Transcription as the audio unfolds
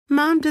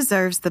Mom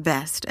deserves the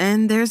best,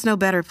 and there's no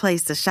better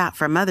place to shop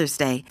for Mother's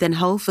Day than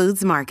Whole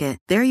Foods Market.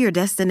 They're your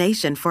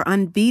destination for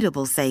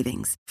unbeatable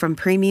savings, from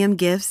premium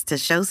gifts to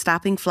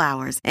show-stopping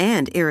flowers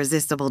and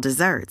irresistible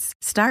desserts.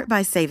 Start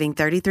by saving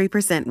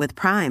 33% with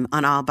Prime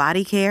on all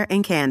body care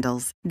and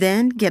candles.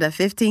 Then get a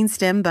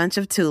 15-stem bunch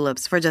of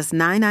tulips for just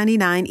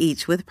 $9.99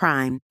 each with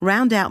Prime.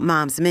 Round out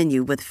Mom's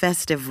menu with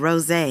festive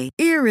rosé,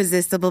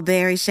 irresistible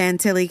berry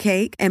chantilly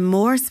cake, and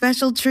more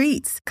special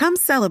treats. Come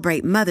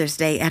celebrate Mother's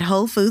Day at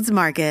Whole Foods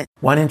Market.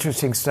 One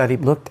interesting study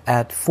looked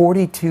at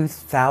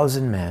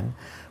 42,000 men,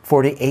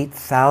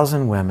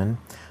 48,000 women,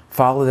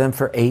 followed them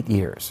for 8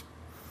 years.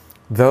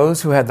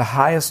 Those who had the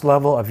highest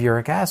level of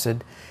uric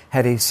acid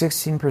had a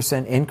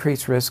 16%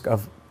 increased risk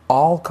of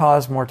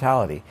all-cause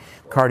mortality.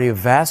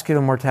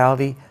 Cardiovascular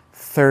mortality,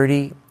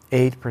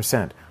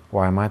 38%.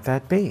 Why might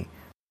that be?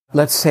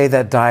 Let's say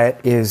that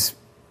diet is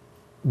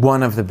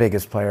one of the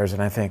biggest players,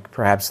 and I think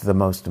perhaps the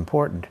most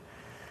important.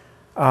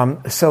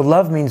 So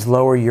love means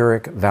lower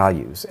uric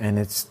values, and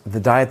it's the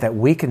diet that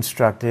we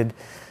constructed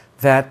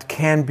that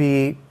can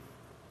be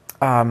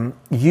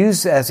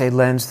used as a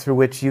lens through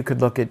which you could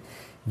look at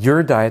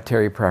your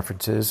dietary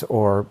preferences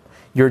or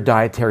your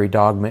dietary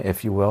dogma,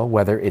 if you will,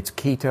 whether it's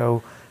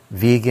keto,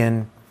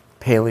 vegan,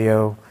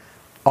 paleo.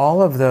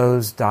 All of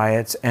those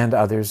diets and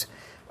others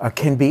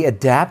can be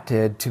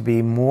adapted to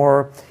be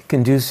more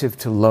conducive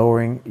to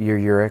lowering your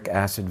uric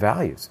acid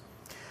values.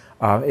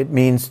 It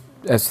means,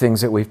 as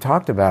things that we've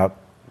talked about,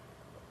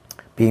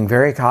 being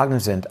very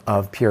cognizant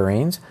of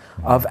purines,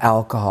 of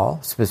alcohol,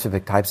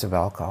 specific types of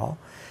alcohol,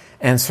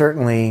 and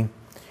certainly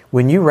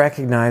when you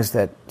recognize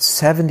that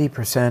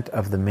 70%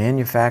 of the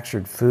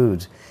manufactured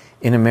foods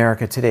in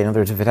America today, in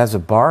other words, if it has a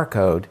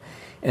barcode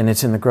and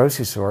it's in the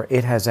grocery store,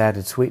 it has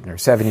added sweetener,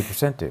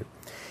 70% do.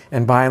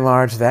 And by and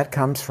large, that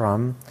comes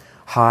from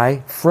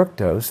high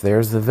fructose,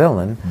 there's the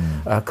villain,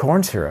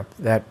 corn syrup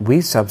that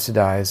we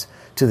subsidize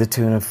to the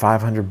tune of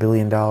 $500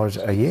 billion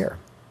a year.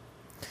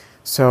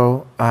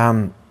 So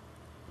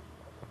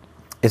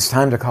it's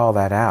time to call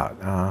that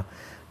out.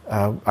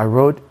 I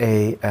wrote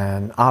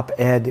an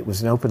op-ed, it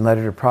was an open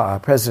letter to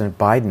President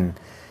Biden,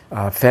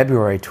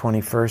 February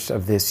 21st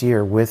of this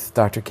year with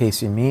Dr.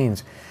 Casey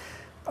Means,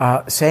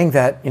 saying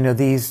that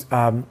these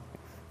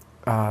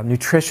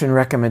nutrition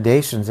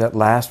recommendations that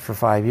last for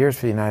 5 years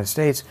for the United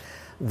States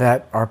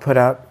that are put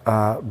out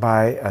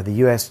by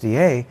the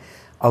USDA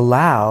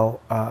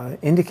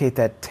indicate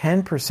that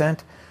 10%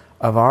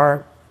 of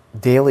our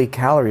daily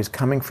calories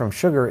coming from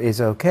sugar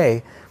is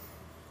okay.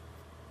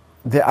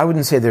 I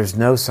wouldn't say there's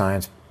no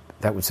science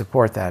that would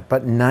support that,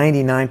 but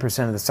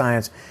 99% of the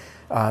science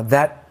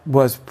that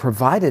was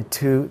provided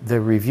to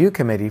the review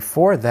committee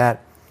for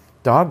that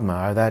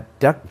dogma, or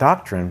that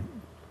doctrine,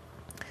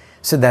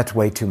 said that's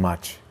way too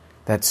much,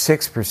 that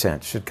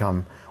 6% should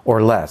come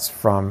or less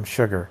from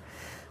sugar.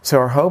 So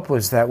our hope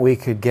was that we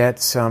could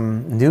get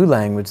some new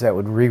language that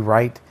would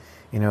rewrite,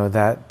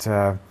 that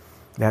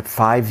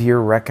 5-year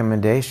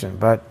recommendation.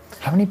 But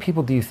how many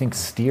people do you think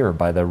steer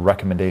by the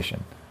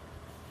recommendation?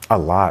 A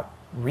lot.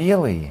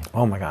 Really?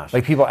 Oh my gosh!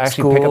 Like people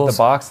actually pick up the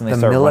box and they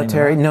start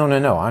military.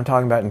 running No. I'm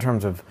talking about in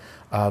terms of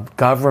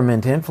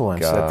government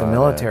influence that the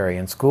military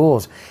and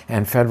schools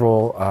and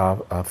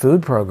federal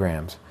food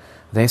programs.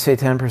 They say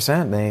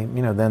 10%.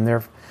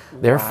 Then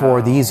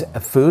therefore these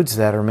foods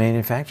that are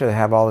manufactured that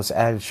have all this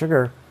added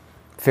sugar,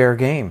 fair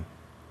game.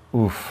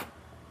 Oof.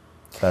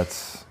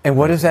 And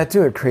what does that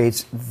do? It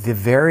creates the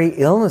very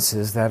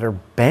illnesses that are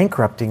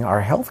bankrupting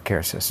our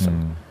healthcare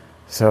system.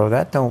 So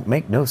that don't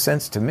make no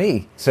sense to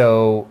me.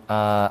 So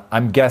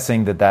I'm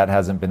guessing that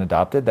hasn't been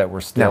adopted, that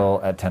we're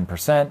still at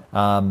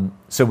 10%.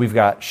 So we've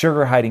got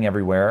sugar hiding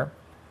everywhere.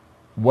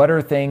 What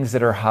are things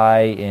that are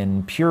high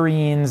in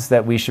purines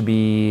that we should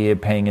be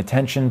paying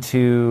attention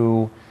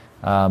to?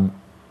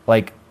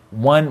 Like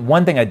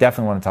one thing I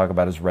definitely want to talk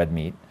about is red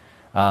meat.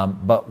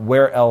 But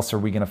where else are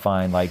we going to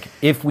find, like,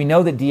 if we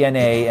know that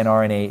DNA and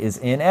RNA is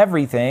in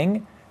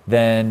everything,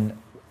 then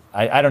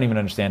I don't even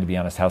understand, to be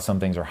honest, how some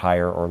things are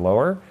higher or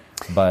lower.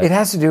 But it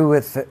has to do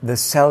with the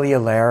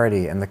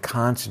cellularity and the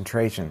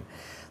concentration.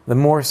 The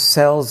more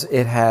cells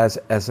it has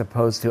as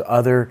opposed to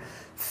other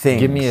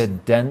things. Give me a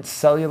dense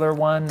cellular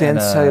one.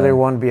 Dense cellular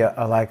one would be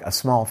like a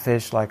small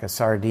fish, like a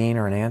sardine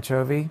or an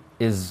anchovy.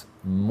 Is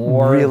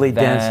more really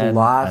than dense,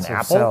 lots an of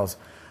apple? cells.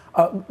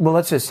 Well,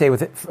 let's just stay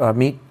with it,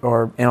 meat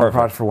or animal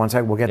products for 1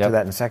 second. We'll get to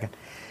that in a second.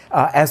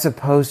 As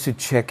opposed to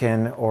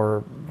chicken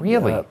or...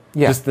 Really?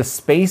 Yeah. Just the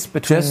space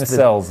between the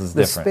cells is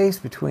different. The space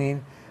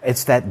between...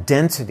 It's that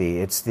density.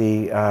 It's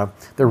the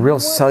real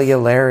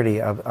cellularity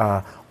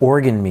of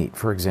organ meat,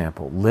 for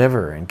example,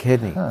 liver and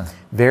kidney,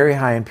 very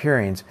high in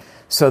purines.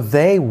 So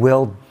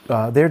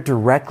they're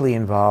directly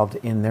involved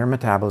in their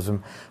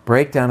metabolism,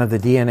 breakdown of the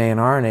DNA and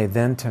RNA,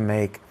 then to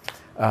make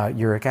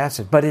uric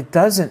acid. But it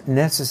doesn't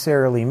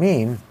necessarily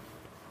mean,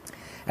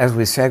 as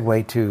we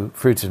segue to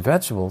fruits and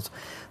vegetables,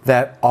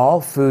 that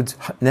all foods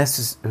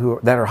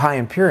that are high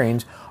in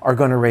purines are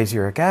going to raise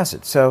uric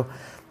acid. So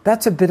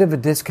that's a bit of a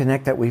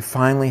disconnect that we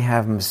finally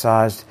have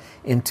massaged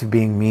into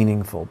being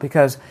meaningful,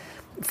 because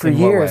For In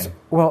what years, way?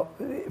 well,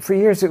 for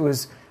years it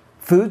was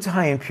foods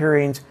high in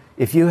purines.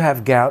 If you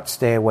have gout,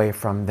 stay away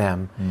from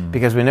them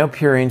because we know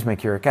purines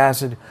make uric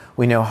acid.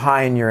 We know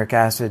high in uric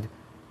acid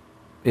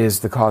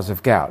is the cause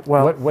of gout.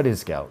 Well, What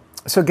is gout?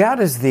 so gout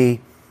is the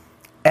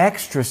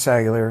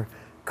extracellular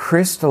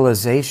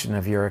crystallization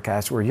of uric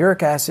acid, where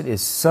uric acid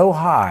is so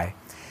high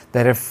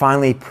that it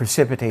finally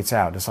precipitates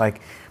out. It's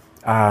like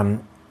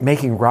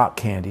making rock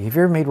candy. Have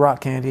you ever made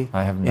rock candy?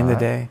 I have in the not.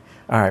 day.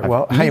 All right. I've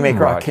Well, how you make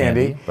eaten rock rock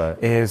candy, candy,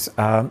 but- is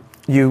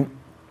you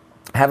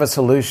have a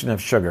solution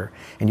of sugar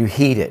and you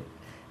heat it,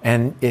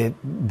 and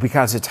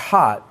because it's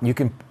hot, you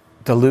can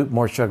dilute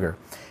more sugar.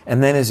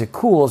 And then as it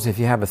cools, if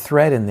you have a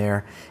thread in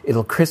there,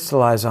 it'll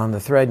crystallize on the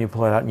thread and you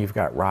pull it out and you've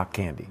got rock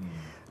candy.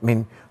 I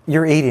mean,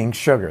 you're eating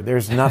sugar.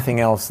 There's nothing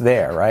else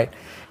there, right?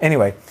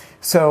 Anyway,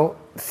 so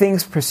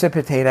things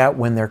precipitate out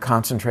when their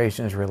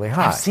concentration is really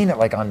high. I've seen it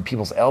like on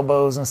people's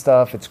elbows and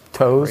stuff. It's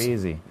Toes.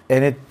 crazy.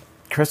 And it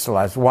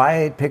crystallizes. Why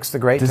it picks the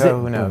great Does toe,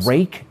 it who knows?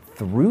 break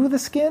through the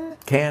skin?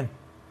 Can.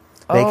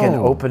 They can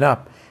Oh. open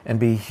up and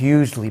be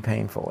hugely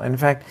painful. And in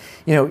fact,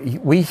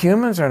 we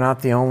humans are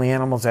not the only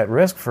animals at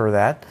risk for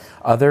that.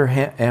 Other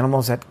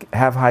animals that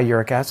have high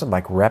uric acid,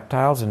 like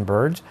reptiles and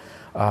birds,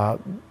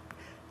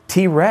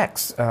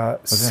 T-Rex,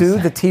 Sue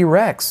the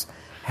T-Rex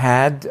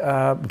had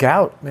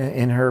gout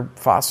in her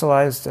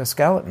fossilized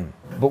skeleton.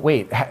 But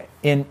wait,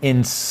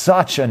 in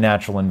such a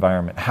natural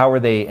environment, how are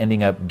they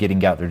ending up getting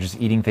gout? They're just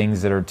eating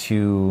things that are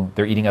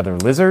they're eating other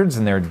lizards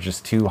and they're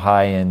just too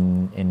high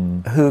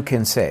in Who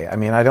can say? I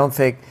mean, I don't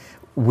think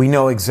we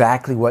know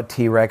exactly what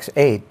T-Rex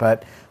ate,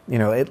 but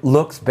it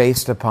looks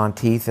based upon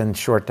teeth and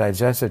short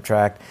digestive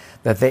tract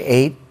that they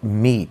ate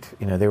meat.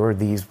 They were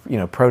these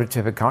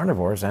prototypic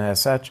carnivores, and as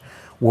such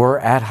were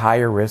at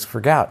higher risk for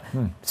gout.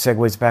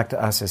 Segues back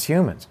to us as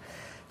humans.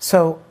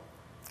 So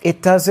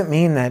it doesn't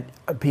mean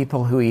that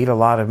people who eat a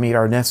lot of meat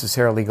are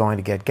necessarily going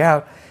to get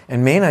gout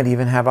and may not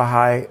even have a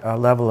high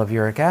level of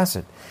uric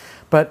acid.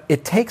 But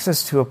it takes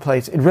us to a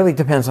place, it really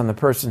depends on the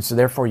person, so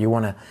therefore you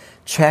want to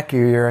check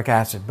your uric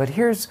acid. But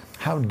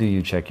How do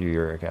you check your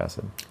uric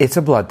acid? it's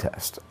a blood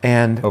test.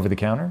 And Over the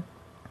counter?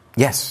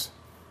 yes,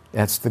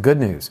 that's the good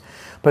news.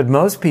 But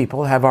most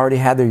people have already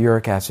had their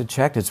uric acid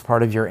checked. It's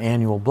part of your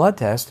annual blood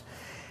test.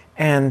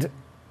 And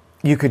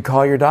you could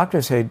call your doctor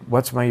and say,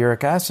 what's my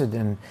uric acid?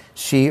 And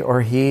she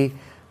or he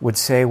would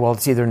say, well,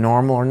 it's either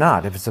normal or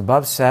not. If it's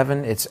above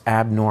 7, it's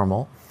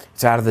abnormal.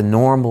 It's out of the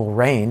normal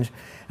range.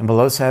 And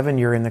below 7,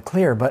 you're in the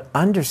clear. But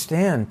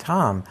understand,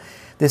 Tom,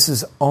 this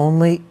is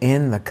only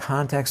in the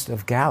context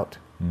of gout,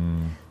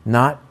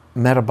 not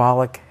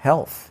metabolic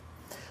health.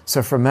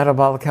 So for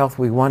metabolic health,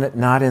 we want it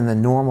not in the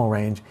normal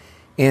range,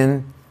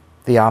 in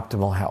the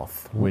optimal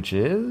health Which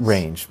is?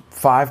 range,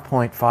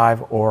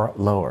 5.5 or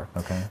lower.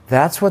 Okay.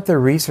 That's what the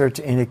research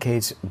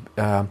indicates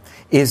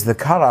is the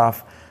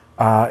cutoff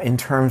in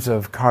terms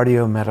of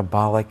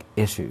cardiometabolic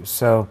issues.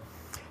 So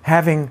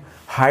having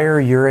higher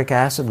uric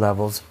acid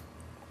levels,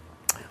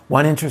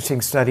 one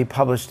interesting study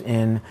published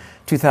in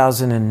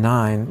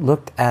 2009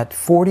 looked at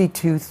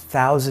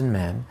 42,000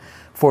 men,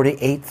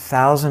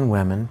 48,000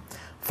 women,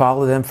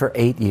 followed them for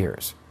 8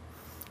 years.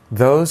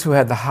 Those who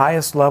had the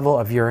highest level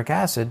of uric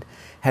acid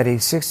had a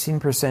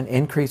 16%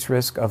 increased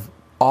risk of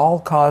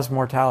all-cause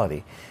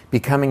mortality,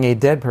 becoming a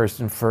dead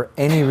person for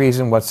any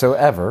reason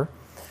whatsoever.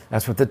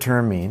 That's what the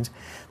term means.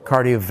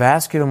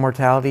 Cardiovascular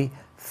mortality,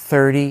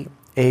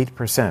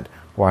 38%.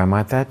 Why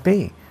might that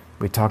be?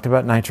 We talked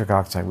about nitric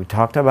oxide. We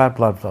talked about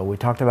blood flow. We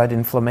talked about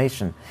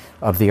inflammation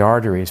of the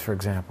arteries, for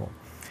example.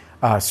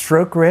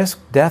 Stroke risk,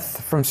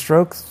 death from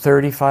stroke,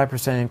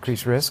 35%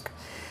 increased risk.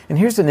 And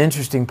here's an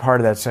interesting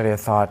part of that study, I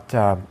thought,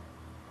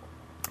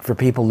 for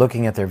people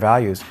looking at their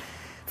values.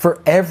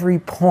 For every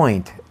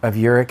point of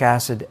uric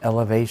acid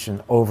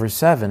elevation over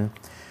 7,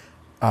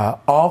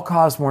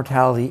 all-cause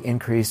mortality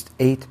increased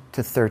 8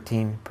 to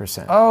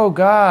 13%. Oh,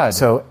 God.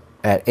 So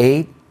at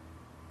 8,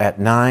 at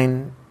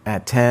 9,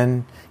 at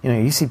 10,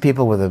 you see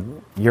people with a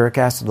uric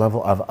acid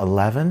level of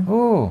 11.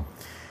 Ooh.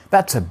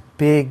 That's a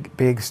big,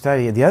 big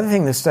study. The other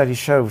thing this study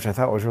showed, which I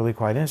thought was really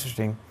quite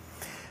interesting,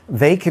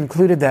 they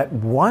concluded that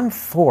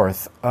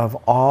 1/4 of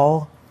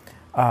all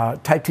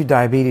type 2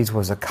 diabetes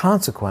was a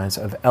consequence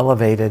of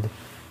elevated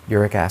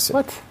uric acid.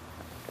 What?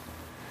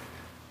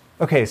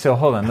 Okay, so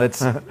hold on. Let's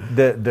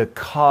the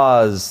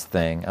cause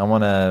thing. I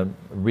want to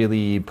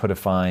really put a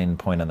fine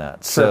point on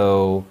that.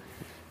 Sure.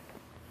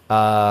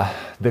 So,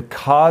 the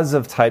cause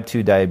of type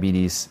 2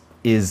 diabetes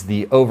is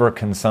the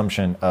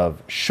overconsumption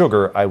of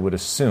sugar, I would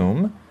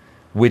assume,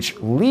 which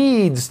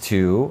leads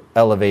to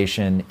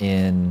elevation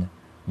in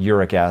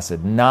uric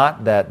acid.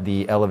 Not that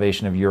the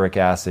elevation of uric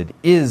acid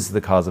is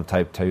the cause of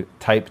type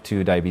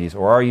 2 diabetes.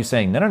 Or are you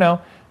saying,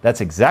 no, that's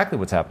exactly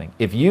what's happening.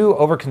 If you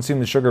overconsume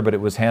the sugar, but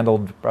it was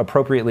handled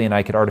appropriately and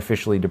I could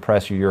artificially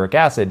depress your uric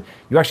acid,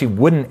 you actually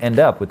wouldn't end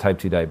up with type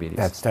 2 diabetes.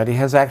 That study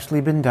has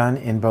actually been done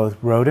in both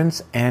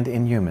rodents and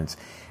in humans.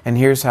 And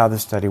here's how the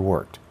study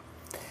worked.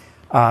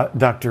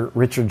 Dr.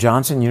 Richard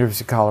Johnson,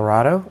 University of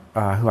Colorado,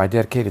 who I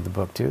dedicated the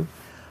book to,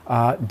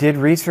 did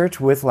research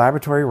with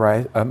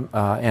laboratory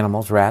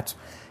animals, rats,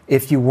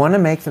 If you want to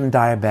make them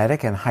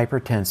diabetic and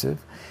hypertensive,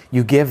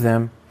 you give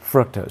them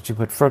fructose. You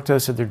put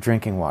fructose in their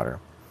drinking water.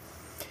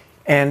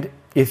 And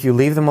if you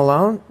leave them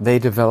alone, they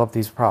develop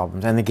these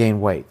problems and they gain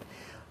weight.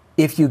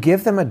 If you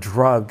give them a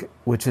drug,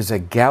 which is a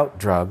gout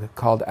drug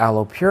called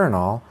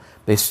allopurinol,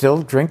 they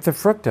still drink the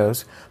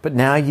fructose, but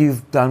now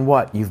you've done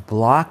what? You've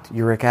blocked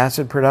uric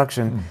acid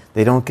production.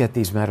 They don't get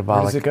these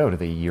metabolic... Where does it go? Do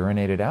they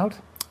urinate it out?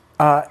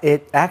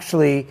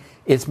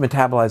 It's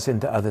metabolized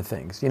into other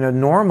things.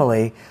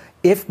 Normally,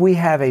 if we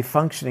have a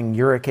functioning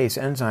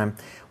uricase enzyme,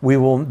 we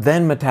will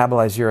then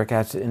metabolize uric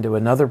acid into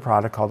another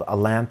product called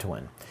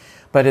allantoin.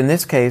 But in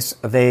this case,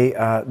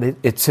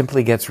 it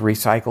simply gets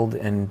recycled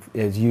and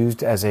is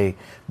used as a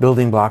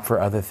building block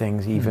for other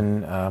things,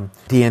 even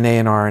DNA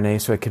and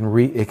RNA, so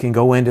it can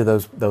go into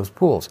those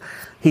pools.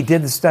 He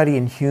did the study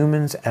in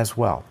humans as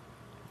well.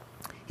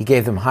 He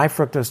gave them high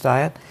fructose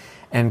diet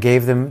and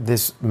gave them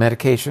this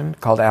medication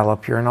called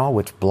allopurinol,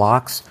 which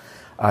blocks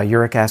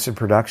uric acid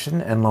production,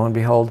 and lo and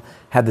behold,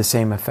 had the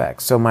same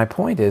effect. So my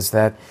point is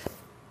that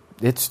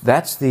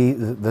that's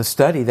the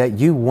study that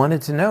you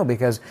wanted to know,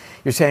 because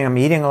you're saying I'm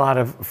eating a lot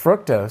of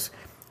fructose.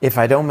 If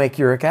I don't make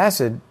uric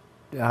acid,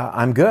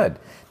 I'm good.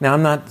 Now,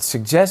 I'm not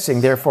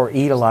suggesting, therefore,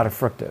 eat a lot of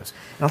fructose.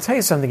 And I'll tell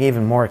you something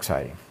even more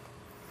exciting.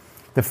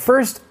 The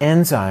first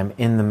enzyme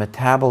in the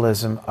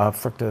metabolism of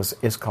fructose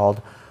is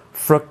called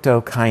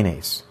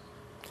fructokinase.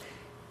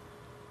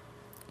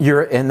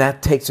 And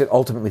that takes it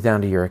ultimately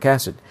down to uric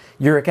acid.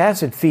 Uric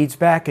acid feeds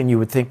back, and you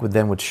would think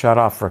would shut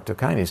off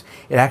fructokinase.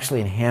 It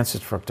actually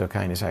enhances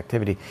fructokinase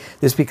activity.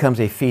 This becomes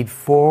a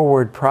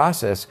feed-forward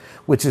process,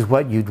 which is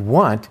what you'd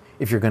want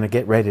if you're going to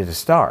get ready to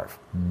starve.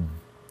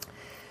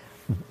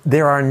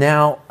 There are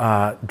now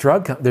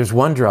there's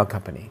one drug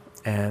company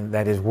and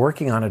that is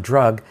working on a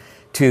drug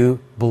to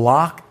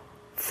block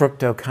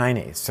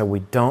fructokinase, so we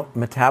don't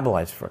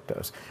metabolize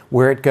fructose.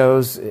 Where it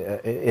goes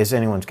is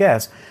anyone's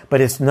guess,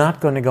 but it's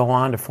not going to go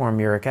on to form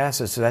uric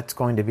acid, so that's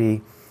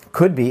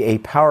could be a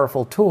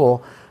powerful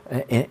tool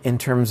in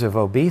terms of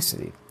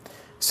obesity.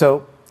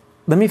 So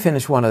let me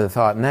finish one other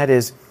thought, and that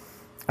is,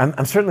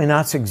 I'm certainly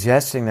not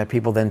suggesting that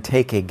people then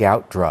take a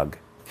gout drug,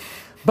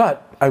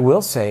 but I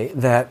will say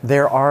that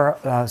there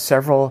are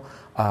several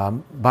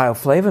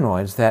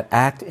bioflavonoids that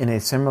act in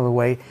a similar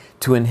way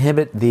to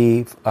inhibit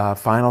the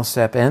final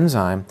step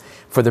enzyme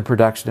for the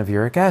production of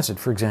uric acid.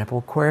 For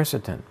example,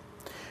 quercetin.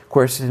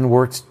 Quercetin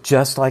works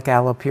just like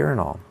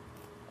allopurinol.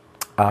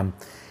 Luteolin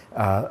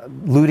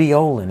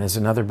is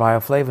another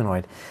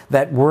bioflavonoid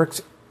that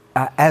works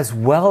as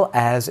well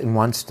as, in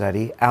one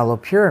study,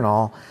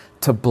 allopurinol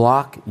to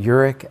block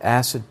uric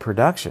acid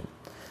production.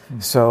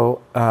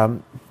 So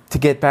to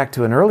get back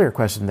to an earlier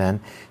question then,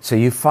 so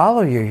you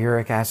follow your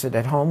uric acid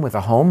at home with a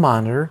home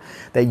monitor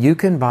that you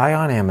can buy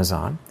on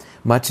Amazon,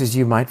 much as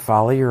you might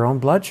follow your own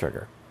blood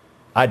sugar.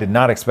 I did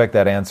not expect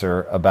that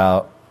answer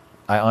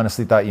I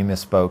honestly thought you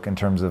misspoke in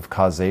terms of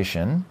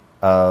causation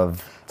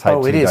of type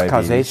 2 diabetes. Oh, it is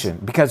causation,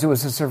 because it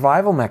was a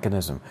survival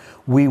mechanism.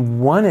 We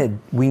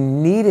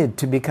needed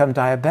to become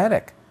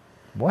diabetic.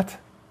 What?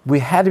 We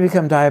had to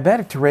become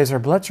diabetic to raise our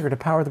blood sugar to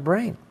power the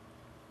brain.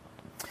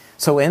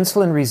 So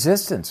insulin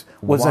resistance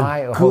was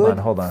a good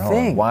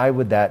thing. Why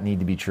would that need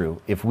to be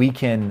true? If we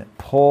can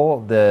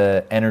pull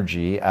the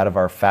energy out of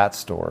our fat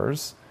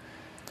stores,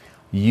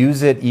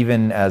 use it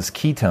even as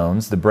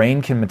ketones, the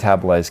brain can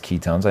metabolize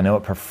ketones. I know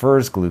it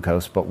prefers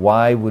glucose, but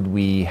why would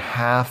we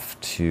have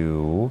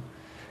to?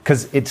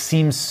 Because it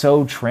seems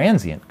so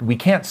transient. We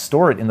can't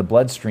store it in the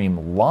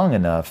bloodstream long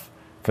enough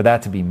for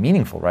that to be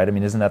meaningful, right? I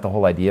mean, isn't that the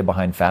whole idea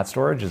behind fat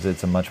storage? Is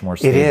it's a much more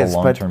stable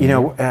long-term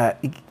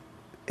but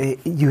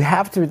you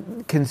have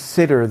to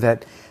consider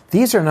that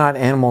these are not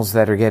animals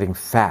that are getting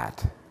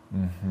fat.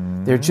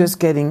 Mm-hmm. They're just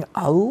getting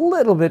a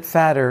little bit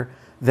fatter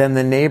than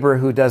the neighbor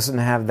who doesn't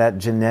have that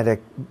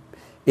genetic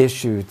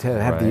issue to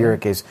have the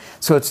uricase.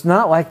 So it's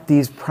not like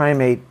these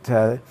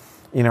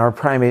our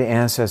primate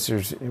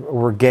ancestors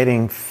were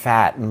getting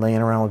fat and laying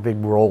around with big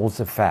rolls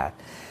of fat.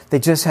 They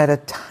just had a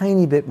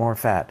tiny bit more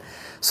fat.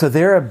 So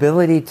their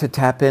ability to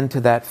tap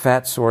into that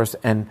fat source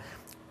and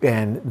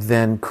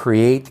then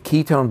create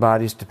ketone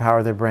bodies to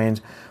power their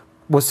brains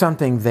was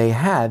something they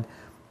had,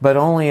 but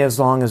only as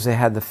long as they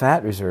had the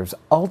fat reserves.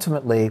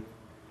 Ultimately,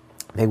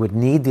 they would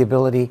need the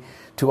ability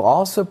to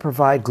also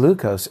provide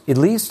glucose, at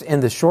least in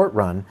the short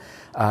run,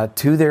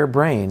 to their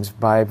brains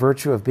by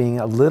virtue of being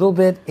a little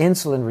bit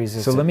insulin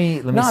resistant. So let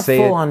me not say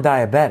full-on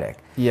diabetic,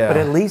 but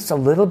at least a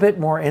little bit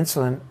more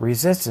insulin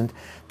resistant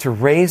to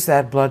raise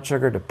that blood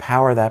sugar to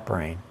power that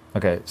brain.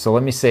 Okay, so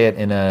let me say it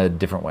in a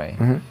different way.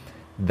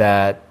 Mm-hmm.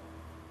 That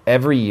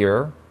every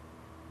year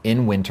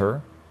in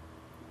winter,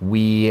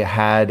 we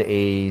had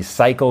a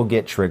cycle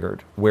get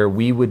triggered where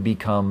we would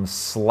become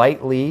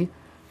slightly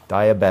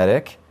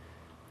diabetic,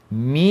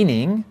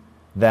 meaning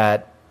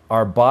that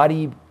our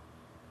body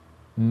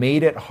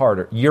made it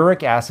harder.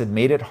 Uric acid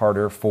made it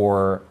harder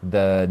for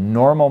the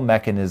normal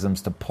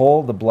mechanisms to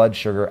pull the blood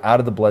sugar out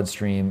of the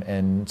bloodstream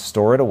and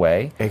store it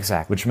away.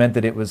 Exactly. Which meant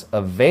that it was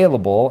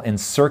available in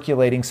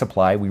circulating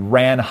supply. We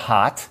ran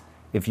hot,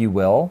 if you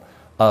will,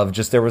 of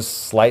just there was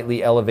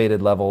slightly elevated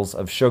levels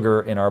of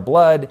sugar in our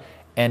blood,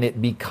 and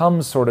it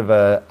becomes sort of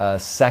a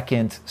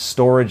second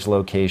storage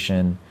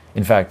location.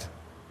 In fact,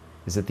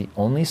 is it the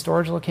only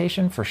storage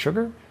location for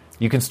sugar?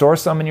 You can store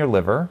some in your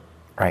liver.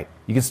 Right.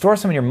 You can store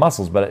some in your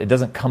muscles, but it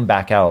doesn't come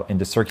back out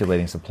into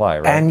circulating supply,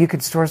 right? And you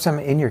could store some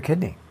in your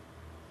kidney.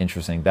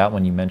 Interesting. That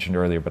one you mentioned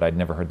earlier, but I'd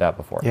never heard that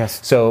before.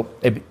 Yes. So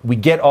we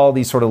get all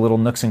these sort of little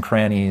nooks and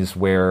crannies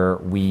where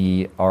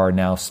we are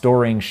now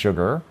storing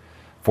sugar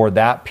for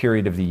that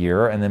period of the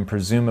year, and then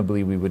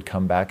presumably we would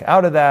come back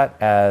out of that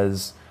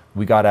as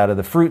we got out of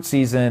the fruit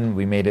season,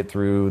 we made it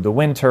through the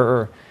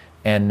winter,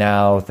 and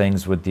now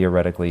things would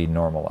theoretically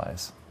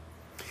normalize.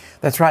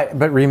 That's right.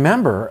 But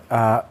remember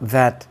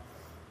that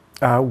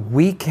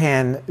we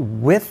can,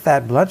 with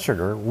that blood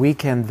sugar, we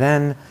can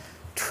then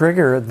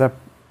trigger the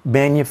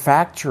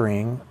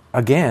manufacturing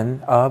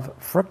again of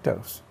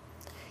fructose.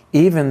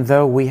 Even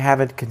though we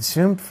haven't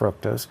consumed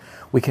fructose,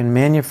 we can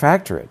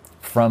manufacture it.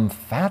 From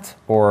fat,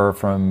 or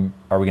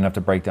are we going to have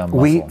to break down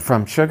muscle?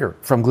 From sugar,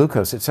 from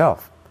glucose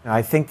itself.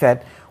 I think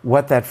that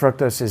what that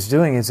fructose is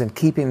doing is in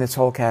keeping this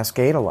whole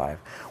cascade alive,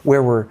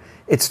 where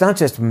it's not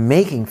just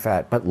making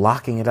fat, but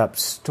locking it up,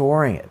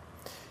 storing it,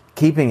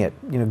 keeping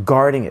it,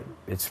 guarding it.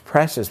 It's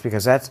precious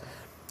because that's,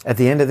 at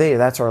the end of the day,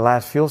 that's our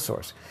last fuel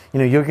source.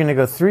 You're going to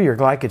go through your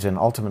glycogen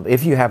ultimately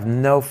if you have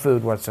no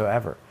food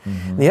whatsoever.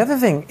 Mm-hmm. The other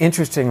thing,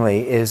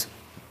 interestingly, is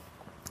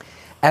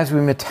as we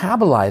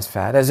metabolize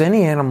fat, as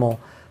any animal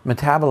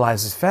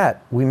metabolizes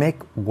fat, we make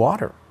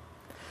water.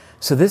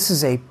 So this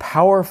is a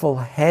powerful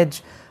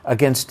hedge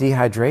against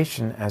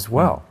dehydration as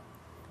well.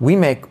 We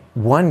make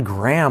 1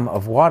 gram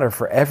of water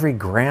for every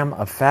gram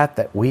of fat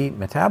that we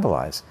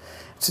metabolize.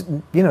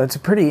 It's a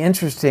pretty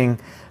interesting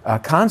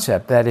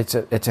concept that it's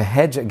a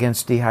hedge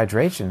against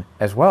dehydration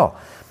as well.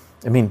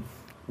 I mean,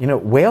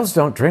 whales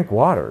don't drink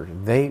water.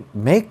 They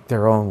make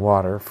their own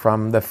water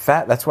from the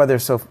fat. That's why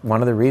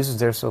one of the reasons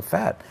they're so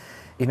fat.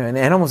 And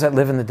animals that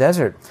live in the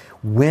desert,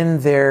 when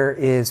there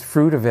is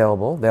fruit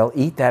available, they'll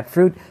eat that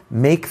fruit,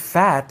 make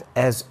fat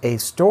as a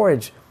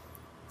storage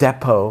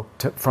depot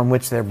from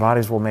which their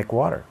bodies will make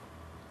water.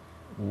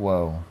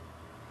 Whoa.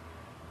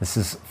 This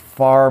is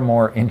far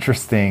more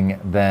interesting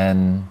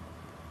than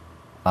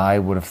I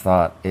would have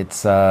thought.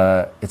 It's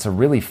a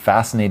really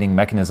fascinating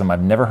mechanism.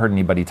 I've never heard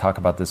anybody talk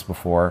about this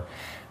before.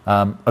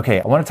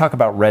 Okay, I want to talk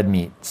about red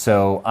meat.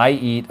 So I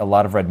eat a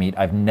lot of red meat.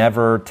 I've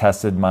never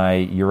tested my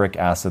uric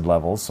acid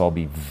levels, so I'll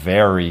be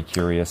very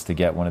curious to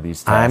get one of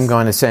these tests. I'm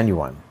going to send you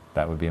one.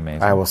 That would be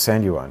amazing. I will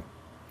send you one.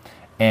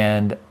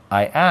 And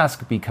I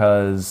ask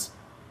because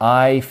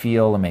I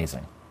feel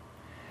amazing.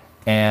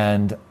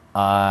 And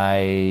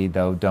I,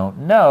 though, don't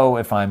know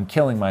if I'm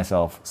killing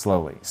myself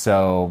slowly.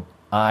 So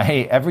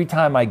every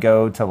time I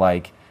go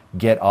to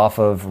get off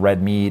of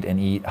red meat and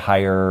eat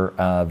higher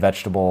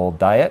vegetable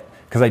diet,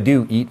 because I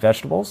do eat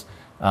vegetables,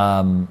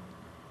 I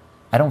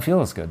don't feel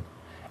as good.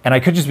 And I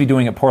could just be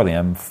doing it poorly.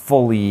 I'm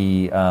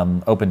fully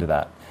open to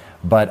that.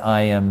 But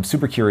I am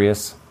super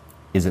curious,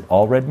 is it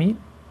all red meat?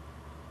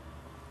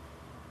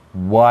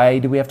 Why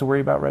do we have to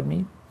worry about red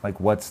meat?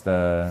 What's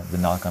the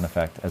knock-on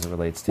effect as it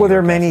relates to... Well, there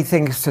are many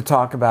things to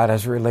talk about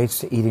as it relates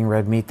to eating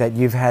red meat that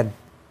you've had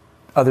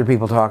other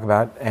people talk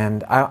about,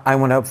 and I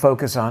want to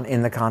focus on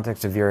in the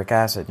context of uric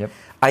acid. Yep.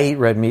 I eat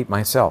red meat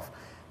myself,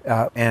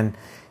 and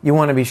you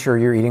want to be sure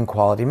you're eating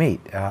quality meat,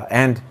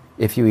 and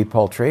if you eat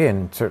poultry,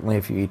 and certainly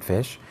if you eat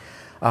fish.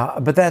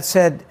 But that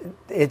said,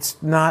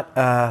 it's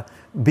not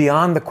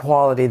beyond the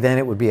quality, then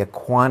it would be a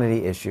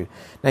quantity issue.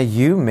 Now,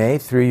 you may,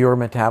 through your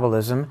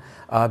metabolism,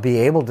 be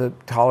able to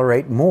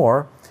tolerate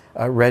more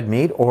red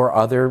meat or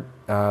other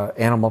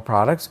animal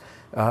products,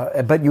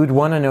 but you would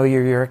want to know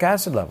your uric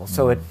acid level.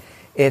 So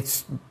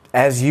it's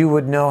as you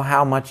would know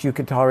how much you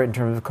could tolerate in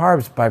terms of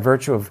carbs by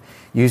virtue of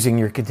using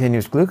your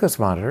continuous glucose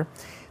monitor.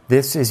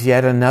 This is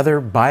yet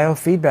another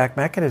biofeedback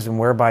mechanism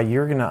whereby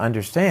you're going to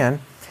understand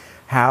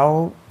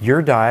how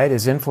your diet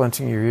is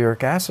influencing your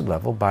uric acid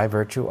level by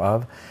virtue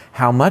of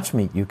how much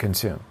meat you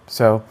consume.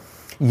 So,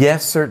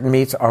 yes, certain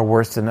meats are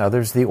worse than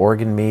others, the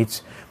organ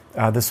meats,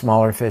 the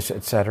smaller fish,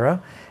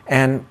 etc.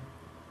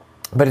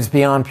 But it's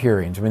beyond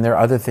purines. I mean, there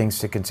are other things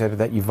to consider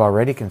that you've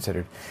already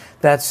considered.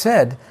 That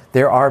said,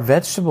 there are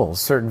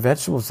vegetables, certain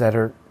vegetables that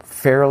are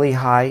fairly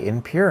high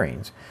in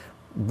purines,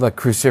 like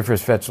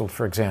cruciferous vegetables,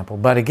 for example.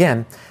 But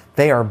again,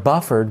 they are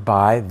buffered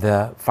by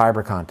the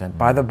fiber content,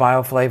 by the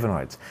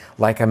bioflavonoids.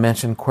 Like I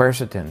mentioned,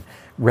 quercetin.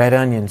 Red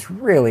onions,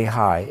 really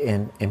high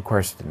in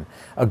quercetin.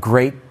 A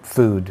great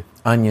food,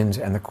 onions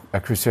and the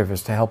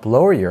cruciferous, to help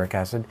lower uric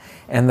acid,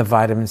 and the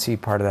vitamin C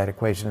part of that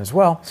equation as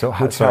well. So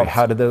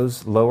how do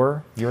those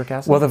lower uric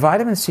acid? Well, the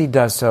vitamin C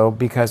does so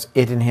because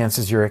it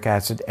enhances uric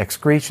acid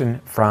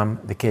excretion from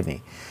the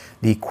kidney.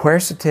 The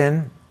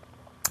quercetin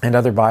and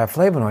other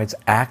bioflavonoids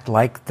act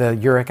like the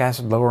uric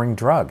acid lowering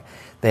drug.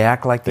 They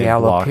act like the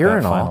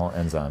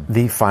allopurinol,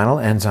 the final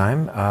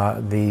enzyme,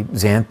 the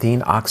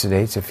xanthine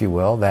oxidase, if you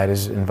will, that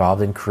is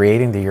involved in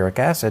creating the uric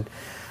acid.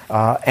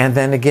 And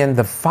then again,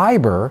 the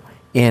fiber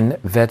in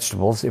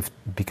vegetables,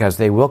 because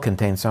they will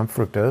contain some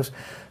fructose,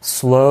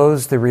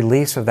 slows the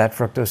release of that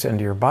fructose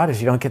into your body, so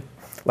you don't get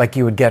like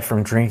you would get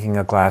from drinking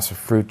a glass of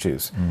fruit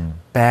juice.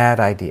 Bad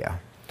idea.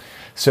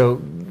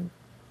 So,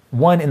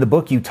 one, in the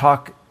book, you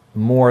talk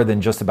more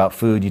than just about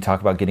food. You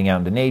talk about getting out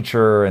into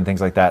nature and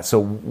things like that.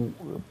 So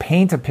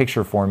paint a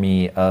picture for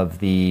me of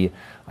the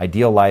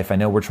ideal life. I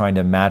know we're trying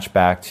to match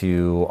back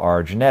to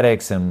our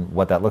genetics and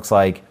what that looks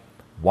like.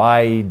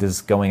 Why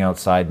does going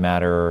outside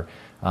matter?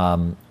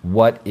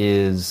 What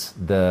is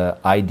the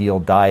ideal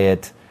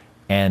diet?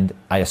 And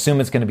I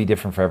assume it's going to be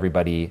different for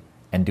everybody.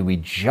 And do we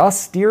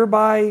just steer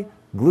by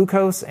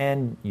glucose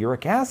and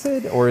uric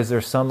acid, or is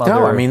there some other?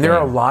 No, I mean, thing? there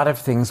are a lot of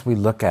things we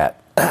look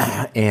at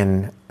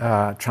in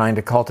trying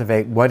to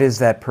cultivate what is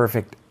that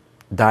perfect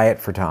diet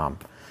for Tom.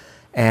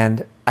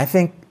 And I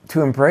think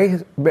to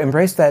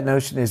embrace that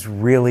notion is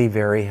really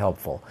very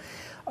helpful.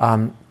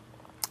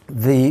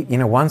 The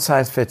one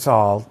size fits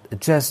all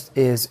just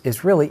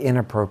is really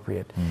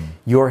inappropriate.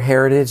 Your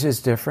heritage is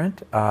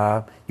different.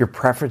 Your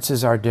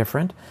preferences are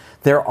different.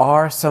 There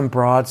are some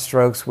broad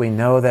strokes. We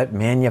know that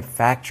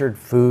manufactured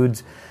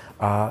foods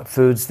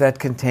that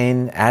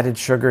contain added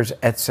sugars,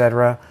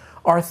 etc.,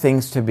 are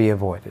things to be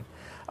avoided.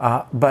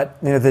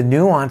 But the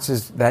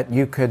nuances that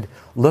you could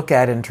look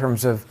at in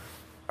terms of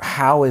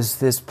how is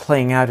this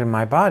playing out in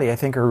my body, I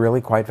think are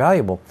really quite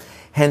valuable.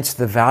 Hence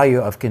the value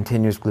of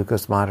continuous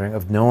glucose monitoring,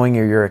 of knowing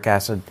your uric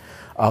acid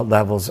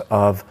levels,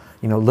 of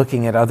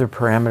looking at other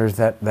parameters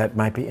that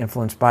might be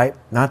influenced by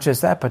not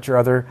just that, but your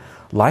other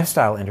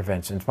lifestyle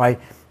interventions, by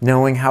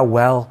knowing how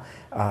well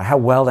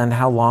and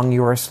how long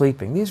you are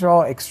sleeping. These are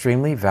all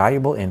extremely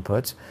valuable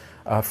inputs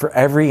for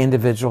every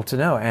individual to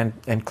know,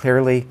 and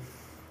clearly,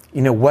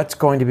 what's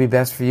going to be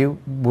best for you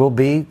will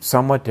be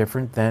somewhat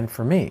different than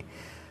for me.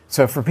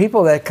 So for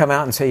people that come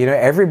out and say,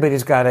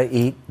 everybody's got to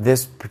eat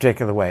this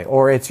particular way,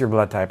 or it's your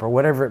blood type, or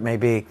whatever it may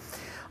be,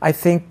 I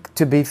think,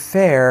 to be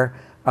fair,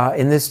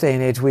 in this day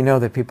and age, we know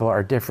that people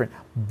are different.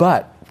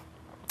 But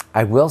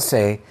I will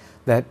say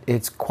that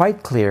it's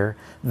quite clear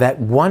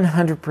that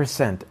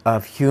 100%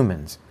 of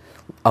humans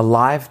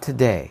alive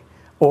today,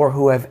 or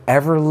who have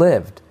ever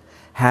lived,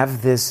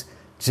 have this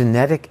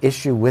genetic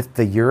issue with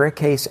the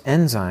uricase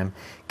enzyme,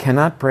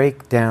 cannot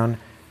break down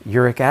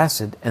uric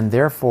acid, and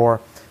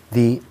therefore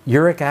the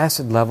uric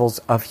acid levels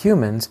of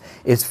humans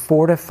is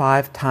 4 to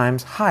 5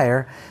 times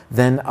higher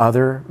than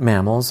other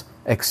mammals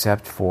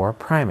except for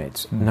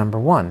primates, number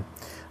one.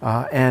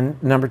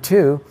 And number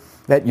two,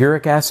 that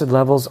uric acid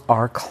levels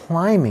are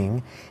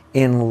climbing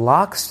in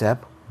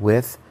lockstep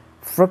with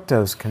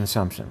fructose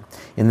consumption.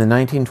 In the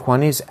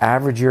 1920s,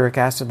 average uric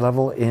acid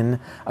level in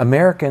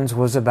Americans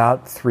was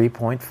about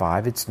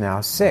 3.5. It's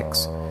now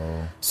 6.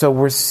 Oh. So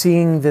we're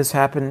seeing this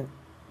happen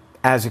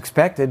as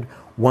expected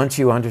once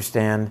you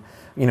understand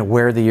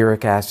where the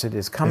uric acid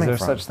is coming from. Is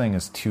there such thing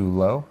as too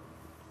low?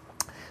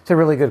 It's a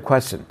really good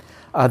question.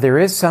 There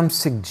is some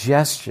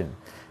suggestion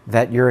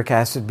that uric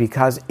acid,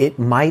 because it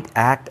might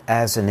act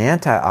as an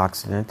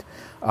antioxidant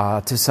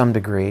to some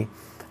degree,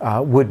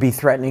 would be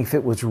threatening if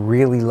it was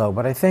really low.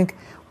 But I think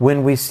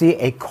when we see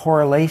a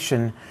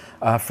correlation,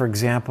 for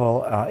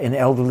example, in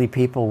elderly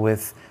people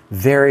with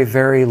very,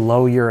 very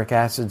low uric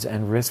acids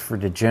and risk for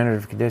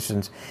degenerative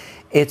conditions,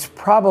 it's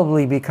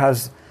probably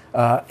because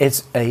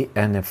it's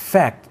an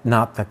effect,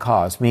 not the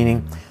cause,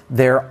 meaning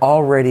they're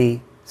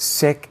already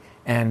sick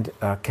and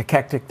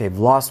cachectic, they've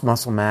lost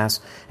muscle mass,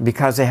 and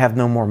because they have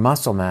no more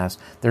muscle mass,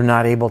 they're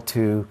not able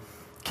to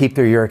keep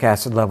their uric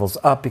acid levels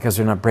up because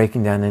they're not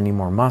breaking down any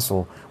more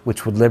muscle,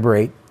 which would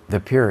liberate the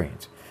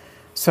purines.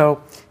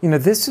 So,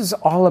 this is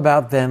all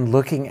about then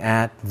looking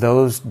at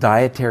those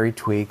dietary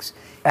tweaks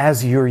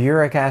as your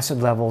uric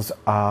acid levels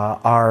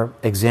are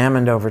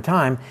examined over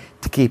time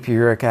to keep your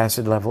uric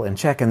acid level in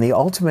check. And the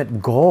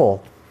ultimate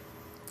goal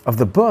of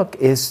the book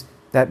is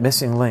that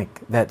missing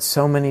link that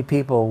so many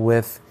people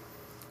with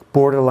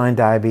borderline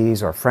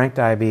diabetes or frank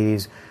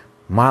diabetes,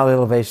 mild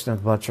elevation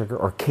of blood sugar,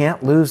 or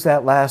can't lose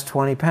that last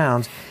 20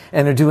 pounds,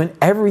 and are doing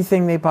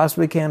everything they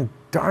possibly can.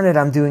 Darn it,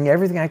 I'm doing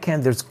everything I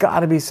can. There's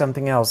got to be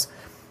something else.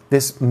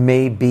 This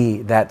may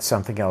be that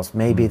something else,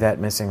 may be that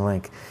missing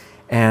link.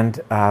 And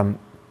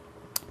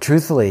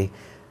truthfully,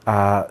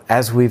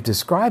 as we've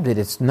described it,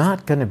 it's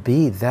not going to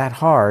be that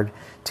hard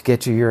to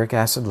get your uric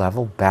acid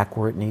level back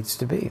where it needs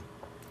to be.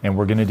 And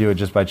we're going to do it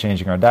just by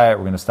changing our diet.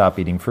 We're going to stop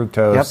eating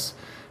fructose.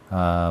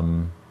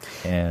 Yep.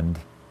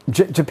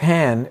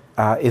 Japan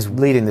is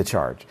leading the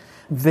charge.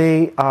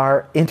 They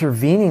are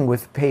intervening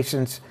with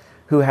patients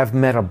who have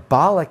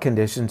metabolic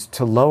conditions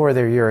to lower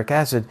their uric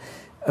acid.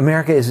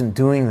 America isn't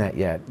doing that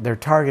yet. They're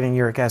targeting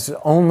uric acid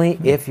only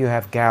if you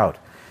have gout.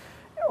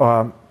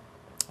 The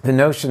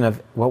notion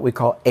of what we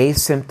call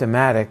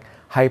asymptomatic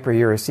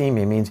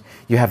hyperuricemia means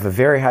you have a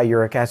very high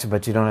uric acid,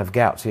 but you don't have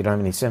gout, so you don't have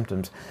any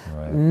symptoms.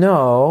 Right.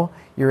 No,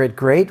 you're at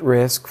great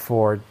risk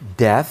for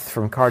death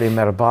from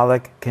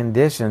cardiometabolic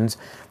conditions.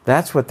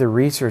 That's what the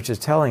research is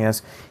telling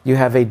us. You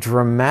have a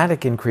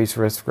dramatic increased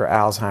risk for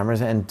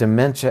Alzheimer's and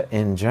dementia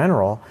in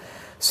general.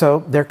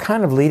 So they're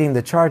kind of leading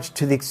the charge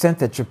to the extent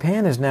that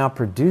Japan is now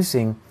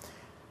producing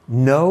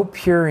no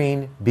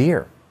purine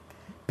beer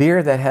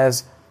that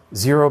has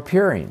 0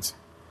 purines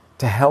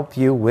to help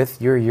you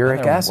with your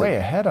uric acid. Way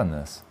ahead on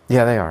this.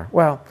 Yeah, they are.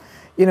 Well,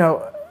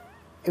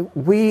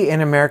 we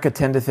in America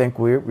tend to think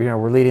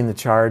we're leading the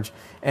charge,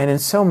 and in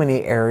so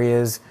many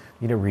areas,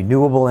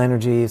 renewable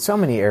energy, so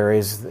many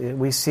areas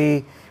we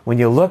see. When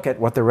you look at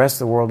what the rest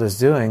of the world is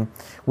doing,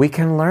 we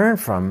can learn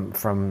from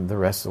the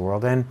rest of the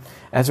world. And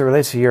as it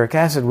relates to uric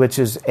acid, which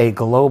is a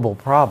global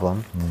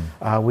problem,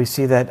 we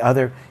see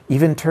that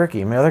even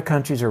Turkey, other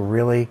countries are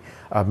really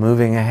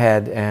moving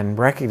ahead and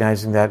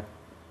recognizing that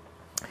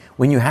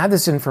when you have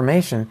this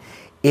information,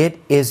 it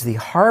is the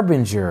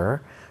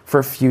harbinger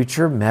for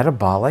future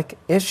metabolic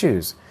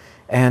issues.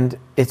 And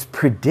it's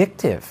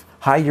predictive.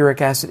 High uric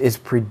acid is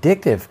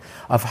predictive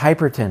of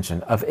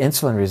hypertension, of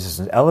insulin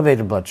resistance,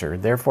 elevated blood sugar,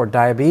 therefore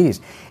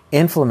diabetes,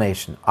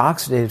 inflammation,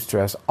 oxidative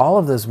stress, all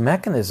of those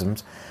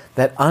mechanisms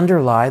that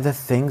underlie the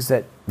things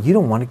that you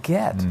don't want to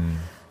get.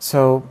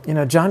 So,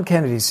 John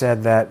Kennedy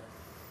said that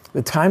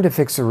the time to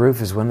fix the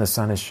roof is when the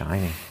sun is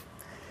shining.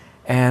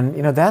 And,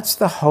 that's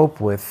the hope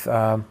with,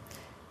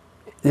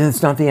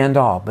 it's not the end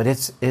all, but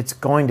it's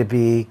going to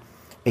be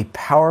a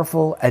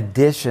powerful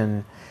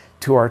addition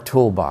to our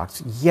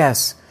toolbox.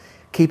 Yes,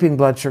 keeping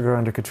blood sugar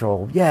under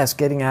control. Yes,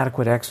 getting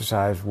adequate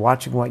exercise,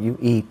 watching what you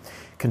eat,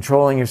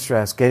 controlling your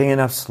stress, getting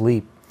enough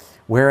sleep,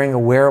 wearing a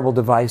wearable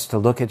device to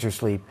look at your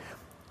sleep.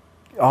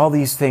 All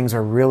these things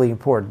are really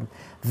important.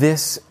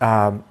 This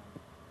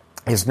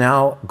is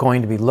now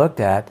going to be looked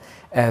at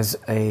as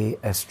a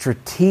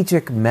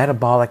strategic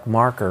metabolic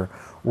marker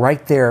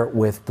right there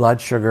with blood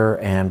sugar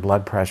and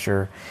blood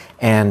pressure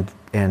and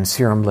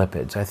serum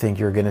lipids. I think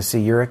you're going to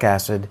see uric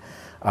acid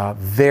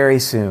very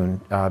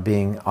soon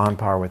being on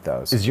par with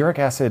those. Is uric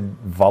acid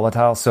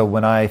volatile? So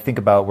when I think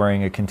about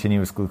wearing a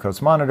continuous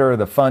glucose monitor,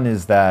 the fun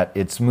is that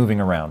it's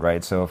moving around,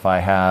 right? So if I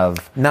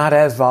have... Not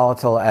as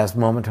volatile as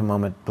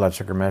moment-to-moment blood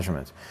sugar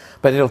measurements,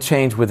 but it'll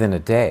change within a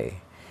day.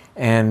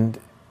 And,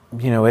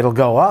 it'll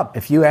go up.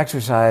 If you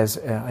exercise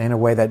in a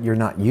way that you're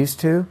not used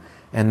to,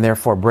 and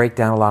therefore break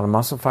down a lot of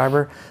muscle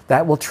fiber,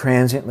 that will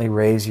transiently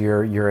raise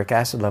your uric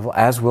acid level,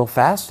 as will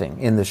fasting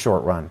in the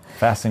short run.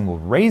 Fasting will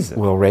raise it?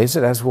 Will raise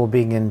it, as will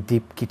being in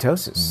deep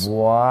ketosis.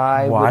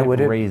 Why would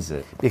it raise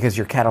it? Because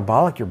you're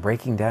catabolic, you're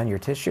breaking down your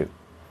tissue.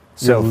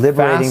 So you're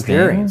liberating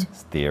purines.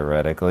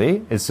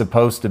 Theoretically, is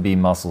supposed to be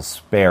muscle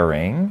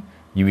sparing.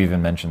 You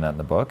even mentioned that in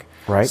the book.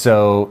 Right.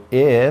 So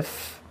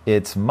if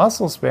it's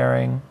muscle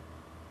sparing,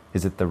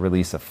 is it the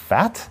release of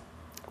fat?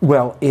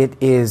 Well, it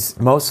is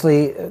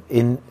mostly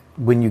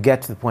when you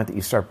get to the point that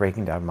you start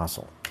breaking down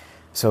muscle.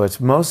 So it's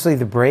mostly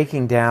the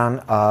breaking down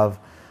of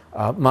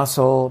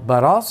muscle,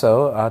 but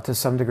also to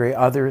some degree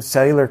other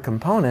cellular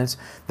components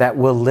that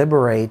will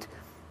liberate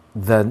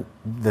the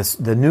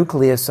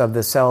nucleus of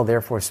the cell,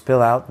 therefore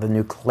spill out the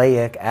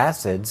nucleic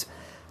acids,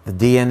 the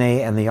DNA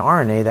and the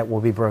RNA that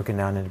will be broken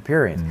down into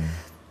purines.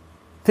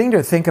 Thing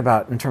to think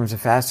about in terms of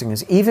fasting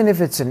is even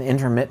if it's an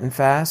intermittent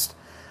fast,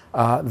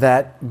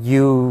 that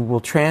you will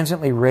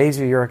transiently raise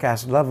your uric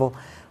acid level.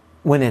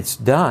 When it's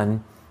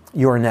done,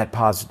 you're net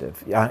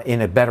positive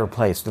in a better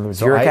place. In other words,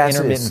 so uric I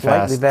acid is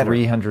slightly better.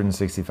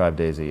 365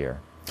 days a year.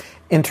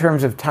 In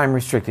terms of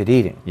time-restricted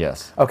eating?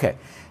 Yes. Okay.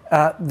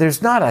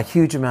 There's not a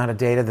huge amount of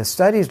data. The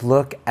studies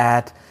look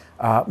at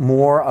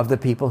more of the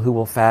people who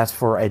will fast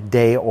for a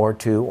day or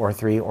 2 or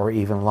 3 or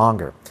even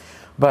longer.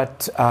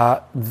 But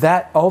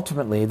that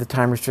ultimately, the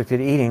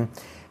time-restricted eating,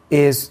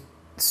 is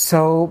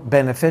so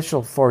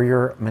beneficial for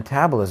your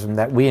metabolism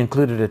that we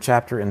included a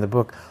chapter in the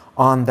book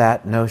on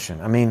that notion.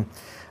 I mean,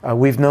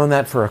 we've known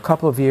that for a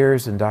couple of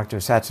years, and Dr.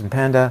 Sachin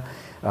Panda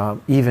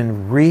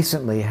even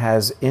recently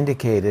has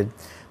indicated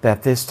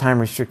that this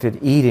time-restricted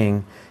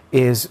eating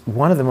is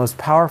one of the most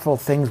powerful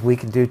things we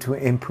can do to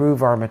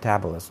improve our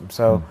metabolism.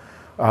 So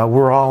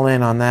we're all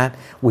in on that.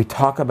 We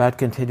talk about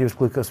continuous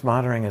glucose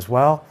monitoring as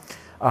well.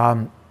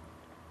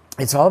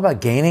 It's all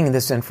about gaining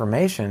this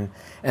information,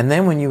 and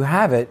then when you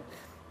have it,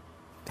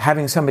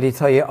 having somebody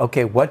tell you,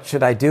 okay, what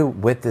should I do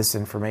with this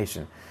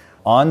information?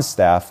 On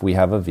staff, we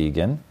have a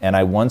vegan, and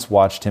I once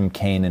watched him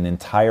cane an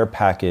entire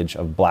package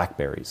of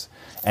blackberries.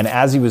 And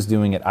as he was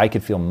doing it, I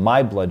could feel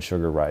my blood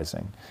sugar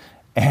rising.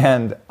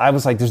 And I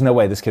was like, there's no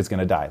way this kid's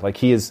going to die. Like,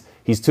 he's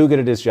too good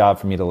at his job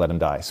for me to let him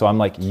die. So I'm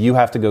like, you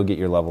have to go get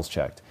your levels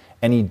checked.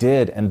 And he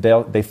did, and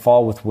they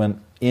fall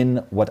in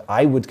what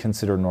I would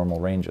consider normal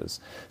ranges.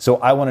 So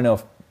I want to know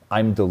if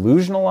I'm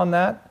delusional on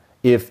that,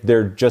 if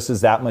there just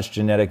is that much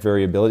genetic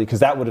variability, because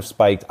that would have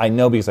spiked, I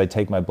know because I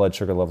take my blood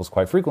sugar levels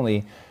quite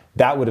frequently,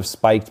 that would have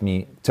spiked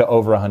me to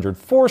over 100.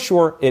 For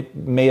sure, it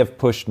may have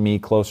pushed me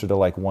closer to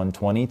like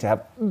 120 to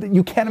have,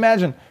 you can't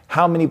imagine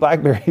how many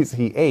blackberries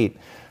he ate.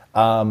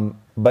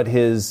 But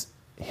his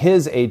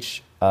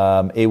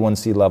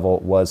A1C level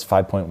was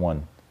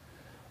 5.1.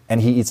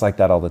 And he eats like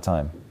that all the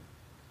time.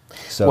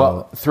 So,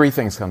 well, 3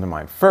 things come to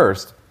mind.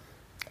 First,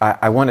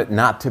 I want it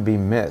not to be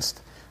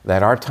missed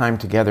that our time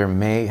together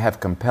may have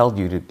compelled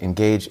you to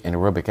engage in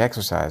aerobic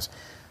exercise.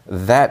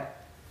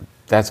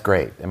 That's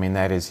great. I mean,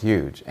 that is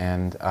huge.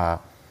 And,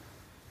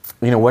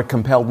 what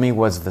compelled me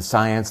was the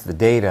science, the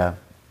data,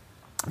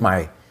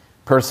 my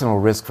personal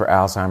risk for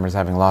Alzheimer's,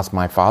 having lost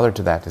my father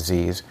to that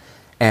disease,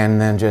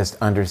 and then just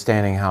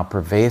understanding how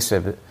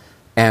pervasive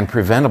and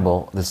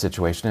preventable the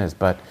situation is.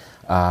 But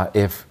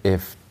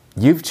if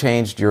you've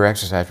changed your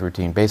exercise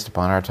routine based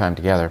upon our time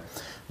together,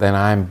 then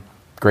I'm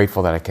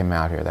grateful that I came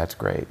out here. That's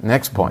great.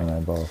 Next point.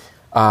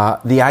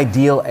 The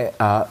ideal,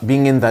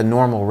 being in the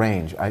normal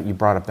range. You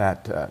brought up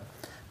that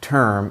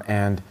term,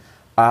 and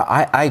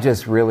I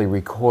just really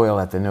recoil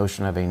at the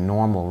notion of a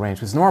normal range.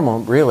 Because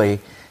normal, really,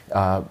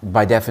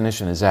 by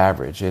definition, is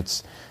average.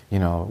 It's,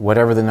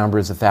 whatever the number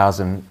is,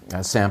 1,000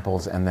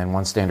 samples, and then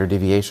one standard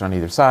deviation on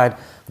either side,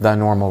 the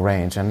normal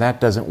range. And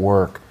that doesn't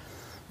work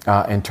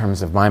in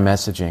terms of my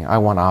messaging. I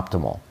want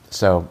optimal.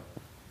 So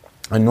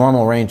a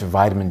normal range of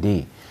vitamin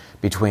D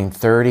between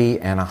 30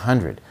 and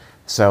 100.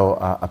 So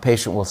a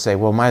patient will say,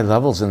 well, my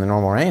level's in the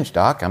normal range,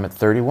 doc. I'm at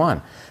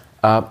 31.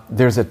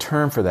 There's a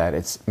term for that.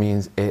 It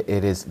means it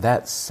is,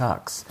 that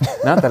sucks.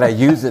 Not that I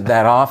use it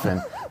that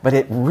often, but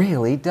it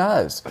really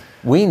does.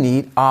 We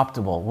need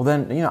optimal. Well,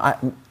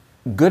 then,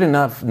 good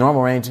enough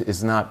normal range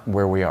is not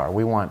where we are.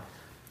 We want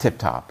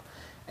tip-top.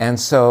 And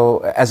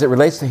so as it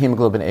relates to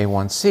hemoglobin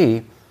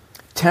A1C,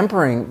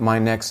 tempering my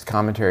next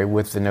commentary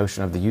with the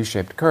notion of the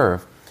U-shaped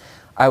curve,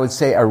 I would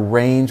say a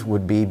range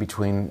would be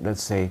between,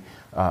 let's say,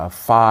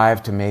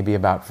 5 to maybe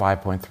about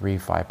 5.3,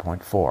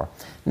 5.4.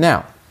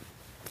 Now,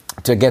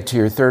 to get to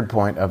your third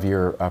point of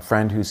your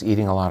friend who's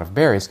eating a lot of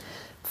berries,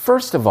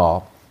 first of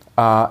all,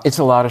 it's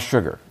a lot of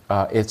sugar.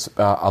 It's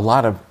a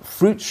lot of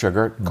fruit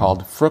sugar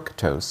called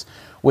fructose,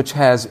 which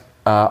has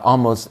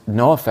almost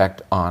no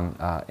effect on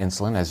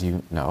insulin, as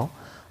you know.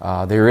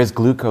 There is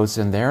glucose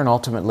in there, and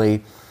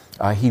ultimately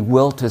he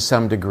will, to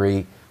some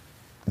degree,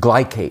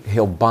 glycate.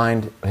 He'll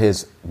bind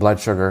his blood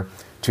sugar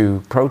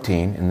to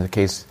protein, in the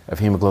case of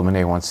hemoglobin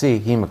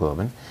A1C,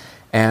 hemoglobin,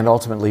 and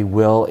ultimately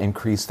will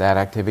increase that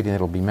activity, and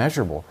it'll be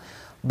measurable.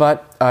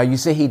 But you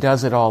say he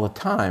does it all the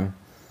time.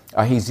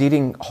 He's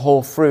eating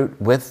whole fruit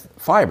with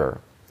fiber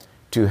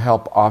to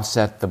help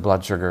offset the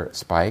blood sugar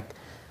spike.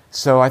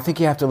 So I think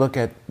you have to look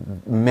at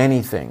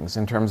many things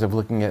in terms of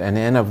looking at an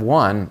N of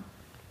 1.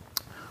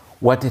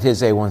 What did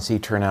his A1C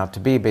turn out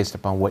to be based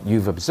upon what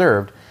you've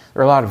observed?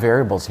 There are a lot of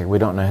variables here. We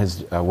don't know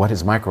what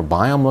his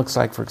microbiome looks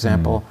like, for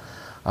example.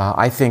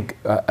 I think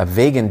a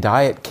vegan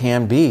diet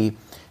can be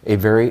a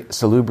very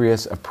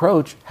salubrious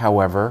approach,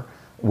 however,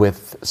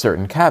 with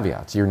certain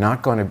caveats. You're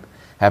not going to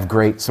have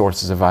great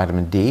sources of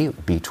vitamin D,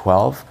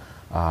 B12,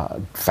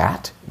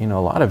 fat. A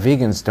lot of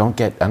vegans don't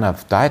get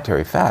enough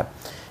dietary fat,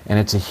 and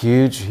it's a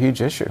huge,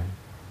 huge issue.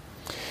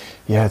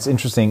 Yeah, it's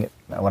interesting.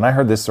 When I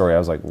heard this story, I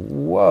was like,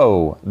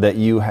 whoa, that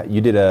you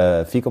did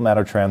a fecal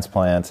matter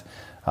transplant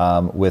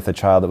with a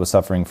child that was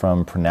suffering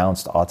from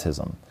pronounced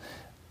autism.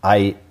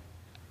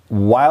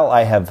 While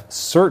I have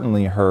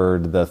certainly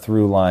heard the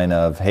through line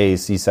of, hey,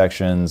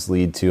 C-sections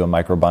lead to a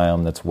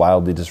microbiome that's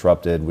wildly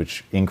disrupted,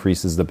 which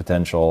increases the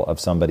potential of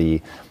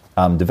somebody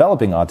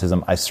developing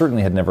autism, I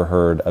certainly had never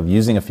heard of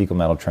using a fecal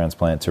matter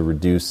transplant to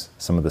reduce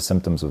some of the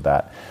symptoms of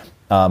that.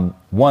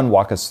 One,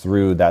 walk us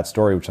through that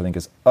story, which I think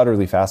is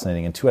utterly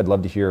fascinating. And two, I'd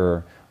love to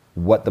hear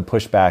what the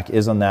pushback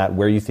is on that,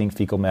 where you think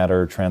fecal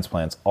matter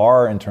transplants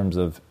are in terms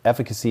of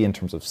efficacy, in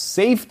terms of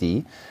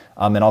safety.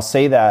 And I'll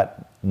say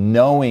that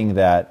knowing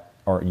that,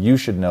 or you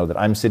should know that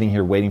I'm sitting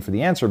here waiting for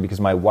the answer because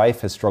my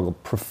wife has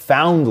struggled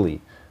profoundly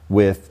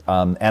with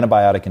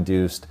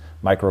antibiotic-induced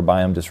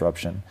microbiome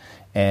disruption.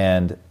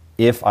 And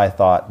if I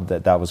thought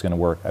that was going to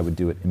work, I would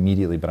do it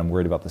immediately, but I'm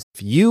worried about this.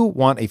 If you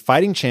want a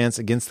fighting chance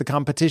against the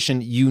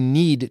competition, you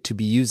need to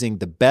be using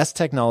the best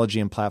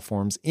technology and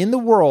platforms in the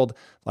world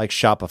like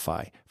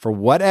Shopify. For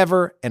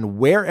whatever and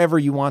wherever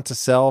you want to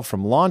sell,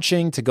 from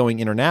launching to going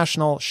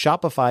international,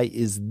 Shopify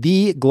is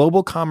the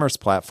global commerce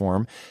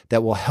platform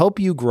that will help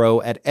you grow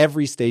at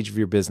every stage of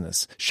your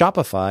business.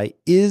 Shopify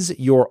is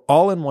your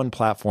all-in-one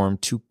platform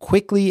to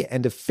quickly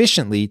and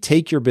efficiently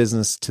take your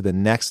business to the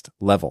next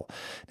level.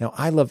 Now,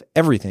 I love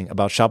everything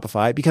about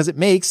Shopify because it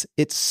makes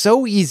it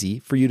so easy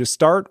for you to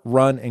start,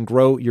 run, and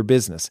grow your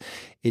business.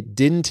 It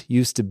didn't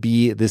used to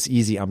be this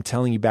easy. I'm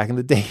telling you, back in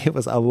the day, it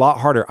was a lot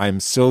harder.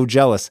 I'm so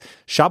jealous.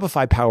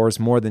 Shopify powers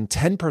more than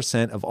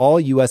 10% of all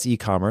U.S.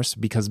 e-commerce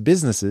because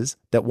businesses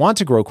that want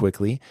to grow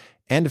quickly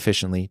and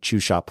efficiently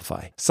choose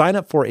Shopify. Sign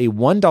up for a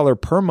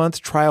 $1 per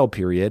month trial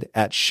period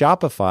at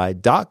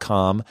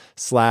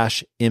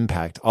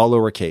shopify.com/impact, all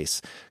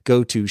lowercase.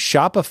 Go to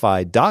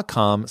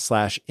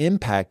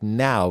shopify.com/impact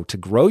now to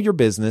grow your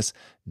business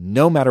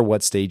no matter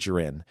what stage you're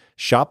in.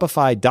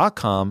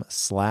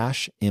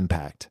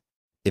 Shopify.com/impact.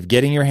 If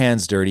getting your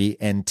hands dirty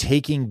and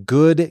taking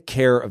good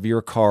care of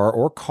your car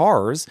or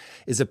cars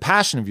is a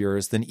passion of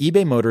yours, then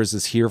eBay Motors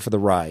is here for the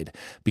ride.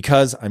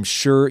 Because I'm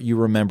sure you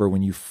remember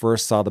when you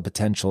first saw the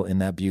potential in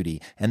that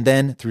beauty. And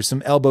then through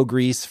some elbow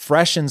grease,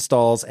 fresh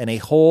installs, and a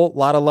whole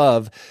lot of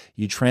love,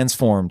 you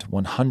transformed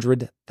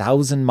 100,000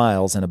 1,000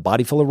 miles and a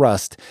body full of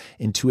rust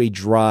into a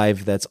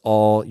drive that's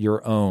all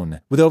your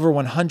own. With over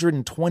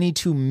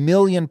 122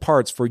 million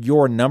parts for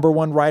your number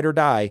one ride or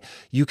die,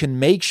 you can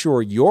make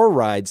sure your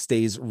ride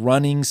stays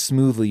running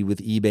smoothly with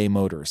eBay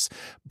Motors.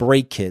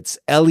 Brake kits,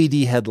 LED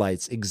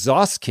headlights,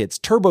 exhaust kits,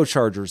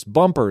 turbochargers,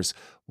 bumpers,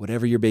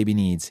 whatever your baby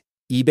needs,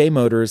 eBay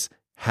Motors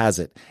has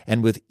it.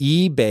 And with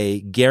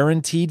eBay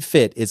Guaranteed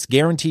Fit, it's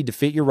guaranteed to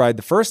fit your ride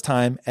the first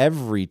time,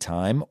 every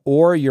time,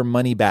 or your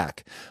money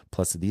back.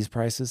 Plus, at these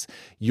prices,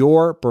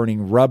 you're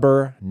burning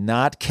rubber,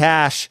 not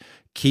cash.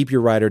 Keep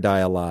your ride or die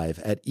alive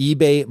at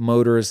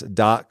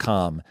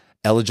ebaymotors.com.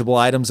 Eligible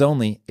items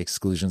only.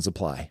 Exclusions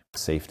apply.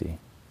 Safety.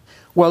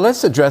 Well,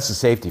 let's address the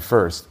safety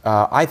first.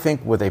 I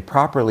think with a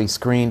properly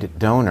screened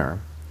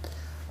donor,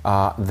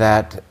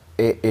 that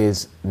it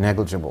is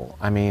negligible.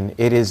 I mean,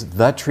 it is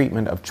the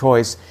treatment of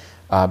choice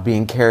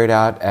being carried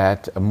out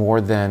at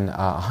more than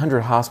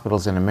 100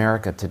 hospitals in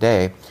America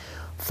today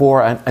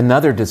for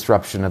another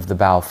disruption of the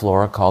bowel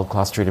flora called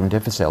Clostridium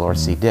difficile, or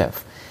C.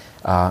 diff.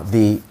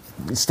 The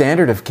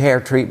standard of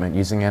care treatment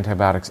using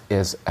antibiotics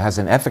has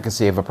an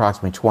efficacy of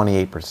approximately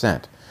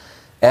 28%.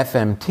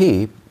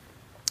 FMT,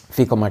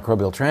 fecal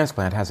microbial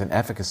transplant, has an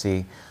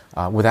efficacy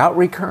without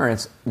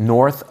recurrence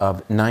north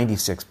of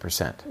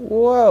 96%.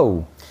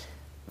 Whoa.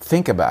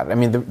 Think about it. I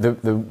mean,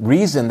 the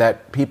reason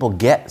that people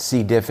get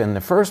C. diff in the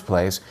first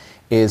place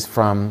is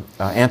from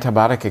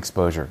antibiotic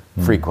exposure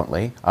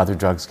frequently. Other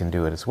drugs can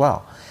do it as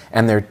well.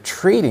 And they're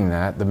treating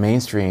that. The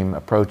mainstream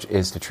approach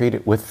is to treat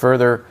it with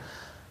further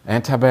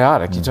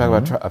antibiotics. You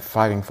talk about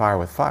fighting fire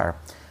with fire.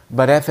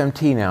 But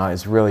FMT now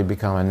has really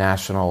become a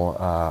national,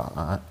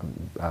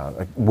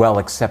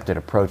 well-accepted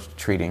approach to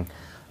treating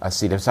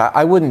C. diff. So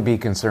I wouldn't be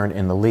concerned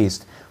in the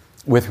least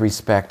with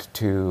respect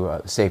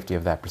to safety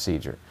of that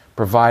procedure,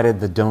 provided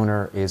the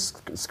donor is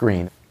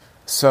screened.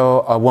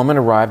 So a woman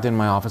arrived in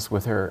my office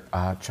with her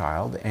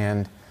child,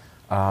 and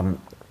I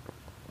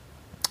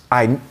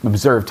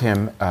observed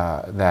him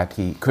that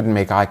he couldn't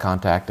make eye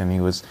contact, and he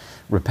was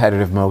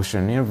repetitive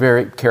motion,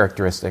 very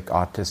characteristic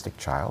autistic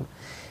child.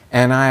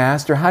 And I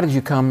asked her, how did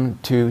you come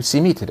to see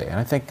me today? And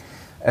I think,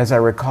 as I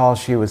recall,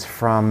 she was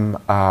from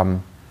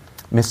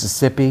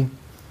Mississippi,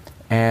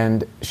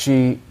 and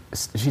she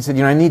said,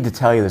 I need to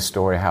tell you the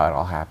story, how it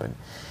all happened.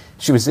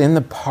 She was in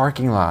the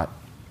parking lot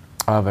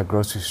of a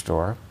grocery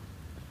store,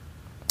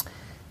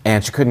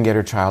 and she couldn't get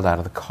her child out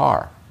of the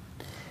car.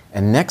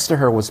 And next to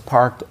her was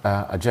parked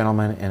a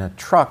gentleman in a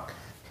truck,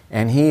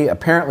 and he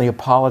apparently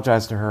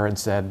apologized to her and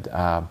said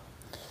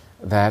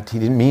that he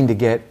didn't mean to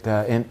get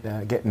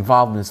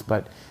involved in this,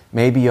 but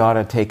maybe you ought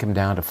to take him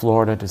down to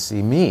Florida to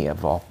see me,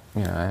 of all,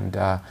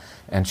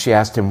 and she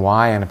asked him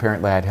why, and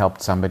apparently I'd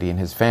helped somebody in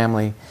his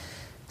family.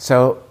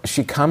 So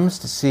she comes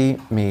to see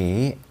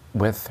me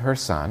with her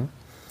son,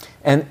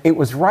 and it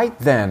was right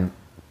then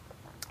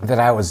that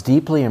I was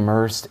deeply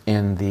immersed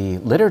in the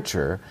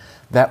literature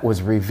that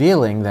was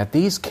revealing that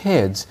these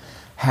kids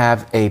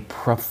have a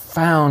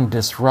profound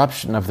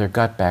disruption of their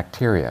gut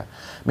bacteria.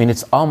 I mean,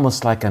 it's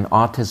almost like an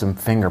autism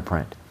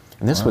fingerprint.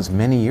 And this was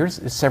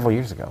several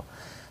years ago,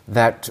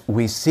 that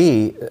we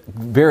see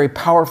very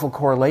powerful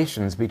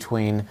correlations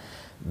between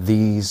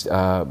these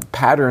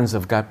patterns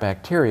of gut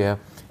bacteria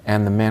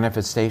and the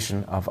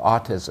manifestation of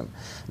autism.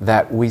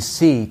 That we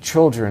see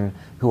children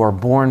who are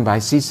born by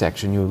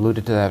C-section, you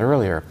alluded to that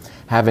earlier,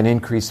 have an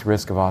increased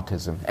risk of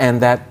autism,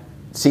 and that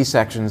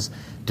C-sections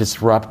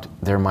disrupt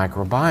their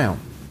microbiome.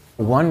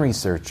 One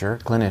researcher,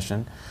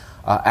 clinician,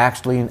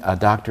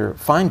 Dr.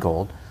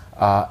 Feingold,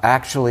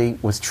 actually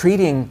was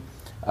treating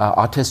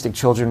autistic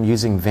children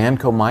using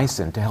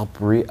vancomycin to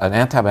help an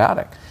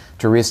antibiotic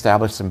to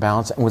reestablish some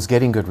balance, and was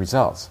getting good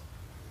results.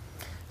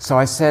 So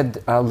I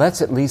said,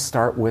 let's at least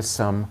start with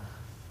some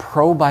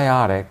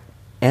probiotic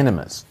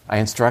enemas. I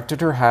instructed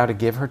her how to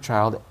give her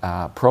child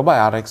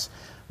probiotics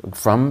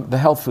from the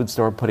health food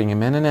store, putting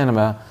him in an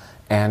enema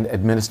and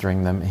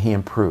administering them. He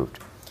improved.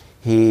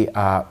 He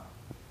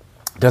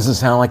doesn't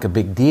sound like a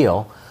big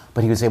deal,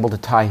 but he was able to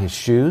tie his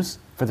shoes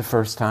for the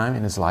first time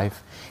in his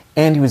life,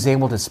 and he was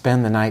able to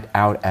spend the night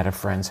out at a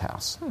friend's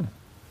house.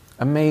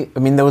 I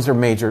mean, those are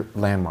major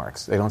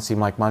landmarks. They don't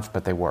seem like much,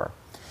 but they were.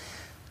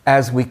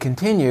 As we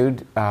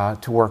continued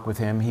to work with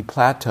him, he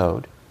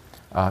plateaued,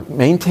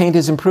 maintained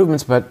his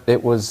improvements, but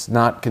it was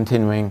not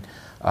continuing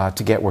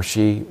to get where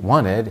she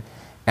wanted.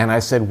 And I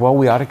said, well,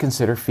 we ought to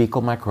consider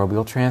fecal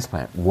microbial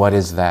transplant. What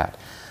is that?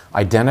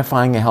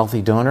 Identifying a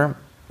healthy donor,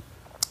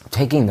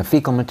 taking the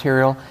fecal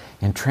material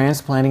and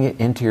transplanting it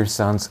into your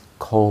son's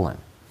colon.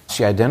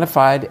 She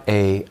identified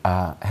a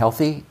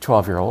healthy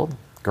 12-year-old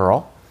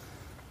girl,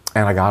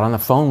 and I got on the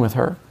phone with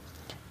her,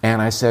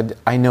 and I said,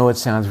 I know it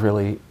sounds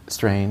really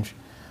strange,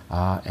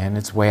 and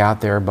it's way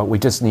out there, but we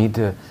just need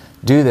to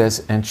do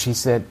this. And she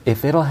said,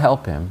 if it'll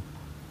help him,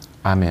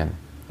 I'm in.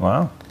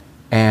 Wow.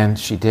 And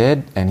she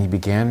did, and he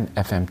began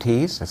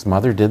FMTs. His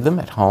mother did them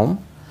at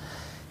home.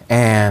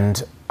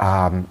 And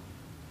I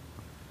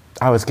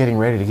was getting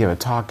ready to give a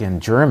talk in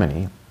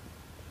Germany.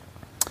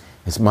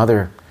 His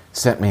mother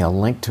sent me a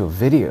link to a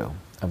video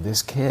of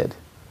this kid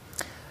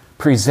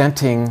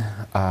presenting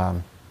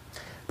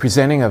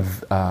presenting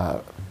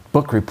a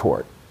book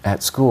report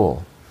at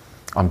school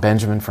on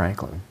Benjamin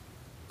Franklin.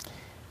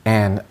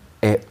 And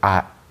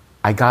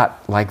I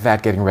got like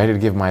that getting ready to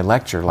give my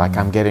lecture like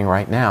I'm getting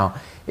right now.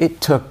 It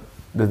took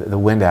the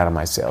wind out of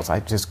my sails. I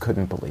just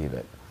couldn't believe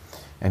it.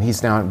 And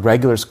he's now in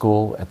regular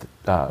school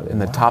in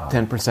the top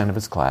 10% of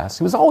his class.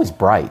 He was always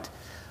bright,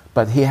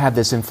 but he had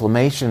this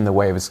inflammation in the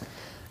way of his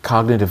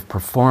cognitive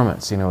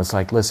performance. You know, it's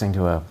like listening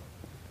to a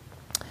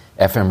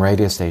FM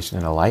radio station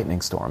in a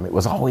lightning storm. It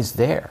was always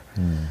there.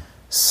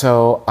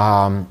 So,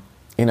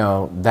 you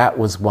know, that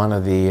was one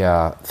of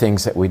the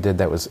things that we did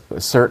that was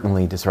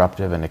certainly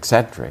disruptive and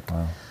eccentric.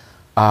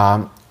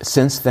 Wow.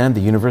 Since then, the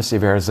University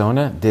of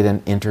Arizona did an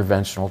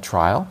interventional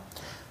trial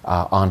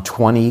on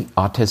 20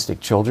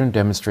 autistic children,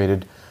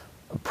 demonstrated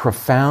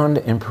profound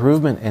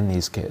improvement in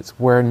these kids,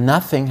 where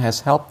nothing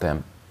has helped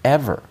them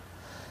ever,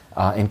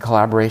 in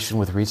collaboration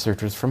with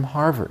researchers from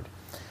Harvard,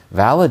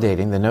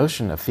 validating the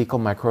notion of fecal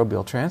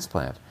microbial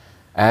transplant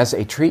as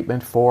a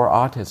treatment for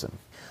autism.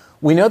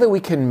 We know that we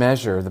can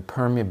measure the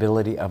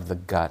permeability of the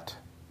gut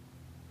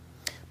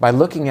by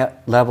looking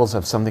at levels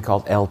of something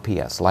called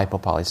LPS,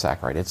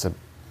 lipopolysaccharide. It's a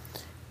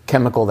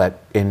chemical that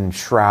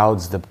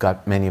enshrouds the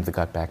gut, many of the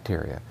gut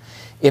bacteria.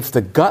 If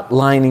the gut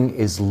lining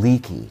is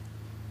leaky,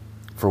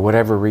 for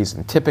whatever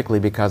reason, typically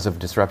because of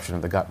disruption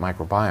of the gut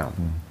microbiome,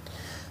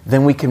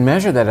 then we can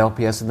measure that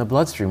LPS in the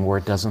bloodstream where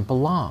it doesn't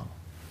belong.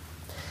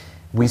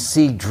 We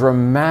see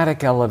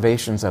dramatic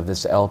elevations of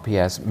this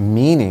LPS,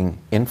 meaning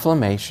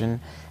inflammation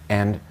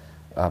and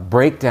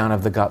breakdown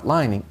of the gut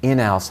lining in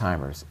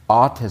Alzheimer's,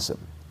 autism,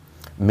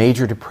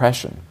 major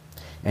depression,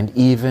 and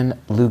even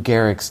Lou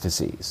Gehrig's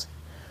disease.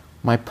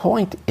 My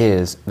point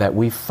is that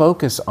we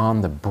focus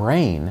on the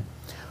brain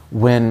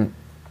when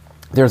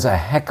there's a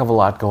heck of a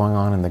lot going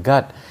on in the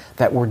gut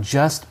that we're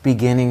just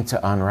beginning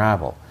to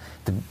unravel.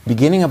 The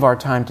beginning of our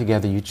time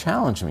together, you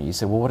challenged me. You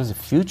said, well, what does the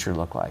future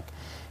look like?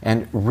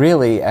 And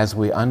really, as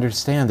we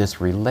understand this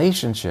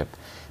relationship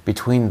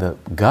between the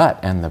gut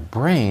and the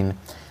brain,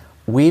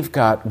 we've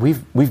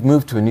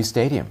moved to a new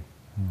stadium,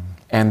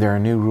 and there are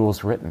new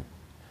rules written.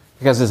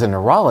 Because as a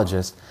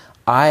neurologist,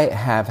 I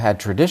have had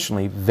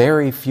traditionally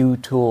very few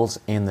tools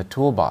in the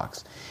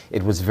toolbox.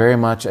 It was very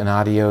much an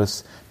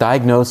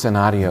diagnose and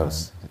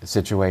adios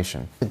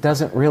situation. It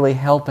doesn't really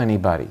help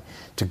anybody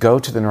to go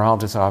to the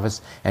neurologist's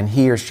office and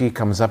he or she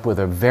comes up with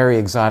a very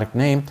exotic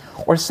name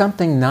or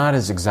something not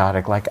as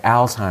exotic like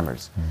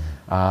Alzheimer's.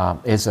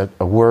 Is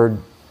a word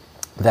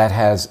that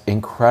has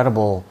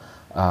incredible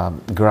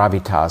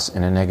gravitas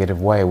in a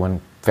negative way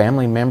when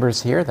family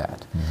members hear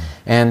that.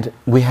 And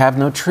we have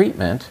no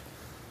treatment,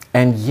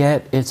 and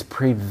yet it's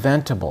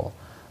preventable.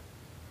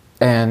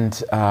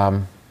 And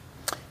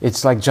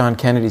it's like John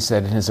Kennedy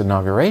said in his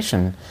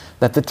inauguration,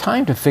 that the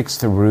time to fix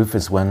the roof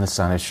is when the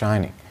sun is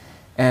shining.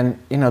 And,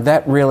 you know,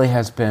 that really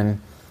has been,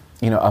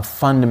 you know, a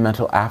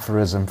fundamental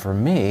aphorism for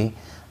me,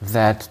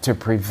 that to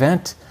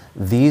prevent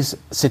these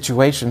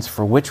situations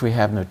for which we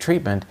have no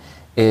treatment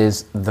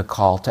is the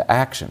call to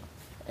action.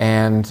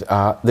 And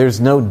there's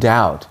no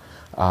doubt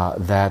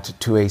that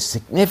to a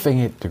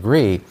significant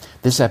degree,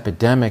 this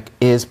epidemic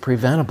is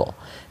preventable.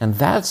 And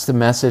that's the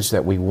message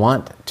that we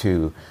want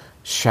to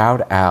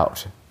shout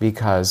out,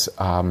 because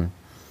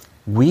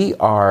we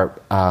are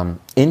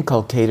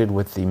inculcated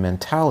with the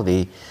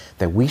mentality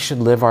that we should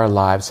live our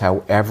lives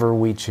however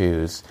we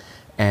choose,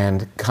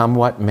 and come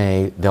what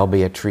may, there'll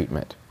be a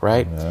treatment,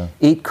 right? Yeah.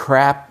 Eat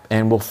crap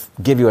and we'll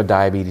give you a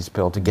diabetes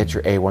pill to get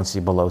your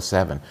A1C below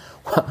 7.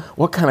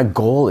 What kind of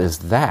goal is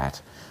that?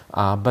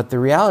 But the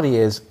reality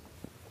is,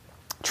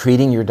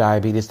 treating your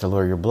diabetes to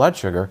lower your blood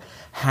sugar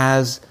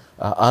has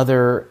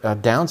other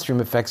downstream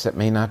effects that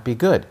may not be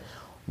good.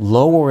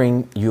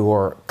 Lowering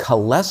your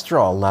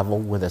cholesterol level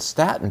with a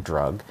statin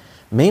drug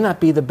may not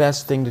be the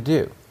best thing to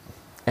do.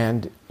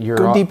 And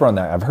go deeper on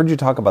that. I've heard you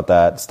talk about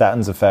that,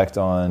 statins' effect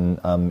on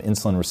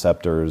insulin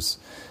receptors,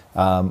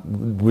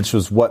 which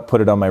was what put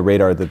it on my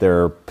radar that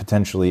there are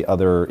potentially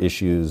other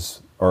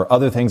issues or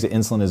other things that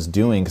insulin is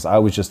doing, because I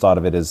always just thought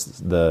of it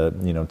as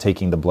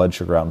taking the blood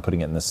sugar out and putting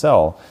it in the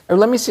cell.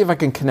 Let me see if I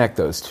can connect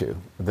those two,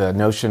 the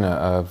notion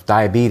of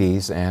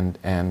diabetes and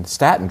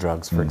statin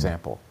drugs, for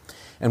example,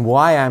 and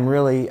why I'm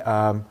really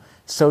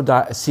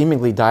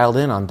seemingly dialed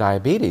in on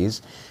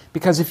diabetes.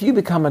 Because if you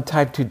become a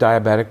type 2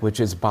 diabetic, which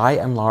is by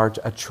and large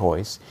a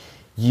choice,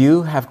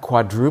 you have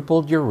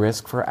quadrupled your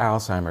risk for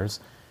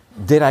Alzheimer's.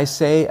 Did I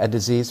say a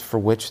disease for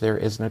which there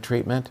is no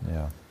treatment?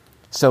 Yeah.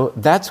 So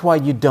that's why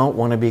you don't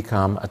want to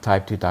become a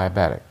type 2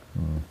 diabetic.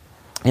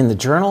 In the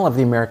Journal of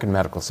the American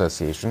Medical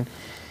Association,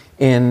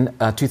 in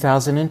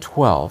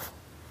 2012,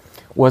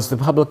 was the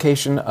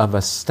publication of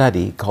a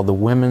study called the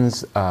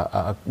Women's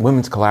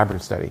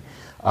Collaborative Study,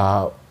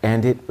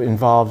 and it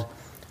involved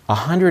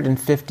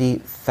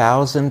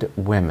 150,000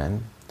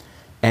 women,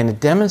 and it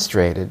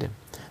demonstrated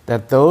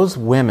that those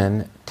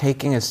women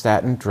taking a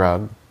statin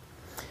drug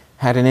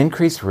had an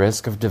increased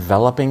risk of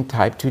developing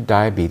type 2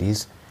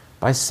 diabetes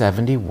by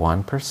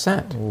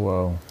 71%.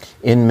 Whoa.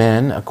 In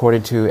men,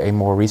 according to a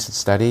more recent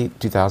study,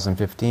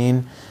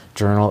 2015,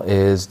 journal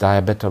is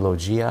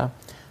Diabetologia,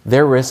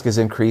 their risk is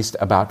increased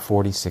about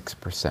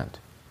 46%.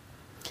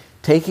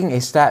 Taking a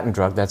statin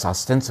drug that's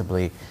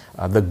ostensibly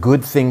the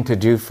good thing to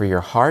do for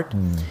your heart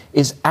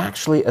is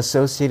actually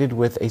associated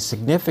with a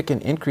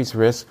significant increased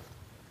risk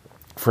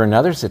for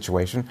another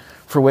situation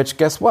for which,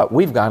 guess what?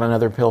 We've got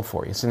another pill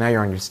for you. So now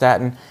you're on your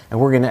statin, and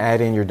we're going to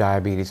add in your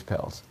diabetes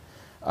pills.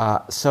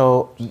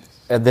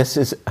 This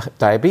is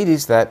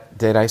diabetes that,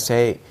 did I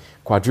say,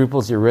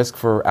 quadruples your risk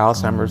for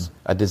Alzheimer's,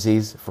 a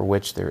disease for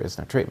which there is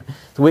no treatment.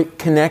 So we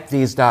connect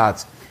these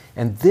dots,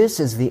 and this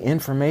is the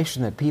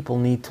information that people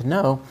need to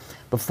know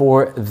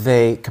before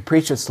they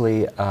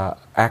capriciously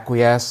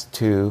acquiesce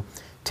to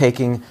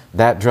taking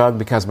that drug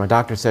because my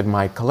doctor said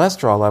my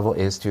cholesterol level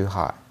is too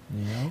high.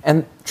 Yeah.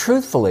 And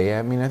truthfully,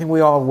 I mean, I think we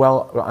all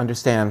well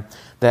understand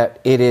that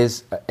it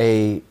is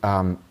a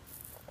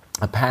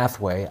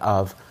pathway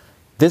of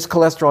this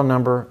cholesterol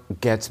number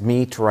gets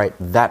me to write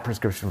that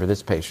prescription for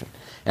this patient.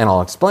 And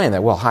I'll explain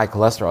that, well, high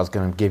cholesterol is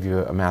going to give you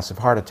a massive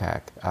heart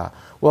attack.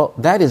 Well,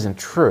 that isn't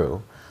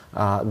true.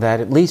 That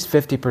at least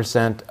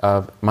 50%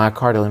 of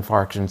myocardial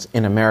infarctions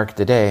in America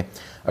today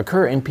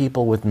occur in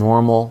people with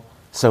normal,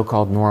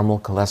 so-called normal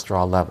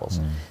cholesterol levels.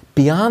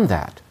 Beyond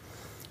that,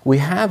 we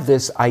have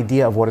this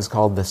idea of what is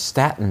called the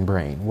statin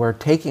brain, where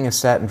taking a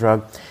statin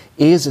drug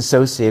is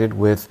associated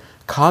with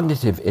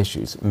cognitive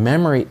issues,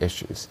 memory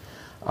issues,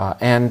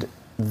 and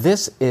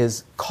this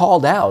is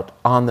called out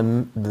on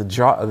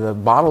the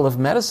bottle of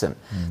medicine,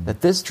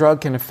 that this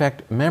drug can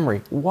affect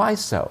memory. Why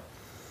so?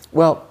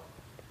 Well,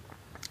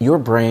 your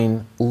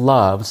brain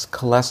loves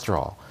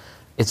cholesterol.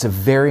 It's a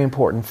very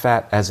important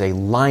fat as a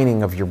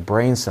lining of your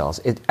brain cells.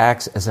 It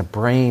acts as a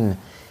brain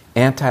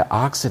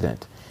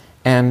antioxidant.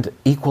 And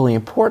equally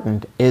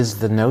important is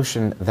the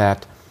notion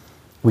that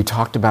we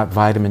talked about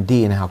vitamin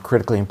D and how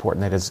critically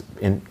important that is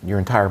in your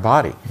entire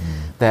body.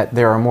 That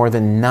there are more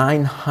than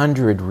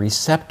 900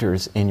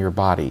 receptors in your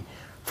body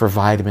for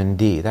vitamin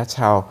D. That's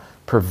how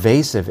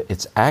pervasive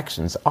its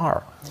actions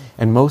are.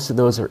 And most of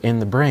those are in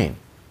the brain.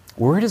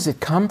 Where does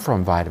it come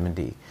from, vitamin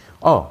D?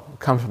 Oh, it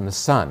comes from the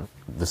sun.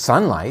 The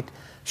sunlight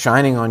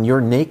shining on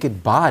your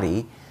naked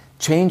body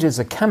changes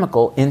a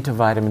chemical into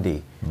vitamin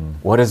D.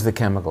 What is the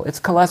chemical? It's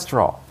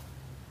cholesterol.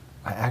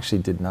 I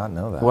actually did not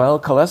know that. Well,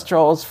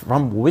 cholesterol is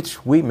from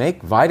which we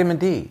make vitamin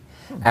D,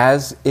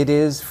 as it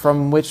is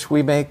from which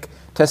we make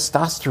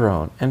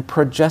testosterone and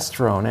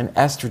progesterone and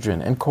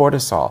estrogen and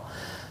cortisol.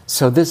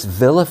 So this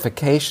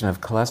vilification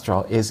of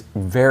cholesterol is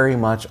very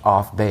much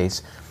off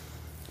base.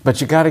 But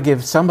you got to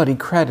give somebody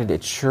credit.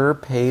 It sure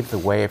paved the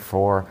way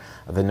for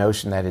the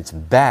notion that it's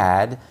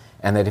bad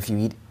and that if you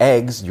eat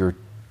eggs, your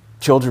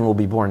children will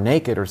be born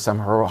naked or some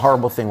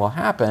horrible thing will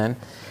happen,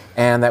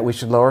 and that we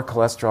should lower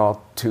cholesterol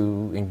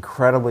to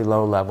incredibly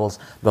low levels.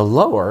 The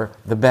lower,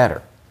 the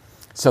better.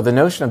 So the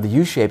notion of the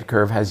U-shaped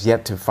curve has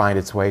yet to find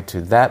its way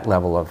to that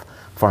level of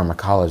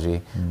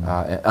pharmacology,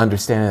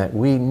 understanding that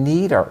we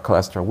need our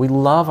cholesterol. We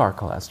love our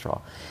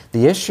cholesterol.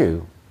 The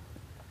issue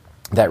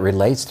that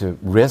relates to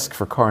risk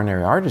for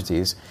coronary artery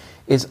disease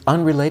is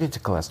unrelated to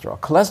cholesterol.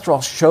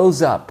 Cholesterol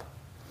shows up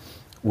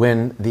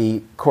when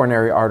the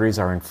coronary arteries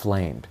are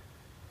inflamed.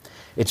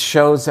 It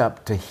shows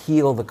up to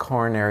heal the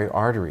coronary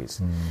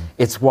arteries.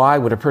 It's why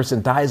when a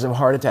person dies of a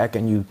heart attack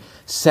and you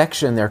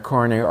section their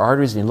coronary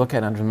arteries and you look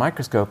at it under the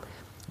microscope,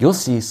 you'll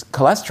see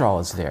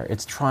cholesterol is there.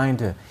 It's trying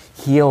to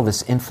heal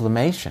this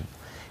inflammation.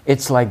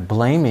 It's like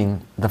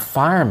blaming the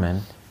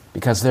firemen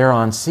because they're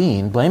on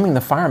scene, blaming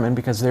the firemen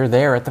because they're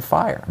there at the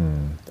fire.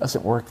 It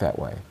doesn't work that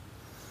way.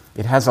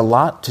 It has a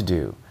lot to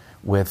do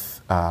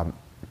with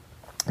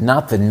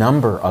not the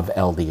number of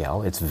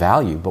LDL, its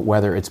value, but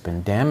whether it's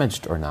been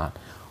damaged or not,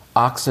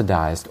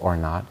 oxidized or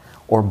not,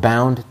 or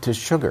bound to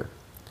sugar.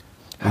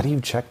 How do you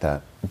check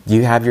that?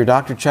 You have your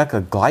doctor check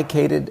a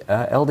glycated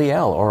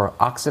LDL or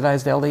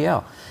oxidized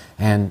LDL.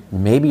 And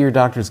maybe your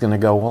doctor's going to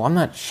go, well, I'm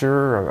not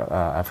sure,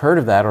 I've heard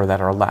of that, or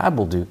that our lab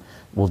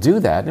will do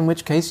that, in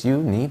which case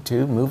you need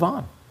to move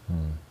on.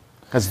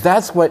 Because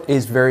that's what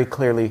is very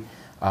clearly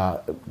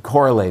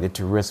correlated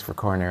to risk for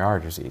coronary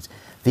artery disease.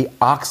 The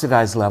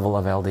oxidized level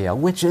of LDL,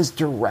 which is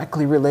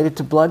directly related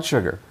to blood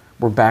sugar.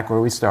 We're back where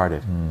we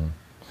started.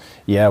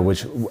 Yeah,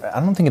 which I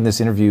don't think in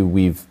this interview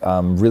we've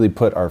really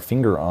put our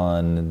finger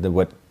on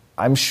what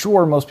I'm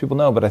sure most people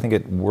know, but I think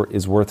it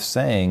is worth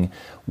saying.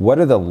 What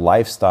are the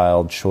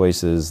lifestyle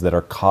choices that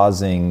are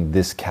causing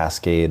this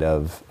cascade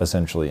of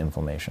essentially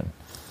inflammation?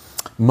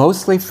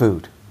 Mostly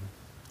food.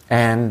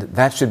 And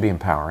that should be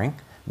empowering,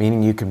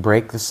 meaning you can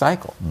break the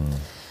cycle.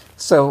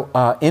 So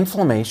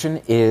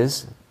inflammation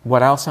is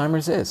what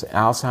Alzheimer's is.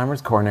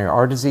 Alzheimer's, coronary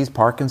artery disease,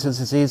 Parkinson's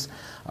disease,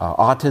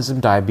 autism,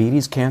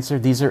 diabetes, cancer,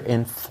 these are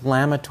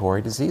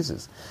inflammatory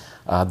diseases.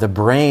 The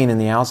brain in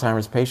the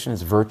Alzheimer's patient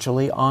is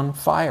virtually on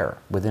fire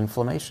with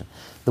inflammation.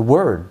 The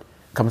word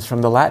comes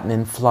from the Latin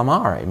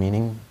inflammare,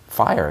 meaning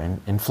fire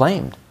and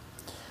inflamed.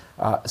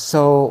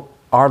 So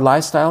our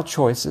lifestyle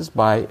choices,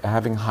 by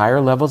having higher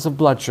levels of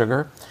blood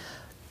sugar,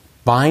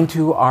 bind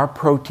to our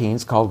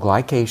proteins called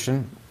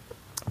glycation.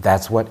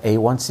 That's what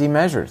A1C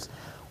measures.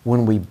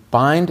 When we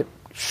bind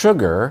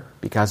sugar,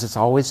 because it's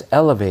always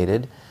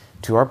elevated,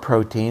 to our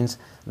proteins,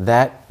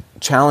 that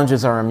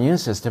challenges our immune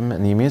system,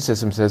 and the immune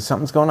system says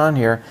something's going on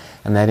here,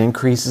 and that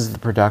increases the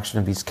production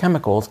of these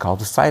chemicals called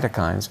the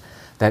cytokines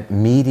that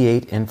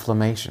mediate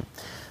inflammation.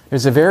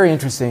 There's a very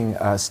interesting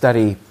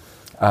study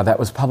that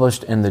was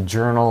published in the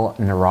journal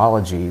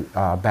Neurology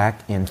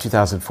back in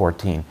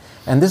 2014.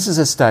 And this is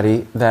a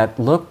study that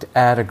looked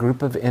at a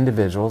group of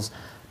individuals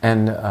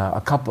and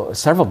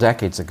several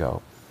decades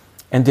ago,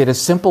 and did a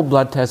simple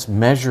blood test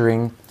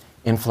measuring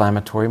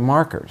inflammatory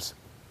markers.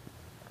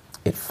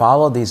 It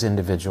followed these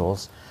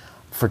individuals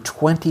for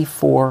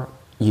 24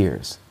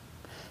 years.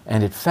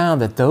 And it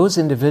found that those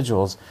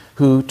individuals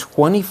who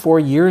 24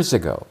 years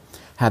ago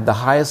had the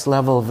highest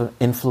level of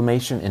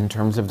inflammation in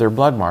terms of their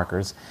blood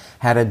markers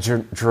had a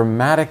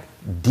dramatic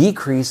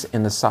decrease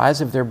in the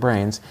size of their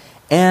brains,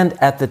 and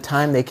at the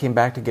time they came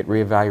back to get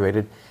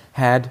reevaluated,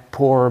 had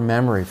poorer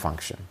memory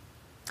function.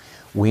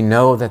 We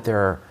know that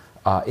there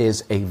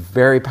is a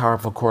very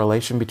powerful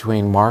correlation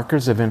between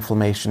markers of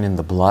inflammation in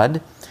the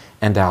blood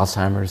and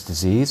Alzheimer's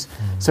disease.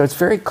 So it's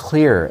very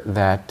clear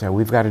that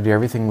we've got to do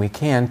everything we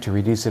can to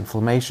reduce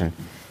inflammation.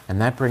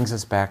 And that brings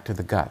us back to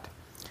the gut.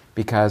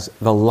 Because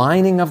the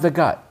lining of the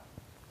gut,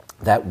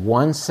 that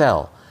one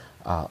cell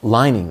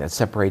lining that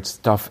separates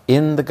stuff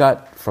in the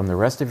gut from the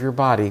rest of your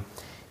body,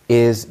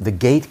 is the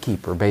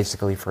gatekeeper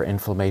basically for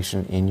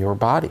inflammation in your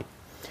body.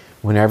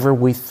 Whenever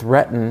we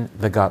threaten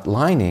the gut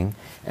lining,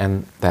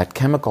 and that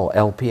chemical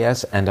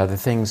LPS and other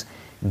things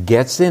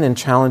gets in and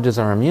challenges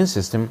our immune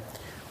system,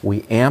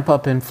 we amp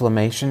up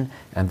inflammation,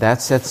 and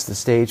that sets the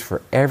stage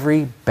for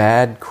every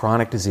bad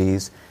chronic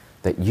disease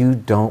that you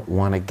don't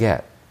want to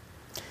get.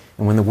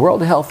 And when the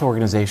World Health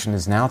Organization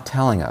is now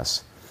telling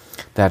us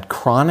that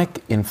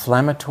chronic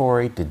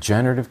inflammatory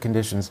degenerative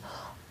conditions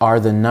are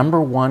the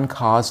 #1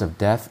 cause of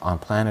death on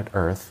planet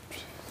Earth,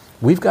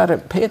 we've got to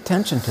pay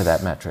attention to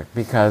that metric,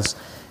 because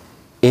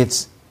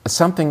it's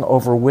something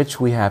over which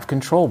we have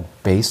control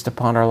based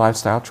upon our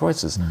lifestyle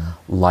choices,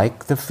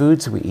 like the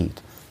foods we eat.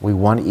 We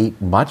want to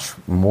eat much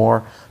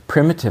more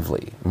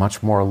primitively,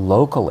 much more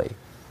locally,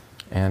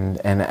 and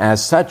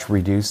as such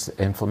reduce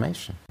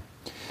inflammation.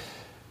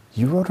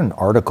 You wrote an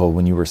article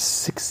when you were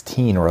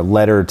 16, or a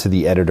letter to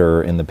the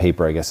editor in the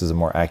paper, I guess is a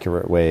more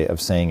accurate way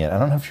of saying it. I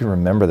don't know if you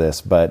remember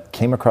this, but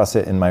came across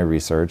it in my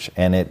research,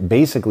 and it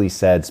basically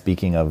said,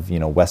 speaking of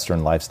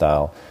Western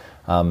lifestyle,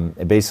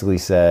 it basically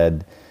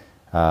said,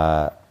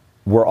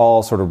 we're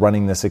all sort of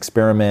running this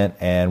experiment,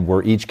 and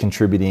we're each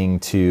contributing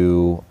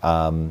to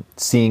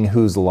seeing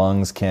whose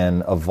lungs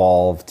can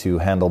evolve to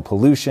handle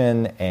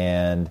pollution.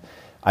 And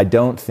I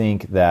don't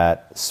think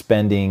that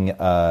spending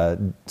a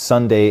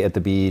Sunday at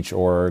the beach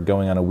or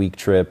going on a week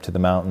trip to the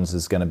mountains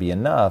is going to be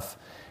enough.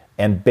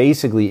 And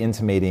basically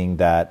intimating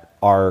that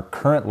our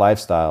current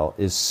lifestyle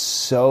is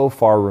so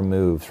far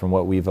removed from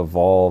what we've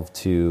evolved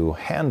to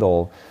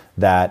handle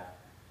that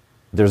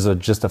there's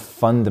just a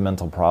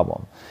fundamental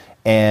problem.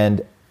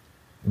 And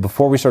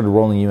before we started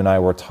rolling, you and I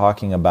were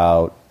talking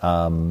about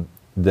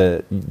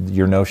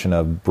your notion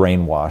of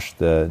brainwash,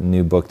 the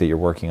new book that you're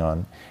working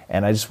on.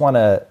 And I just want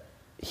to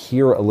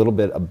hear a little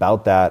bit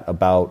about that,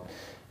 about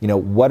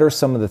what are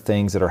some of the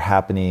things that are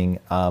happening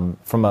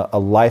from a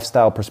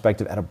lifestyle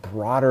perspective at a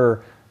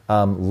broader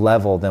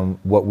level than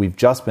what we've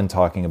just been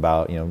talking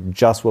about,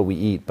 just what we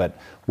eat, but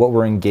what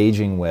we're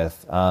engaging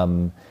with,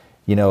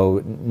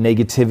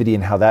 negativity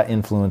and how that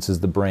influences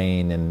the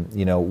brain, and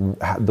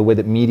the way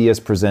that media is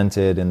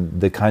presented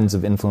and the kinds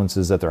of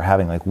influences that they're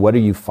having. Like, what are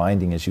you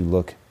finding as you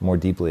look more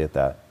deeply at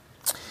that?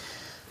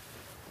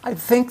 I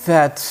think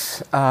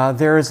that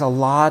there is a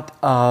lot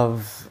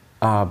of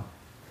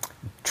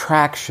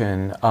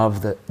traction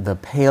of the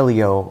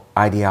paleo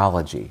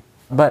ideology.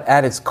 But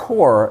at its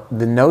core,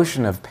 the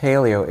notion of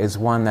paleo is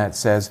one that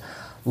says,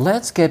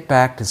 let's get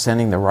back to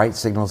sending the right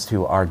signals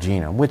to our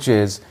genome, which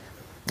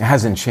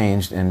hasn't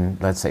changed in,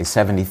 let's say,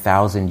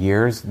 70,000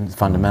 years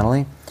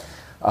fundamentally.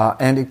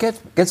 And it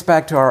gets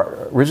back to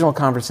our original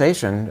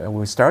conversation when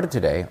we started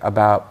today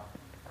about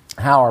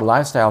how our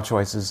lifestyle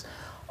choices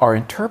are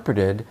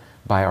interpreted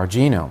by our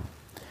genome,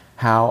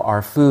 how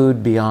our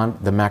food beyond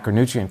the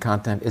macronutrient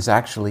content is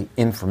actually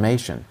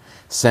information,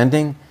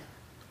 sending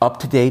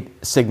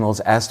up-to-date signals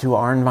as to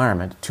our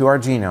environment, to our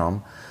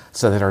genome,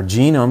 so that our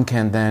genome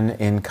can then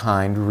in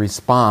kind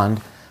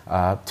respond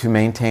to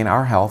maintain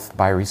our health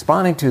by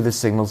responding to the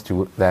signals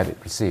that it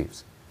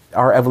receives.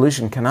 Our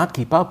evolution cannot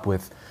keep up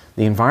with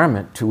the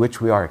environment to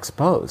which we are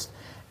exposed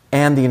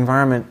and the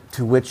environment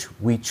to which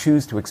we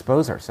choose to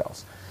expose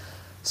ourselves.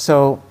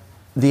 So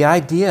the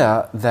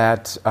idea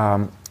that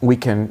we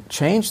can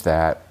change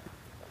that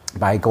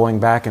by going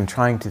back and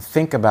trying to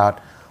think about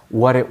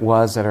what it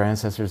was that our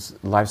ancestors'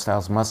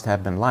 lifestyles must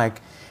have been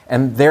like,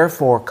 and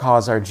therefore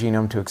cause our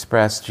genome to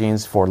express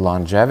genes for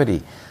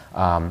longevity,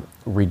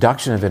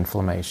 reduction of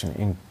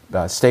inflammation,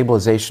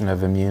 stabilization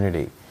of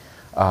immunity,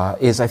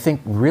 is, I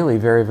think, really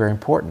very, very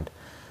important.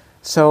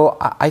 So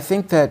I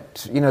think that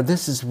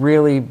this is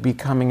really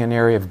becoming an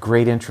area of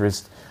great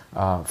interest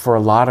for a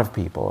lot of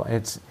people.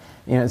 It's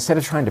instead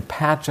of trying to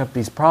patch up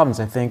these problems,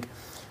 I think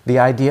the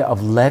idea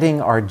of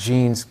letting our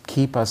genes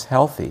keep us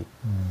healthy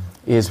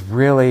is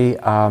really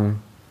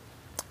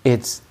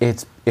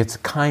it's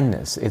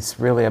kindness. It's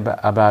really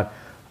about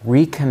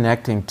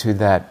reconnecting to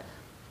that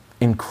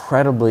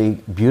incredibly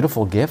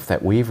beautiful gift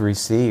that we've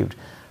received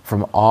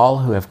from all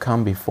who have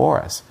come before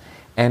us.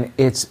 And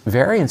it's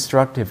very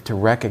instructive to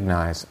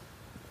recognize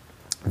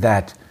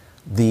that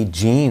the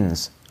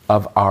genes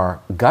of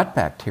our gut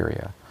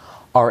bacteria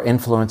are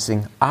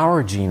influencing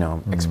our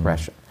genome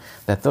expression.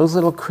 That those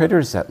little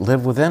critters that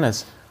live within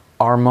us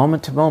are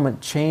moment to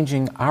moment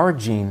changing our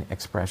gene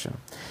expression.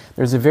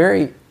 There's a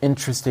very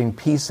interesting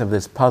piece of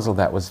this puzzle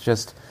that was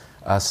just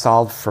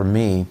solved for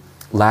me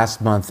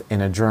last month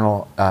in a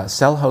journal,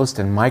 Cell Host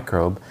and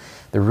Microbe.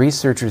 The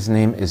researcher's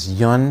name is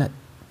Yun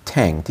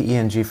Teng,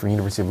 T-E-N-G, from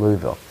University of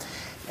Louisville.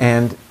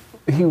 And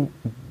he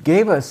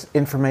gave us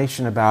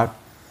information about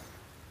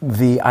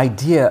the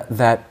idea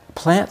that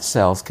plant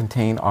cells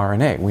contain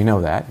RNA. We know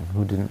that.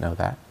 Who didn't know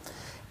that?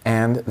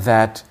 And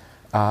that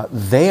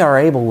they are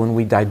able, when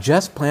we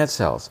digest plant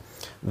cells,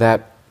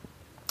 that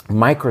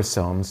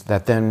microsomes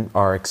that then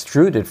are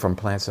extruded from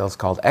plant cells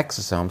called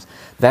exosomes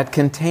that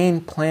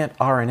contain plant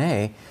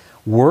RNA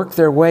work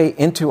their way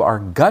into our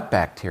gut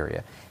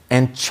bacteria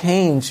and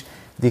change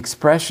the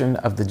expression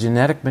of the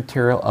genetic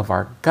material of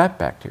our gut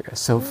bacteria.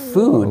 So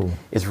food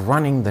is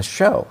running the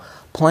show.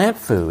 Plant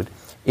food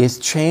is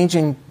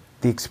changing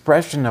the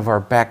expression of our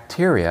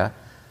bacteria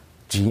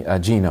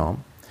genome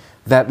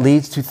that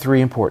leads to three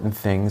important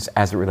things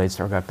as it relates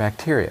to our gut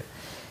bacteria.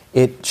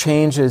 It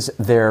changes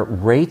their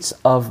rates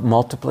of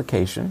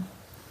multiplication.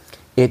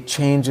 It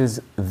changes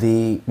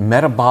the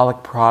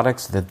metabolic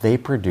products that they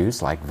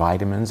produce, like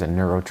vitamins and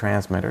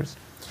neurotransmitters.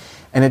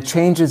 And it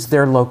changes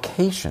their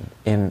location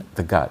in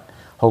the gut,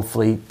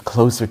 hopefully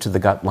closer to the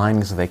gut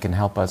lining so they can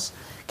help us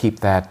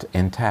keep that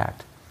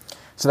intact.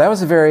 So that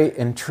was a very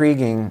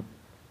intriguing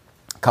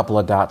couple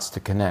of dots to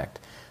connect.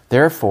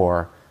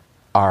 Therefore,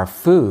 our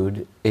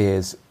food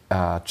is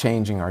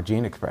changing our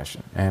gene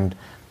expression, and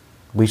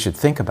we should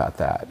think about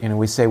that. You know,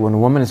 we say when a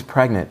woman is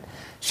pregnant,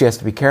 she has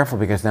to be careful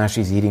because now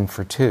she's eating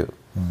for two.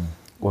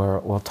 Or,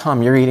 well,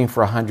 Tom, you're eating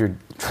for 100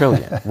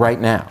 trillion right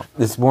now.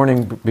 This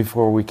morning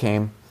before we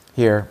came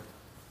here,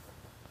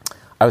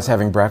 I was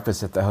having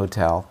breakfast at the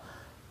hotel,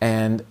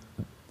 and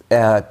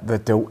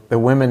the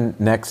women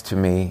next to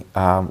me,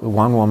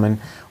 one woman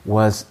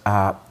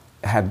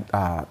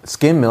had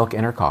skim milk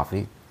in her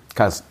coffee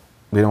because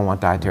we don't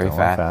want dietary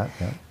fat.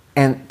 Yeah.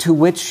 And to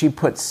which she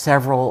put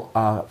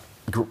several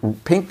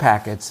pink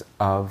packets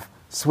of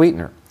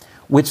sweetener,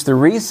 which the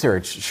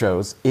research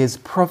shows is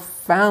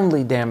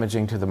profoundly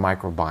damaging to the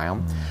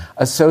microbiome,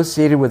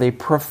 associated with a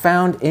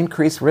profound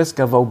increased risk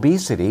of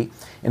obesity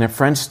in a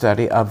French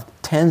study of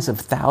tens of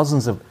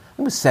thousands of,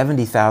 it was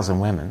 70,000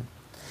 women,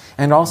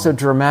 and also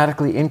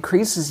dramatically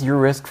increases your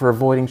risk for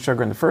avoiding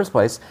sugar in the first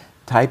place,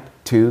 type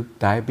 2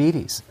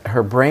 diabetes.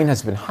 Her brain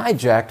has been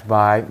hijacked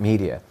by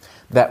media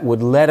that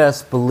would let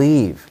us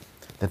believe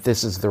that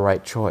this is the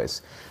right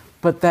choice.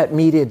 But that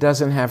media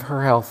doesn't have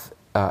her health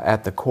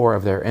at the core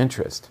of their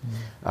interest.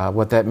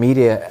 What that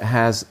media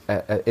has,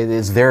 it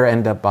is their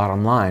end-up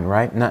bottom line,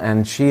 right?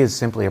 And she is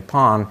simply a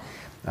pawn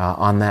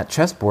on that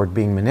chessboard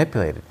being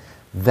manipulated.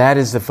 That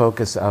is the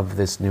focus of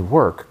this new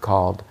work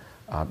called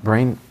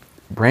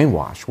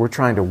brainwash. We're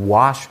trying to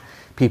wash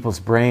people's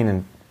brain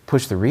and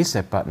push the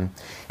reset button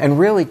and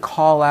really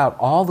call out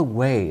all the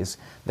ways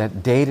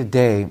that day to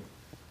day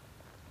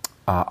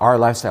our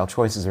lifestyle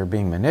choices are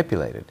being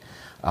manipulated.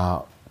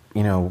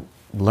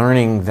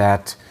 Learning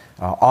that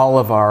all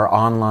of our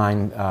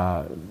online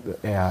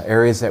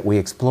areas that we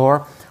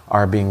explore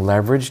are being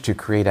leveraged to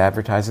create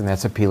advertising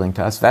that's appealing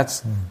to us.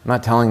 That's I'm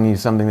not telling you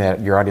something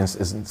that your audience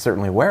isn't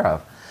certainly aware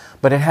of,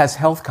 but it has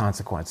health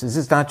consequences.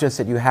 It's not just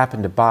that you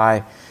happen to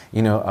buy,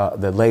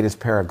 the latest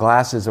pair of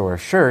glasses or a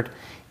shirt.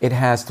 It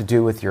has to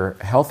do with your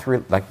health,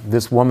 like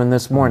this woman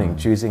this morning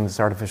choosing this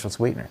artificial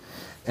sweetener.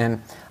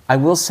 And I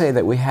will say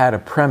that we had a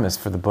premise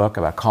for the book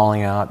about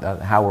calling out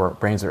how our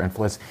brains are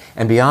influenced,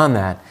 and beyond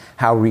that,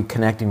 how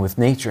reconnecting with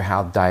nature,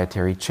 how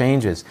dietary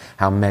changes,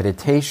 how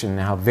meditation,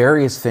 how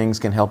various things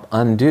can help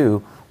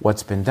undo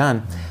what's been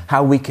done,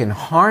 how we can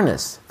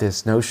harness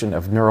this notion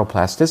of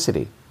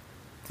neuroplasticity,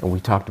 that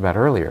we talked about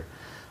earlier,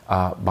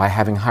 by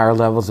having higher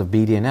levels of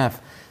BDNF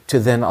to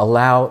then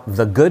allow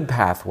the good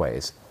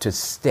pathways to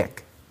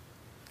stick,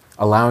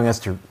 allowing us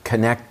to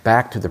connect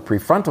back to the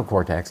prefrontal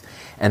cortex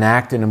and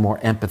act in a more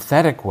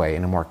empathetic way,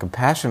 in a more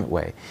compassionate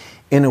way,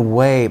 in a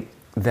way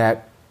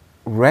that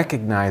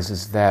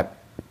recognizes that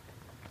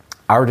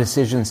our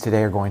decisions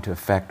today are going to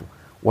affect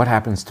what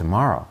happens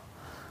tomorrow.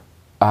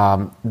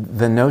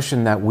 The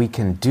notion that we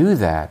can do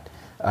that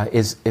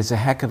is a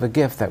heck of a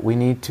gift that we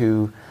need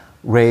to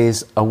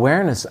raise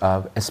awareness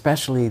of,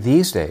 especially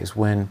these days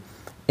when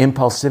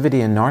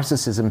impulsivity and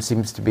narcissism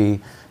seems to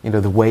be,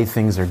 the way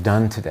things are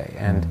done today.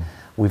 And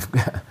we've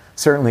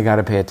certainly got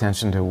to pay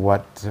attention to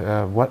what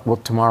will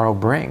tomorrow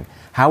bring.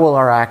 How will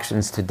our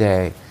actions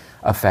today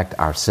affect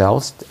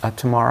ourselves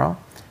tomorrow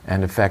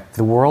and affect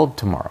the world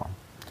tomorrow?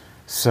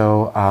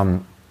 So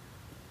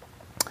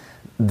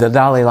the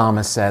Dalai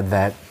Lama said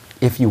that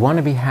if you want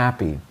to be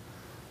happy,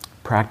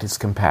 practice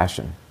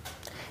compassion.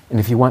 And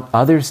if you want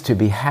others to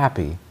be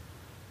happy,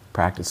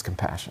 practice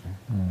compassion.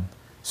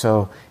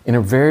 So in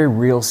a very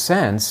real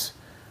sense,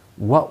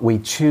 what we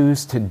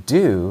choose to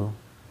do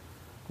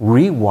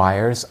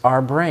rewires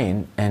our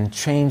brain and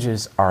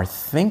changes our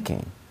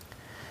thinking.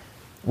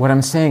 What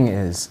I'm saying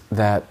is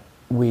that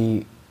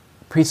we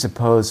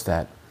presuppose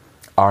that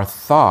our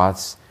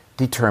thoughts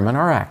determine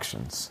our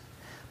actions.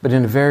 But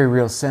in a very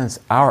real sense,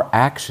 our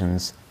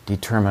actions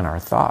determine our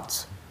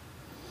thoughts.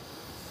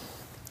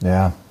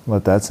 Yeah,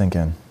 let that sink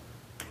in.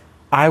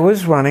 I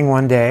was running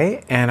one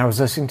day and I was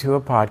listening to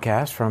a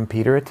podcast from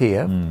Peter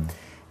Attia,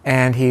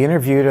 and he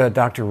interviewed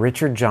Dr.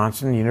 Richard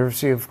Johnson,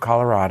 University of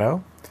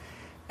Colorado,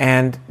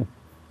 and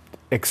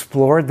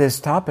explored this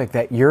topic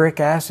that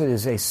uric acid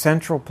is a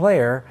central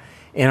player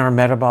in our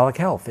metabolic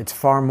health. It's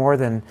far more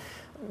than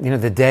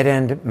the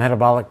dead-end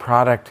metabolic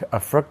product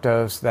of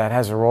fructose that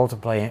has a role to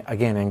play,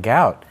 again, in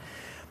gout.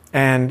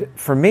 And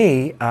for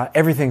me,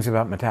 everything's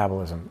about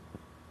metabolism,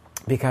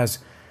 because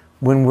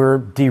when we're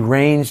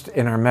deranged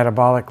in our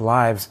metabolic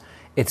lives,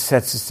 it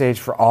sets the stage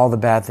for all the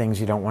bad things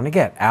you don't want to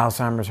get.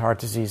 Alzheimer's, heart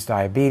disease,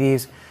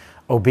 diabetes,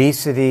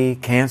 obesity,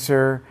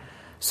 cancer.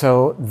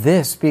 So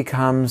this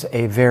becomes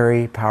a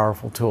very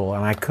powerful tool.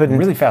 And I couldn't...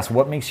 Really fast,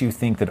 what makes you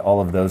think that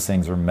all of those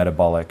things are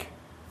metabolic?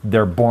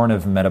 They're born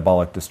of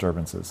metabolic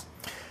disturbances.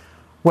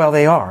 Well,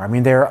 they are. I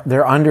mean,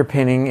 their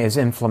underpinning is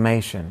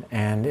inflammation.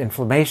 And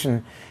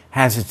inflammation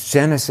has its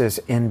genesis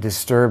in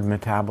disturbed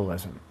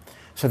metabolism.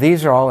 So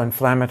these are all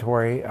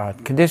inflammatory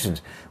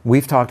conditions.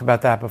 We've talked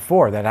about that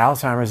before, that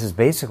Alzheimer's is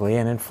basically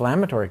an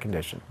inflammatory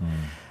condition.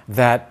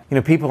 That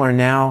people are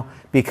now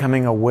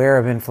becoming aware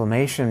of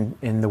inflammation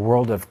in the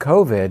world of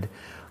COVID,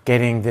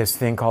 getting this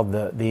thing called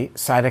the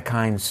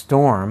cytokine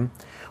storm,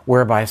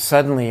 whereby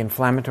suddenly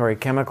inflammatory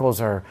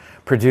chemicals are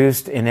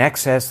produced in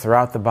excess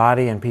throughout the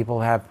body and people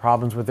have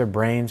problems with their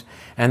brains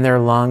and their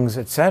lungs,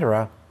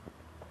 etc.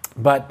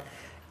 But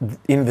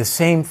in the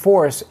same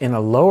force in a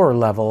lower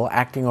level,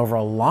 acting over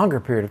a longer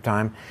period of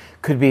time,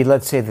 could be,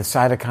 let's say, the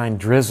cytokine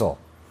drizzle,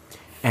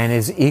 and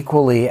is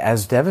equally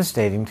as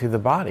devastating to the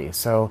body.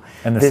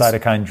 And the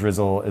cytokine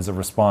drizzle is a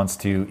response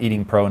to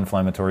eating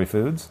pro-inflammatory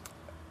foods?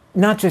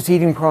 Not just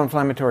eating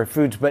pro-inflammatory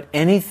foods, but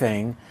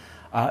anything.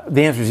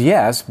 The answer is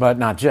yes, but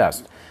not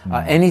just.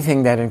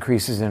 Anything that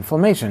increases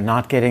inflammation,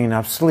 not getting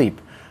enough sleep,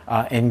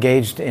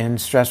 engaged in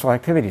stressful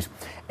activities,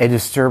 a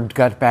disturbed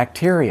gut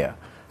bacteria,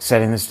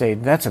 setting the stage.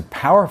 That's a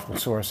powerful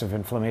source of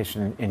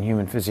inflammation in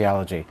human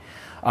physiology.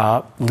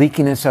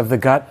 Leakiness of the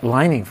gut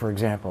lining, for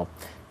example,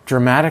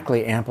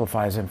 dramatically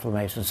amplifies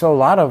inflammation. So a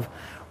lot of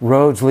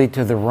roads lead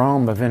to the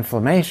Rome of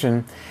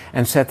inflammation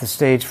and set the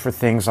stage for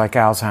things like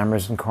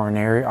Alzheimer's and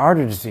coronary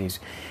artery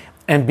disease.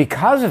 And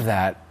because of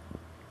that,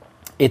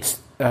 it's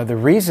the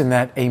reason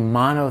that a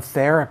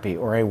monotherapy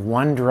or a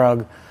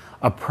one-drug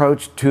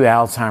approach to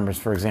Alzheimer's,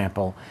 for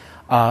example,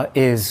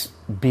 is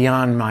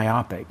beyond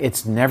myopic.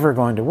 It's never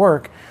going to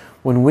work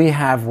when we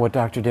have what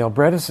Dr. Dale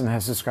Bredesen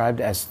has described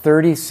as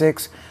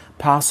 36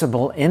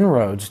 possible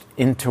inroads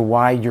into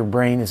why your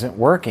brain isn't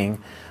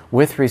working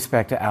with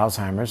respect to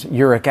Alzheimer's,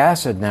 uric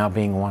acid now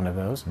being one of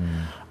those.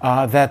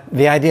 That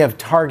the idea of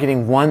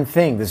targeting one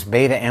thing, this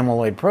beta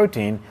amyloid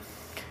protein,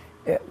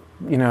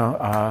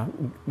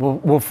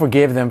 we'll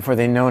forgive them, for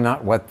they know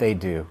not what they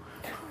do.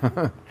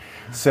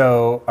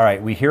 So, all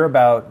right, we hear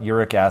about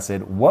uric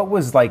acid. What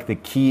was like the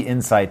key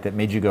insight that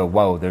made you go,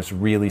 whoa, there's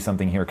really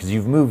something here? Because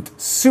you've moved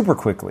super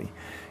quickly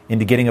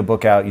into getting a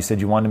book out. You said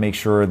you wanted to make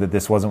sure that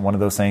this wasn't one of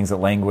those things that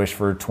languished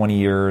for 20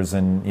 years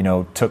and,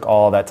 took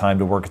all that time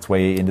to work its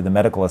way into the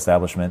medical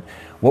establishment.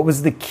 What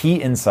was the key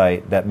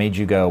insight that made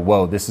you go,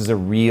 whoa, this is a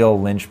real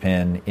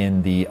linchpin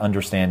in the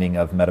understanding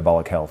of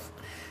metabolic health?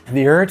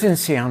 The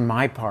urgency on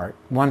my part,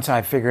 once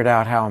I figured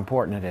out how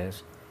important it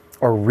is,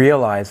 or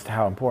realized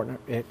how important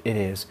it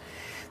is,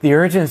 the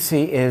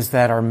urgency is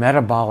that our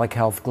metabolic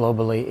health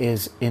globally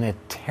is in a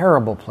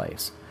terrible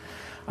place.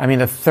 I mean,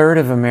 1/3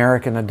 of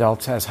American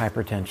adults has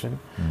hypertension.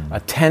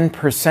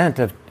 10%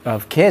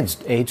 of kids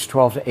aged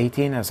 12 to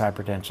 18 has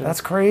hypertension.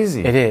 That's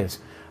crazy. It is.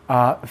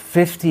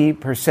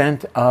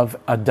 50% of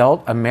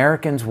adult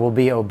Americans will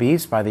be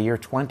obese by the year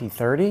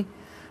 2030.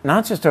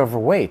 Not just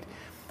overweight,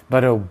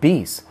 but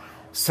obese.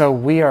 So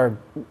we are,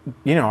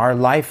 our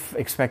life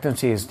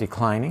expectancy is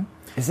declining.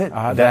 Is it?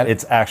 That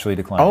it's actually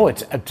declining? Oh,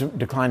 it's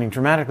declining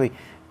dramatically.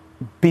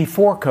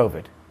 Before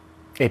COVID,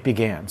 it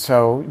began.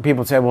 So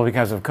people say, well,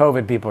 because of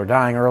COVID, people are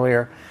dying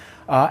earlier.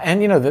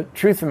 And the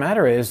truth of the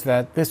matter is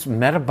that this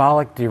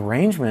metabolic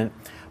derangement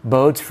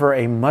bodes for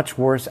a much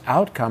worse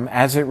outcome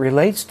as it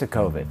relates to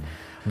COVID.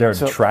 They're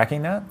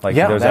tracking that?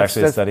 There's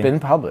actually a study? That's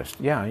been published.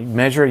 Yeah, you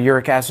measure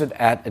uric acid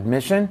at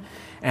admission,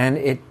 and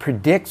it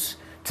predicts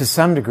to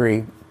some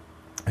degree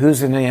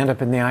who's going to end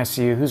up in the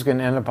ICU, who's going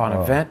to end up on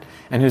a vent,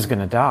 and who's going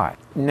to die.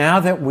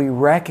 Now that we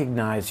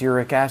recognize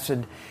uric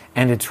acid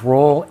and its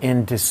role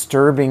in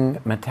disturbing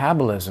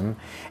metabolism,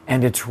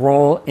 and its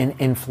role in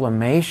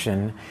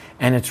inflammation,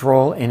 and its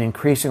role in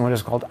increasing what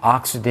is called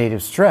oxidative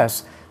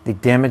stress, the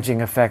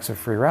damaging effects of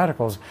free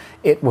radicals,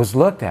 it was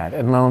looked at,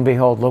 and lo and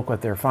behold, look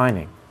what they're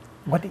finding.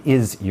 What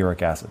is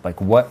uric acid?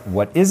 Like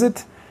what is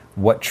it?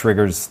 What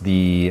triggers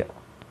the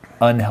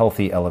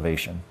unhealthy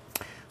elevation?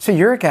 So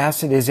uric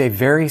acid is a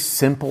very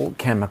simple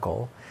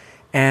chemical,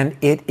 and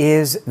it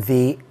is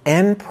the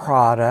end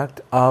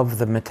product of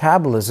the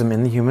metabolism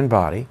in the human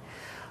body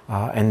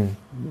and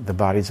the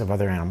bodies of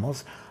other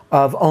animals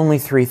of only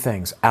three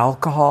things: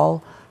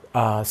 alcohol,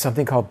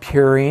 something called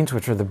purines,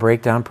 which are the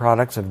breakdown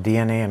products of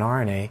DNA and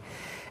RNA,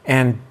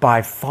 and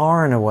by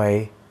far and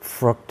away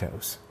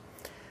fructose.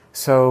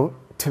 So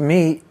to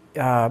me,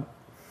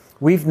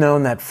 we've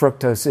known that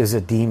fructose is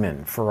a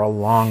demon for a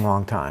long,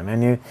 long time.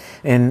 And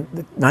in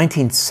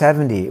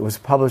 1970, it was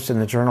published in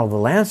the journal The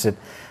Lancet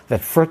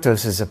that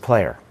fructose is a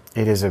player.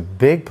 It is a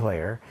big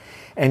player.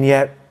 And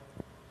yet,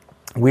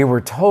 we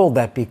were told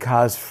that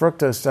because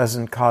fructose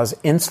doesn't cause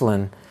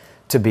insulin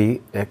to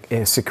be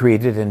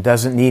secreted and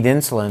doesn't need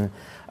insulin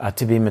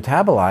to be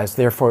metabolized,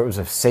 therefore it was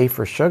a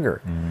safer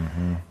sugar.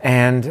 Mm-hmm.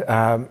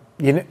 And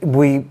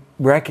we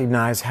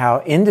recognize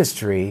how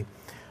industry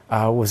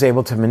was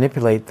able to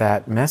manipulate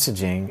that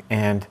messaging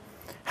and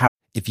how.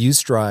 If you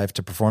strive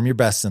to perform your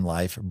best in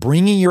life,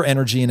 bringing your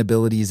energy and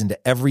abilities into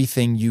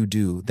everything you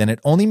do, then it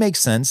only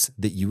makes sense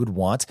that you would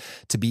want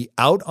to be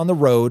out on the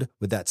road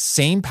with that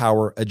same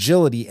power,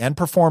 agility, and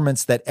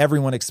performance that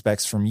everyone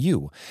expects from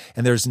you.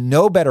 And there's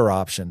no better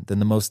option than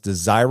the most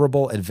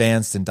desirable,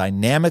 advanced, and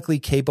dynamically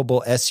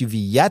capable SUV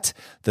yet,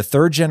 the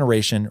third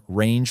generation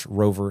Range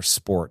Rover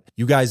Sport.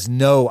 You guys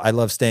know I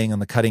love staying on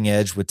the cutting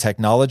edge with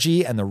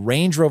technology, and the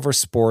Range Rover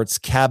Sport's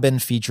cabin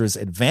features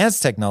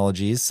advanced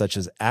technologies such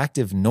as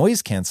active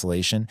noise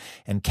cancellation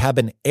and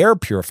cabin air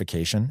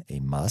purification, a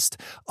must,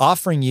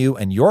 offering you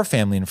and your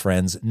family and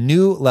friends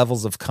new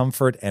levels of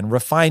comfort and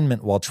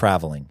refinement while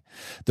traveling.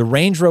 The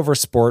Range Rover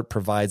Sport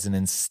provides an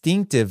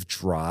instinctive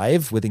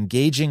drive with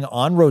engaging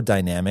on-road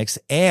dynamics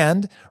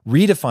and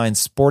redefines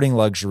sporting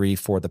luxury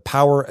for the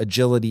power,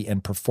 agility,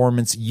 and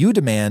performance you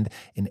demand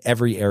in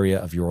every area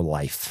of your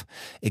life.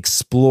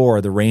 Explore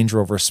the Range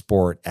Rover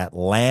Sport at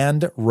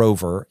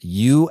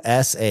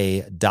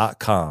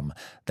LandRoverUSA.com.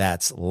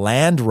 That's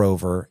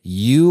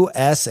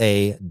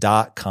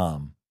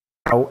LandRoverUSA.com.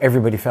 How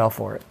everybody fell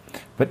for it.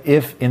 But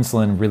if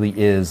insulin really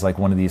is like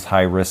one of these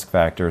high risk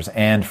factors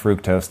and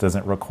fructose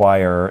doesn't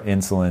require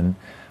insulin,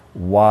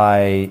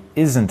 why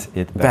isn't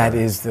it better? That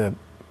is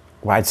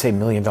I'd say $1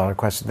 million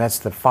question. That's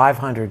the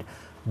 $500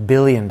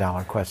 billion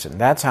question.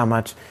 That's how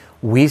much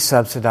we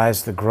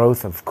subsidize the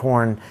growth of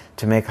corn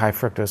to make high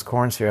fructose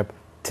corn syrup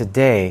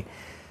today,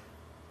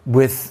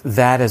 with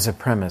that as a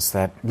premise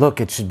that,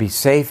 look, it should be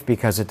safe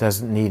because it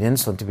doesn't need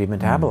insulin to be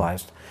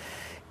metabolized.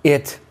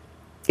 It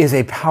is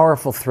a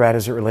powerful threat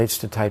as it relates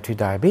to type 2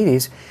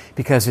 diabetes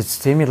because it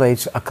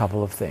stimulates a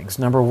couple of things.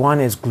 Number one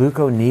is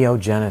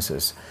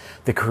gluconeogenesis,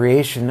 the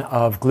creation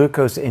of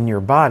glucose in your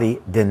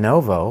body de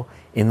novo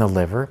in the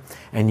liver,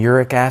 and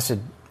uric acid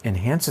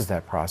enhances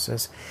that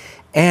process.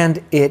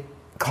 And it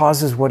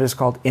causes what is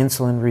called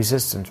insulin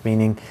resistance,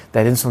 meaning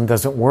that insulin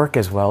doesn't work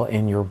as well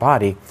in your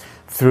body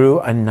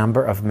through a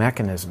number of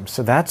mechanisms.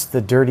 So that's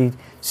the dirty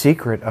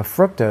secret of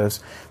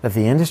fructose that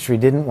the industry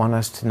didn't want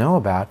us to know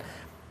about.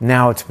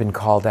 Now it's been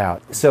called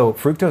out. So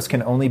fructose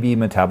can only be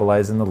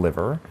metabolized in the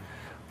liver.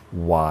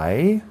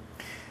 Why?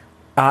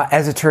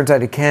 As it turns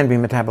out, it can be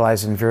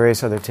metabolized in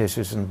various other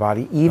tissues in the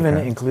body, even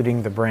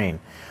including the brain.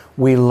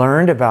 We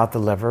learned about the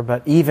liver,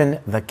 but even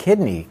the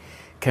kidney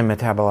can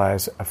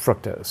metabolize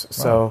fructose.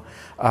 Wow.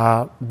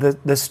 So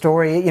the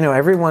story,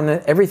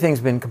 everything's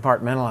been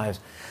compartmentalized,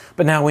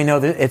 but now we know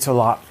that it's a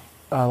lot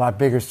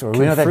bigger story.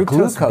 We know that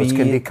glucose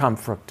can become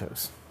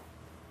fructose.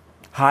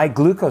 High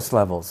glucose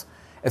levels,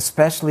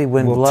 especially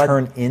when blood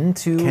turn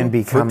into can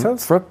become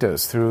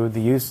fructose through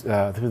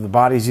the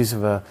body's use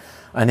of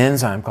an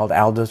enzyme called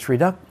aldose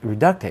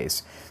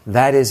reductase.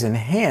 That is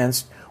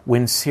enhanced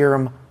when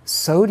serum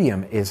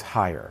sodium is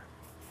higher.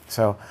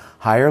 So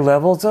higher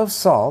levels of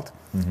salt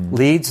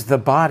leads the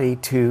body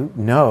to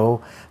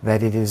know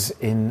that it is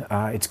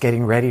it's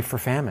getting ready for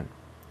famine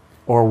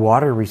or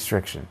water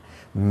restriction.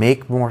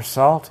 Make more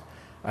salt.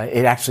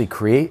 It actually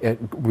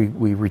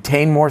we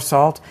retain more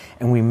salt,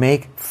 and we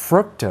make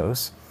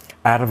fructose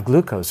out of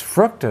glucose.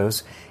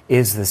 Fructose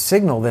is the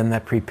signal then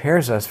that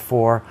prepares us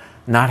for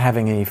not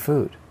having any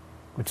food,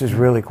 which is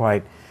really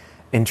quite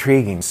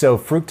intriguing. So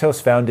fructose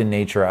found in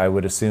nature, I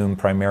would assume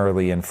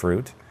primarily in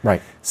fruit.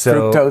 Right.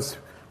 So fructose,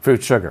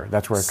 fruit sugar,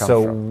 that's where it comes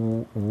from.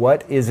 So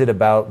what is it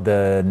about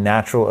the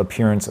natural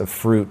appearance of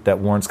fruit that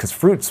warrants, because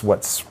fruit's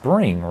what,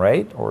 spring,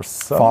 right? Or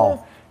summer?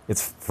 Fall.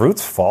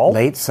 Fruit's fall?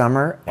 Late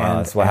summer. Wow,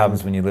 that's what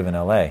happens when you live in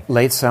LA.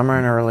 Late summer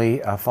and early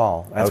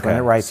fall. That's when it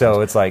ripens. So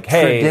it's like,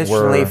 hey,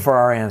 traditionally for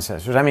our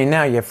ancestors. I mean,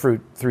 now you have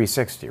fruit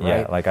 360, right?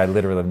 Yeah, like I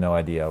literally have no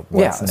idea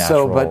what's natural.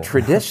 So, but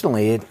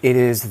traditionally it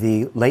is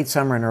the late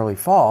summer and early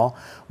fall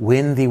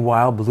when the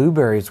wild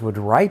blueberries would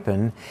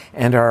ripen,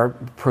 and our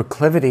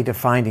proclivity to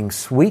finding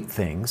sweet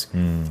things,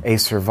 a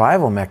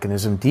survival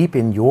mechanism deep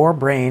in your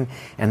brain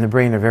and the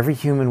brain of every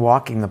human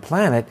walking the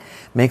planet,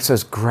 makes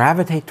us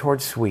gravitate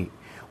towards sweet.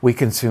 We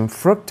consume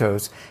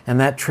fructose, and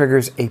that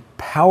triggers a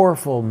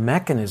powerful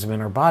mechanism in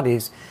our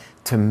bodies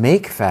to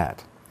make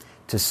fat,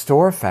 to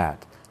store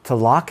fat, to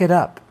lock it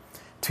up,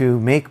 to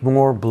make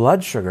more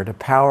blood sugar, to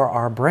power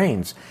our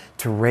brains,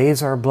 to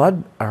raise our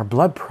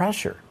blood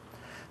pressure.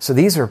 So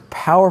these are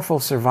powerful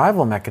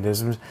survival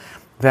mechanisms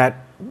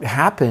that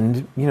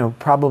happened,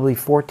 probably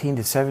 14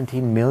 to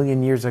 17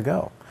 million years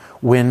ago,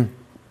 when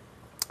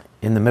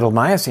in the Middle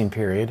Miocene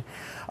period,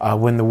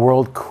 when the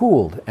world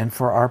cooled, and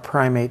for our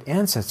primate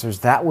ancestors,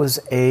 that was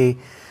a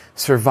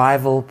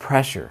survival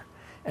pressure.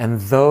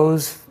 And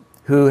those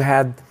who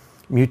had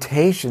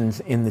mutations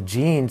in the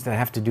genes that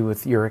have to do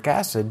with uric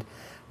acid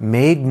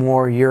made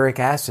more uric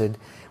acid,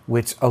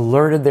 which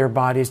alerted their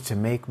bodies to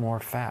make more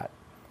fat.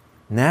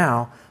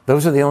 Now,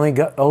 those are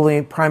the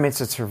only primates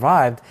that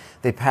survived.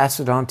 They pass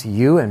it on to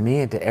you and me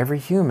and to every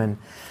human,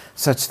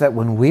 such that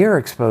when we are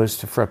exposed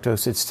to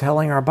fructose, it's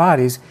telling our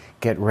bodies,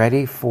 get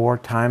ready for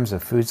times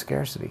of food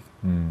scarcity.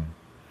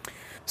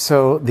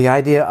 So the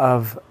idea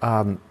of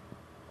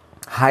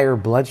higher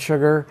blood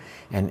sugar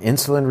and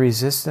insulin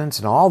resistance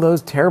and all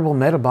those terrible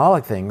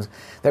metabolic things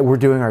that we're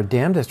doing our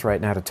damnedest right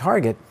now to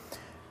target,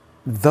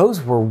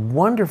 those were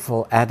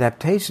wonderful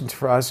adaptations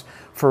for us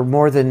for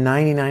more than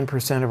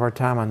 99% of our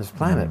time on this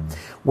planet.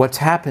 What's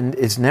happened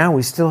is now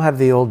we still have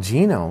the old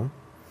genome,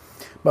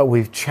 but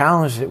we've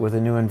challenged it with a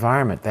new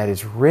environment that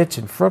is rich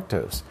in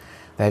fructose,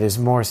 that is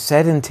more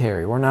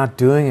sedentary. We're not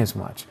doing as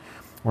much.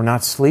 We're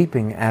not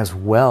sleeping as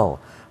well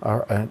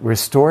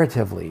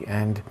restoratively,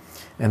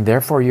 and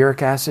therefore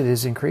uric acid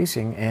is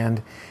increasing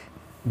and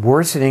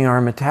worsening our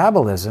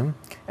metabolism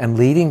and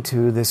leading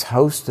to this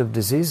host of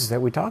diseases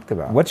that we talked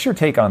about. What's your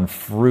take on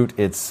fruit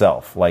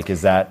itself? Like,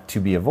 is that to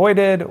be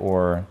avoided,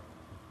 or?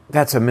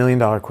 That's $1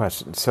 million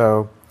question.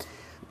 So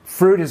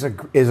fruit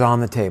is on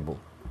the table.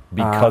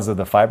 Because of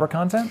the fiber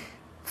content?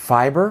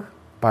 Fiber,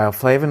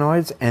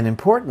 bioflavonoids, and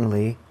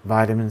importantly,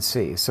 vitamin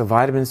C. So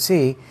vitamin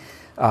C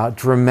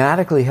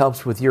dramatically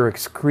helps with your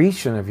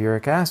excretion of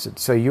uric acid.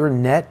 So you're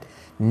net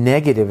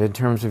negative in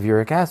terms of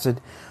uric acid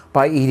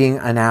by eating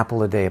an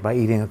apple a day, by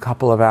eating a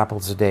couple of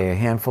apples a day, a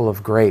handful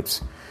of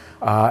grapes.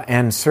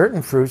 And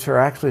certain fruits are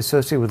actually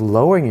associated with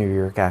lowering your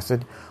uric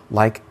acid,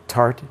 like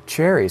tart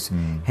cherries.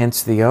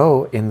 Hence the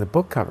O in the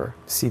book cover.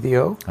 See the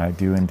O? I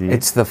do indeed.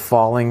 It's the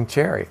falling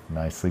cherry.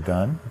 Nicely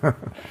done.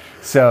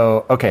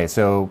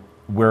 So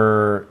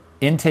we're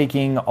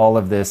intaking all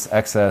of this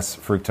excess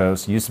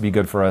fructose. Used to be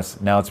good for us.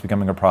 Now it's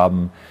becoming a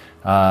problem.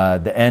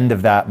 The end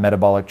of that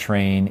metabolic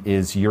train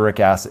is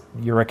uric acid.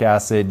 Uric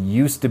acid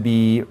used to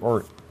be,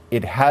 or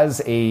it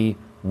has a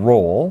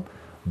role,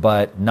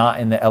 but not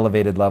in the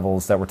elevated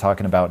levels that we're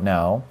talking about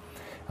now.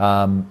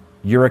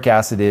 Uric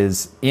acid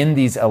is in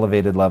these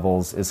elevated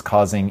levels is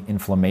causing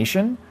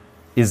inflammation.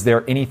 Is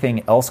there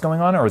anything else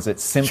going on, or is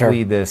it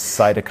simply this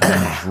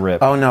cytokine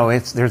drip? Oh no,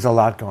 there's a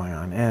lot going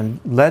on.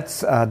 And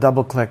let's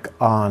double click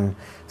on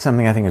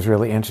something I think is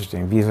really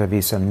interesting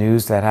vis-a-vis some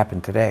news that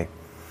happened today.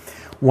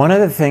 One of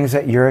the things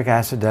that uric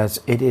acid does,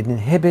 it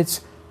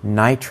inhibits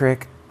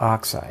nitric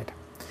oxide.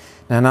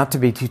 Now, not to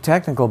be too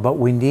technical, but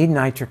we need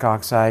nitric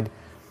oxide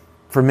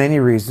for many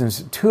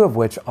reasons, two of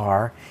which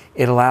are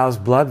it allows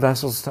blood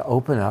vessels to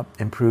open up,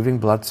 improving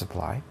blood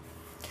supply.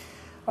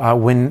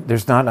 When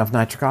there's not enough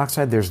nitric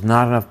oxide, there's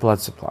not enough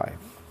blood supply.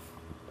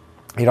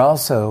 It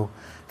also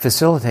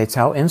facilitates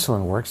how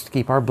insulin works to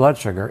keep our blood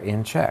sugar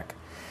in check.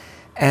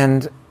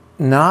 And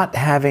not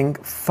having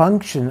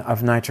function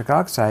of nitric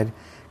oxide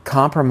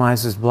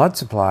compromises blood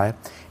supply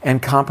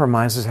and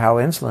compromises how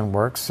insulin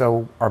works,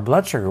 so our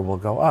blood sugar will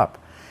go up.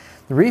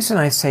 The reason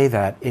I say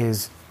that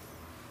is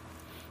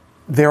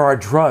there are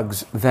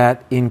drugs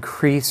that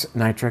increase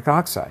nitric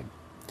oxide.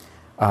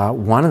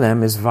 One of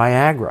them is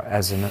Viagra,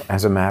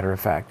 as a matter of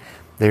fact.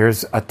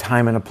 There's a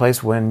time and a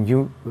place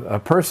when a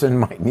person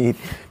might need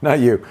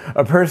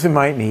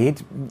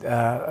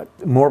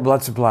more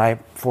blood supply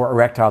for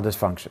erectile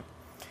dysfunction.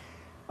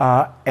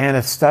 And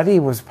a study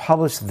was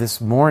published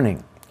this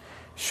morning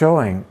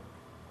showing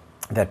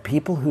that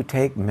people who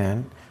take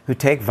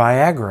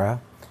Viagra,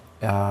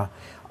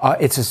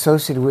 it's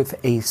associated with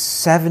a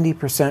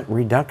 70%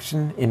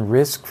 reduction in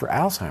risk for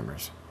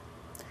Alzheimer's.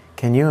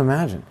 Can you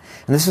imagine?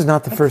 And this is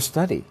not the first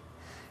study.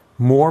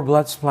 More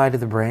blood supply to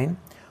the brain,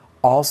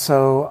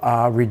 also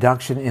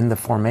reduction in the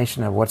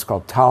formation of what's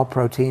called tau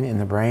protein in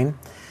the brain.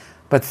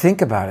 But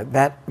think about it.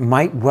 That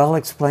might well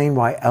explain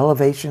why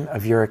elevation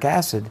of uric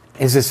acid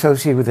is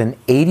associated with an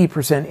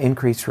 80%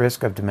 increased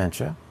risk of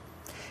dementia,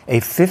 a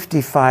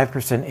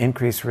 55%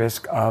 increased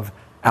risk of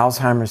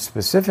Alzheimer's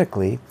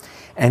specifically,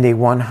 and a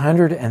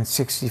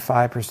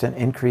 165%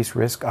 increased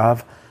risk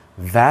of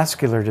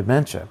vascular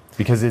dementia.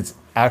 Because it's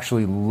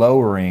actually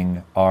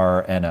lowering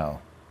our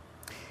NO.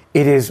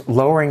 It is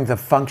lowering the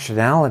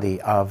functionality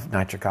of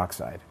nitric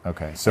oxide.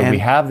 Okay, so we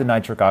have the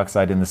nitric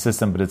oxide in the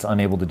system, but it's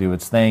unable to do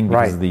its thing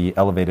because of the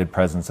elevated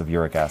presence of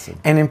uric acid.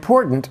 And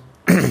important,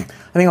 I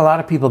think a lot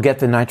of people get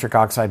the nitric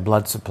oxide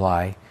blood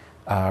supply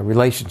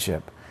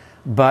relationship,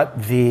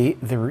 but the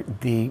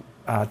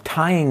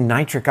tying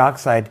nitric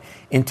oxide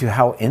into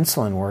how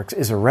insulin works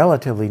is a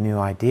relatively new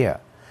idea.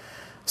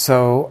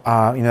 So,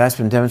 that's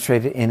been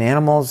demonstrated in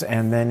animals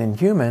and then in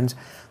humans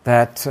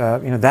that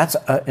that's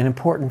an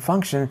important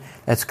function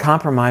that's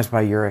compromised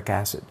by uric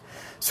acid.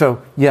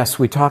 So yes,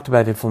 we talked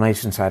about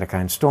inflammation,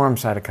 cytokine storm,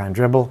 cytokine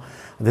dribble.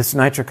 This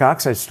nitric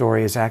oxide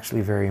story is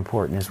actually very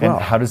important as well.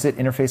 And how does it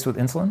interface with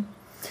insulin?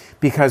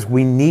 Because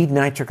we need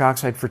nitric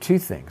oxide for two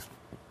things.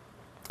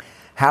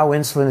 How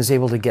insulin is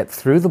able to get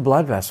through the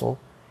blood vessel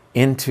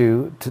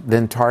to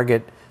then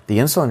target the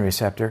insulin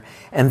receptor,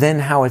 and then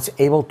how it's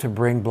able to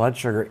bring blood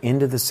sugar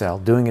into the cell,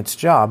 doing its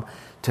job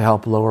to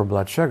help lower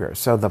blood sugar.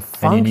 So the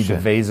function... And you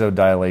need the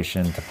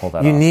vasodilation to pull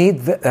that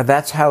off.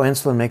 That's how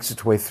insulin makes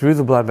its way through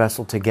the blood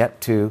vessel to get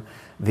to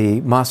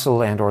the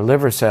muscle and or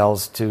liver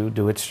cells to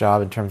do its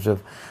job in terms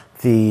of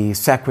the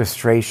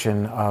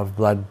sequestration of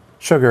blood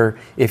sugar,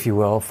 if you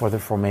will, for the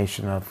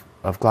formation of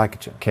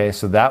glycogen. Okay,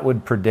 so that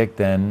would predict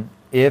then,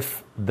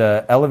 if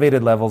the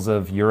elevated levels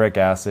of uric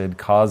acid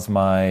cause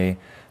my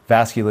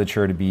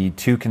vasculature to be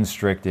too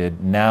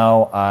constricted,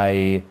 now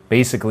I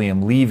basically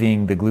am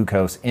leaving the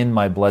glucose in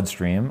my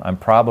bloodstream. I'm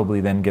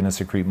probably then going to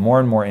secrete more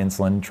and more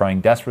insulin,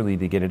 trying desperately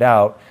to get it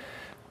out,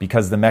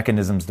 because the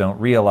mechanisms don't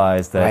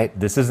realize that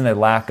This isn't a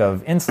lack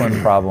of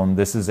insulin problem,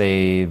 this is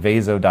a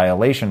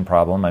vasodilation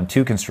problem. I'm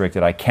too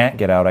constricted, I can't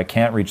get out, I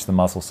can't reach the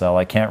muscle cell,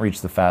 I can't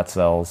reach the fat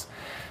cells.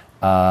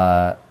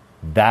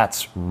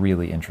 That's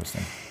really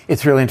interesting.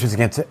 It's really interesting.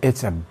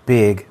 It's a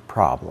big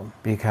problem,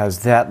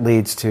 because that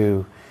leads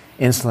to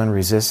insulin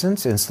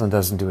resistance. Insulin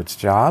doesn't do its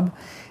job.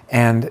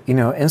 And,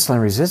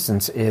 insulin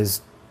resistance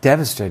is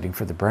devastating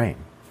for the brain.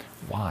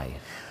 Why?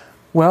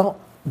 Well,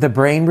 the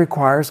brain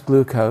requires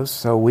glucose,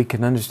 so we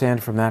can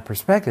understand from that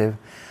perspective.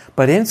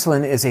 But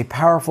insulin is a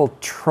powerful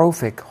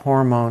trophic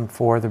hormone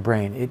for the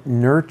brain. It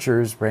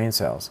nurtures brain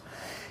cells.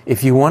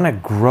 If you want to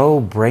grow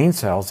brain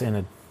cells in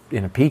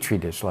a petri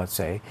dish, let's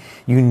say,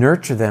 you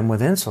nurture them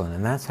with insulin,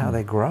 and that's how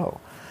they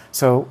grow.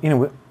 So,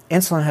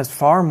 insulin has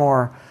far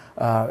more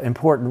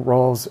important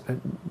roles,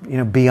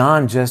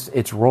 beyond just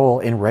its role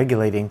in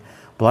regulating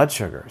blood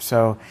sugar.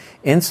 So,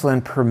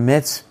 insulin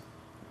permits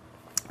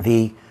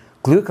the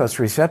glucose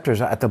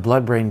receptors at the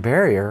blood-brain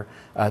barrier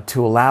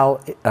to allow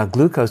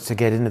glucose to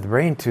get into the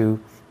brain to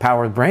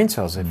power the brain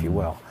cells, if you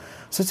will.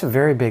 So, it's a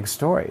very big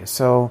story.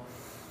 So,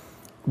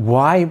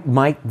 why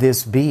might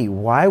this be?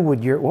 What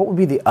would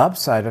be the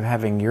upside of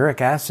having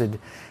uric acid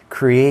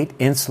create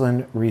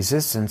insulin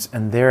resistance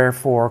and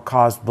therefore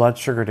cause blood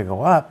sugar to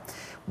go up?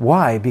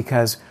 Why?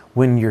 Because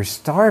when you're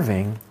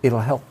starving, it'll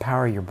help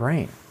power your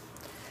brain.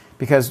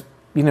 Because,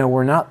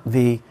 we're not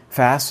the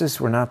fastest,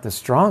 we're not the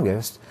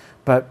strongest,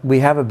 but we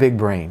have a big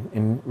brain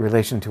in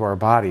relation to our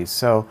bodies.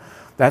 So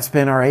that's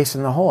been our ace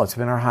in the hole. It's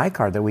been our high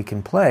card that we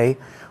can play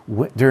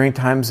during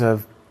times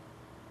of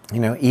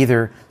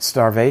either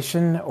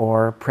starvation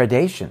or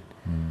predation.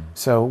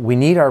 So we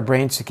need our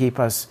brains to keep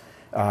us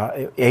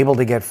able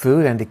to get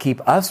food and to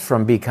keep us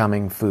from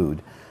becoming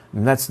food.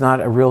 And that's not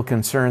a real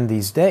concern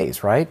these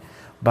days, right?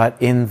 But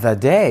in the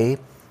day,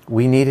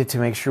 we needed to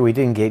make sure we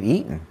didn't get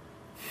eaten.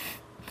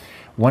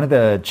 One of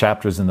the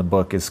chapters in the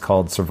book is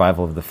called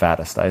Survival of the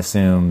Fattest. I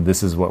assume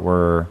this is what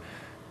we're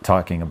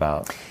talking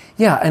about.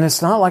 Yeah, and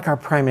it's not like our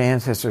primate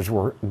ancestors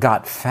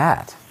got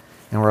fat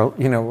and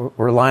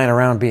we're lying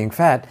around being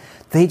fat.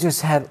 They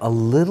just had a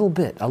little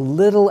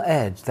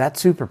edge, that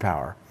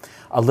superpower,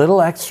 a little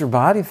extra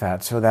body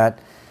fat, so that,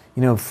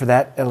 for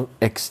that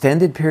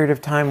extended period of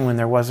time when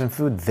there wasn't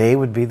food, they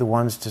would be the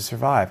ones to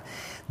survive.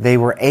 They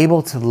were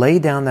able to lay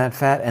down that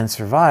fat and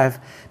survive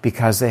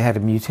because they had a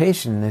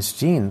mutation in this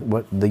gene,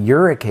 the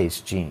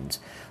uricase genes.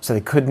 So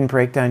they couldn't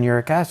break down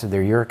uric acid.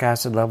 Their uric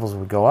acid levels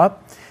would go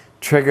up,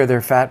 trigger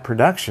their fat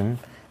production,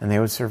 and they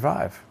would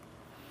survive.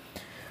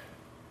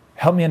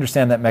 Help me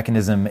understand that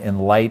mechanism in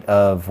light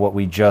of what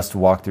we just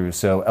walked through.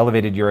 So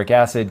elevated uric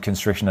acid,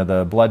 constriction of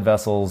the blood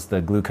vessels, the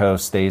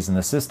glucose stays in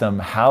the system.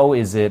 How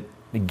is it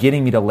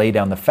getting me to lay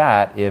down the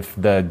fat if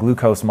the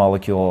glucose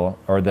molecule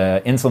or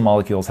the insulin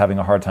molecule is having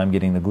a hard time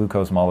getting the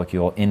glucose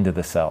molecule into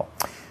the cell?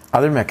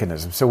 Other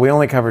mechanisms. So we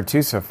only covered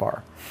two so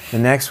far. The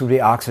next would be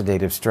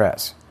oxidative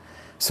stress.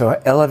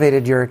 So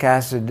elevated uric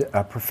acid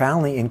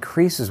profoundly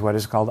increases what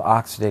is called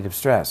oxidative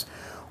stress.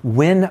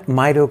 When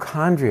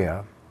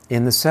mitochondria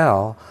in the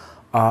cell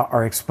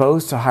are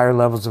exposed to higher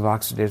levels of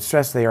oxidative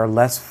stress, they are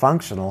less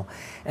functional,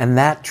 and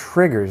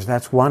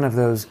that's one of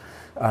those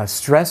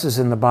stresses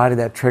in the body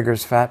that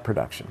triggers fat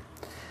production.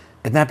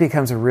 And that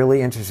becomes a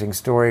really interesting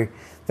story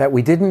that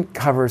we didn't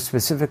cover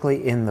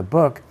specifically in the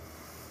book,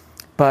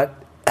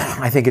 but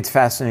I think it's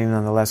fascinating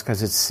nonetheless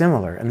because it's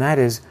similar, and that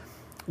is,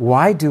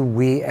 why do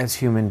we as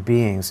human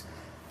beings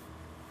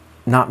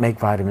not make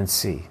vitamin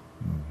C?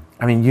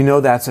 I mean,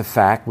 that's a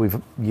fact.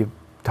 You've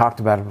talked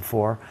about it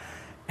before.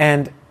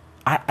 And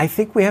I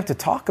think we have to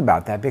talk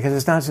about that, because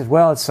it's not just,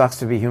 it sucks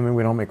to be human,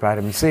 we don't make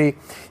vitamin C.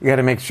 You got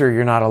to make sure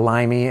you're not a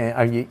limey,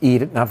 you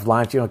eat enough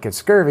limes, you don't get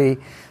scurvy,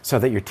 so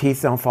that your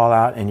teeth don't fall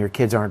out and your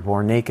kids aren't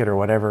born naked or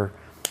whatever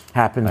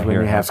happens when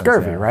you have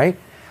scurvy, right?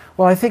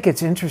 Well, I think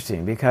it's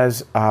interesting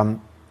because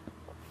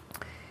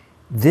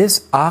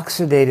this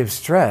oxidative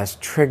stress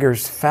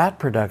triggers fat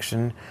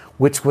production,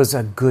 which was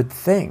a good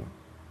thing.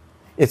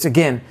 It's,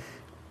 again,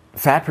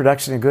 fat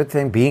production is a good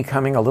thing?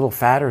 Becoming a little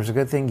fatter is a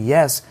good thing?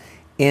 Yes,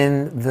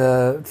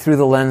 through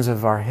the lens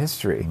of our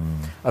history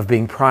of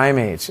being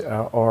primates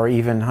or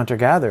even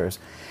hunter-gatherers.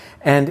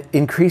 And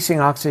increasing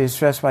oxidative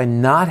stress by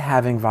not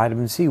having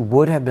vitamin C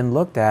would have been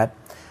looked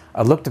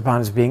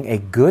upon as being a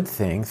good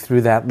thing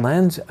through that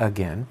lens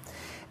again,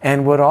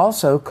 and would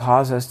also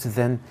cause us to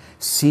then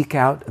seek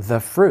out the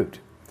fruit.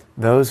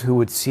 Those who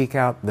would seek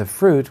out the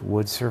fruit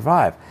would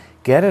survive,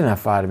 get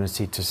enough vitamin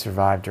C to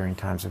survive during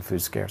times of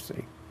food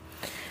scarcity.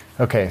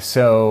 Okay,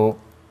 so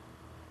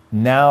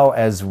now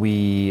as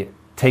we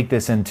take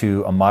this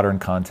into a modern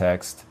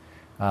context,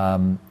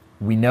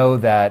 we know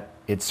that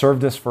it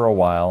served us for a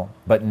while,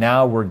 but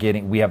now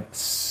we have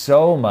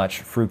so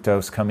much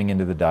fructose coming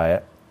into the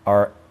diet.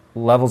 Our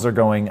levels are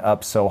going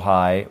up so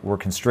high, we're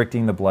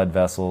constricting the blood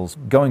vessels.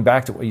 Going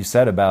back to what you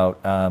said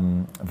about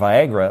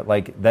Viagra,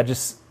 like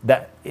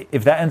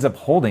if that ends up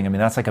holding, I mean,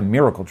 that's like a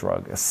miracle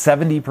drug. A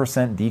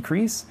 70%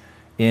 decrease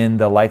in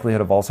the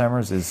likelihood of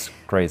Alzheimer's is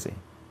crazy.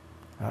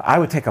 I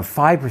would take a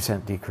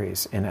 5%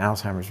 decrease in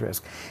Alzheimer's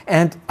risk.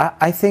 And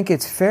I think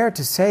it's fair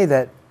to say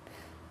that,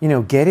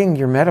 getting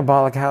your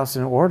metabolic house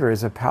in order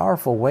is a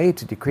powerful way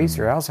to decrease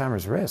your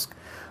Alzheimer's risk.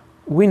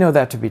 We know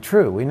that to be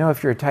true. We know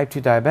if you're a type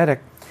 2 diabetic,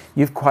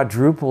 you've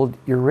quadrupled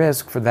your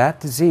risk for that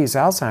disease,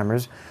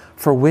 Alzheimer's,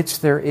 for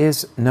which there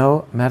is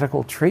no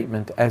medical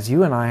treatment, as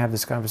you and I have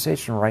this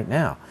conversation right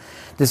now.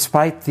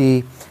 Despite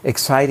the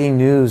exciting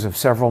news of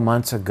several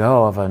months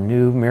ago of a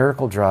new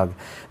miracle drug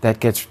that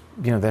gets,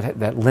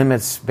 that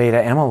limits beta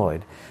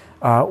amyloid,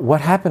 what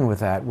happened with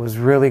that was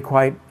really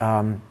quite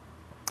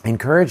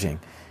encouraging.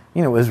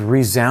 It was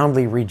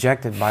resoundingly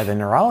rejected by the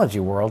neurology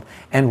world,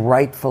 and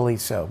rightfully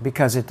so,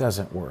 because it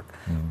doesn't work.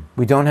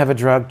 We don't have a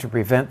drug to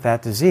prevent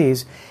that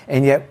disease,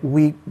 and yet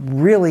we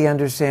really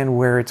understand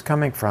where it's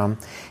coming from.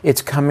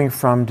 It's coming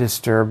from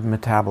disturbed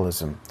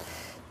metabolism.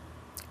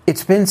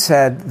 It's been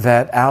said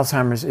that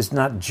Alzheimer's is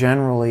not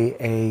generally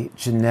a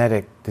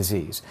genetic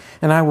disease,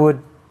 and I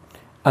would,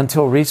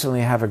 until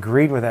recently, have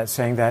agreed with that,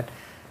 saying that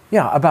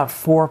about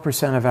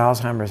 4% of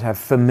Alzheimer's have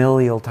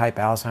familial type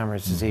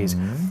Alzheimer's disease.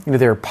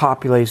 There are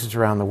populations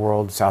around the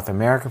world, South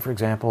America, for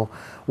example,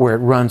 where it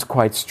runs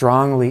quite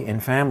strongly in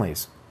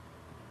families.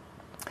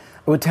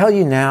 I would tell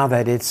you now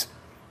that it's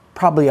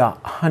probably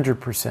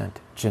 100%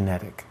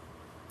 genetic,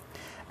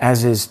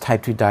 as is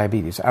type 2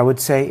 diabetes. I would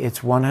say it's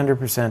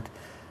 100%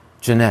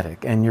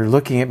 genetic. And you're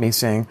looking at me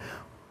saying,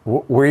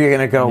 where are you going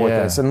to go with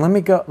this? And let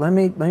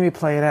me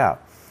play it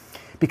out.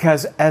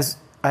 Because as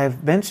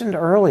I've mentioned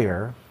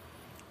earlier,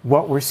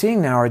 what we're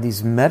seeing now are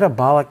these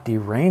metabolic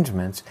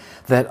derangements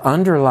that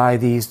underlie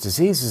these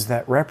diseases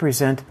that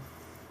represent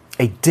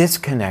a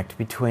disconnect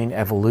between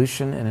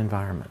evolution and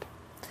environment.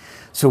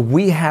 So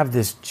we have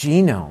this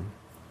genome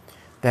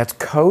that's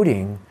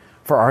coding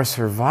for our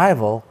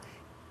survival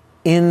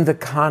in the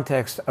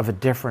context of a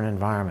different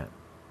environment.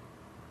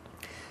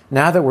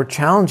 Now that we're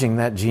challenging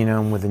that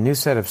genome with a new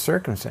set of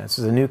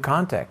circumstances, a new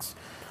context,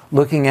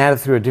 looking at it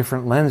through a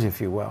different lens, if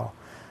you will,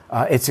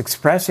 it's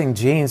expressing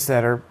genes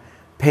that are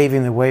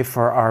paving the way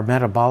for our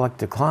metabolic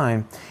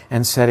decline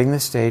and setting the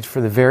stage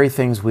for the very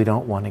things we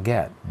don't want to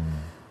get.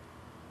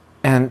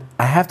 And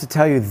I have to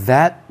tell you,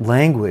 that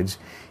language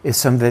is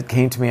something that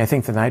came to me, I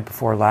think, the night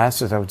before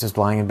last, as I was just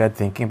lying in bed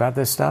thinking about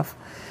this stuff,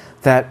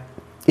 that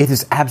it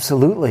is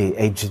absolutely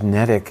a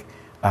genetic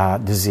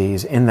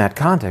disease in that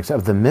context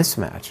of the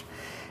mismatch.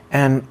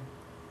 And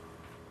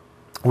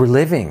we're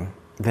living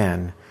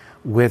then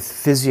with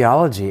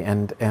physiology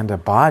and a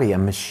body, a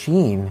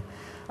machine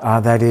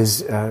that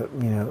is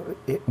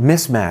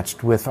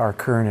mismatched with our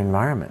current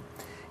environment.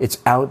 It's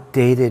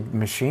outdated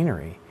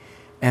machinery.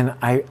 And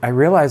I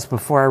realized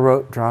before I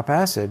wrote Drop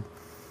Acid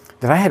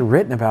that I had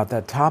written about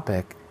that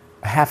topic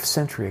a half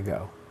century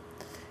ago.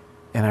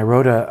 And I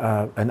wrote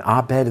an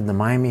op-ed in the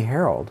Miami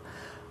Herald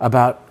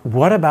about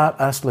what about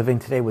us living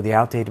today with the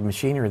outdated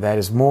machinery that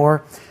is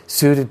more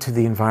suited to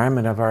the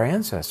environment of our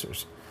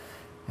ancestors.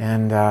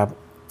 And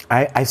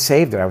I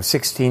saved it. I was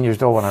 16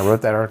 years old when I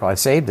wrote that article. I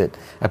saved it.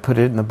 I put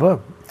it in the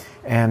book.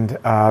 And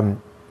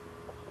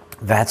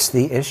that's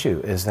the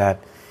issue, is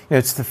that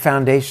it's the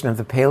foundation of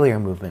the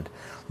paleo movement.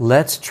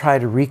 Let's try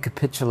to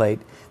recapitulate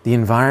the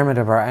environment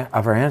of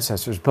our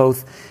ancestors,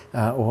 both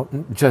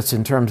just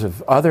in terms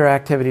of other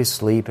activities,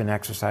 sleep and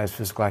exercise,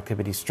 physical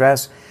activity,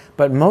 stress,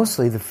 but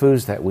mostly the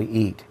foods that we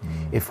eat.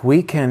 If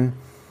we can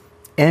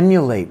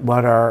emulate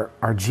what our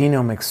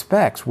genome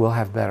expects, we'll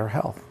have better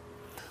health.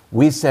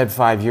 We said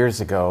 5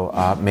 years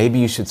ago, maybe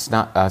you should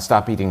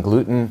stop eating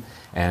gluten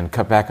and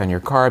cut back on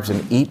your carbs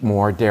and eat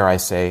more, dare I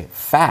say,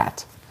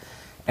 fat.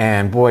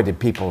 And boy, did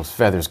people's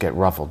feathers get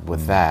ruffled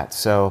with that.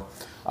 So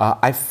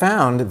I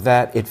found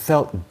that it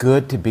felt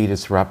good to be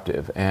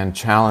disruptive and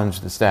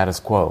challenge the status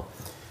quo.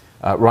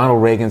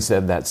 Ronald Reagan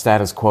said that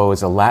status quo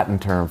is a Latin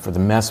term for the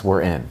mess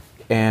we're in.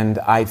 And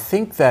I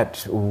think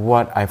that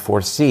what I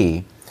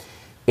foresee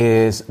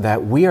is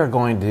that we are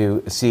going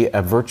to see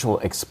a virtual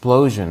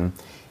explosion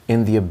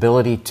in the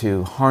ability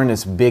to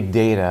harness big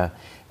data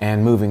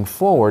and moving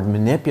forward,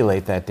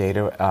 manipulate that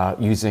data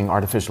using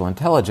artificial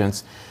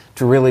intelligence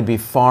to really be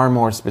far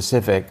more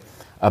specific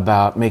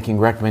about making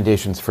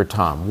recommendations for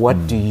Tom.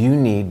 What do you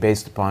need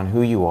based upon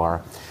who you are?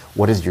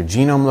 What does your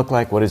genome look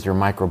like? What does your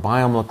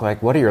microbiome look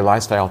like? What are your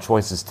lifestyle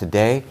choices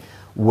today?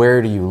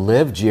 Where do you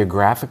live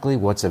geographically?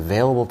 What's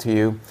available to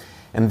you?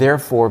 And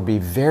therefore be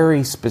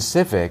very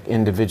specific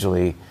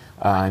individually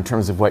in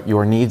terms of what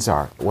your needs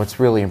are. What's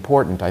really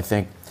important, I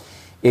think,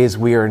 is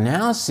we are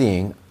now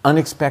seeing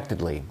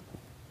unexpectedly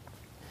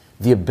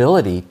the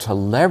ability to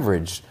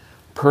leverage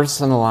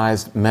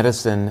personalized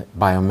medicine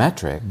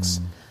biometrics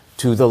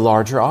to the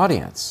larger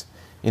audience,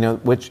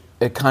 which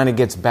it kind of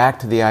gets back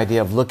to the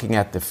idea of looking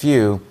at the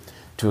few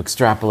to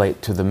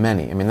extrapolate to the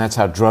many. I mean, that's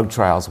how drug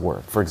trials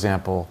work. For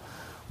example,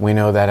 we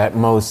know that at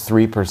most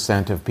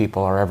 3% of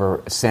people are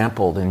ever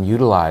sampled and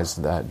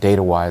utilized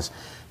data-wise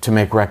to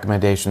make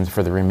recommendations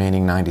for the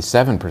remaining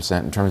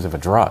 97% in terms of a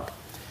drug.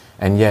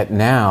 And yet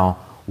now,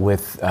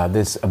 with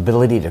this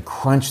ability to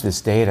crunch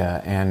this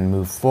data and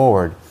move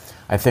forward,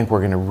 I think we're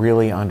going to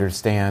really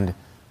understand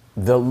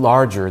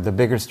the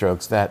bigger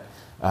strokes that,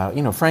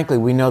 frankly,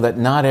 we know that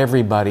not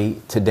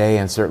everybody today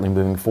and certainly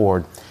moving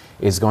forward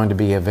is going to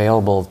be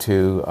available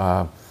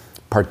to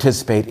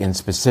participate in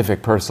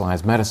specific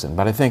personalized medicine.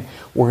 But I think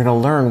we're going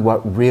to learn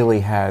what really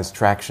has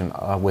traction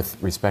with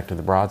respect to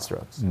the broad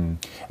strokes.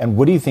 And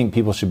what do you think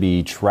people should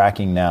be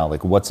tracking now?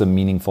 Like, what's a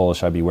meaningful,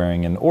 should I be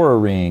wearing an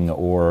Oura Ring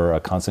or a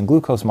constant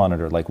glucose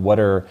monitor? Like, what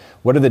are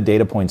the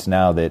data points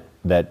now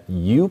that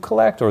you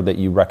collect or that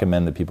you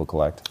recommend that people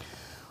collect?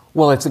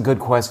 Well, it's a good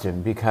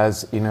question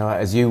because,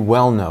 as you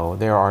well know,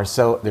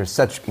 there's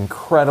such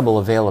incredible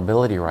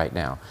availability right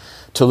now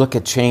to look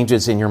at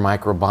changes in your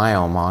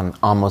microbiome on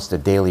almost a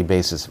daily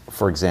basis,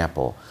 for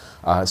example.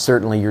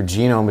 Certainly your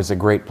genome is a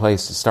great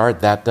place to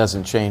start. That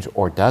doesn't change,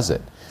 or does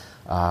it?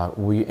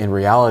 In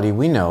reality,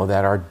 we know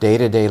that our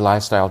day-to-day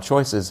lifestyle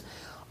choices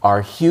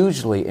are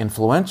hugely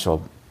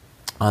influential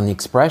on the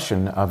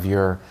expression of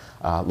your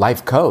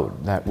life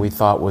code that we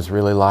thought was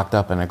really locked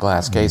up in a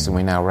glass case, and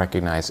we now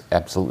recognize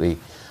absolutely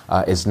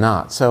is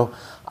not. So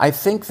I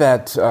think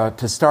that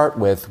to start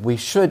with, we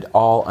should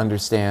all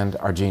understand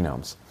our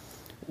genomes.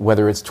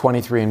 Whether it's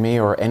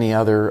 23andMe or any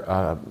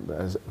other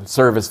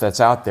service that's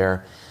out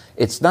there,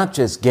 it's not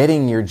just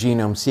getting your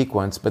genome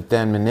sequence, but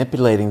then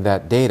manipulating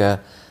that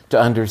data to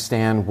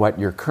understand what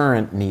your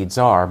current needs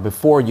are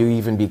before you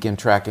even begin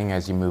tracking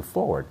as you move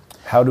forward.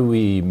 How do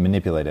we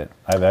manipulate it?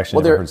 I've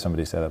actually never heard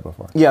somebody say that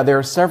before. Yeah, there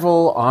are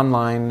several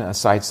online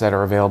sites that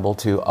are available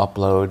to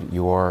upload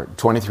your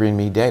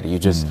 23andMe data. You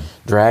just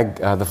drag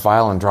the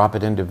file and drop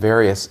it into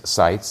various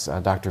sites.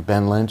 Dr.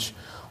 Ben Lynch,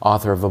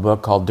 author of a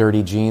book called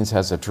Dirty Genes,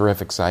 has a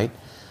terrific site.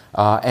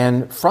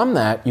 And from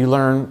that, you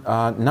learn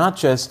not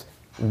just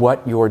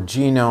what your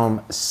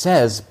genome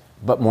says,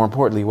 but more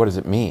importantly, what does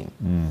it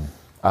mean?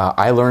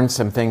 I learned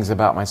some things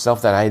about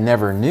myself that I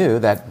never knew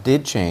that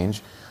did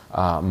change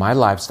my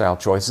lifestyle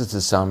choices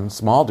to some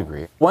small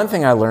degree. One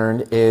thing I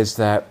learned is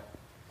that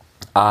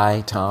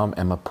I, Tom,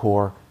 am a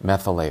poor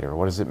methylator.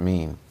 What does it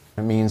mean?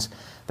 It means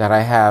that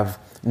I have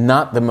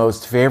not the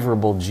most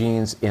favorable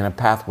genes in a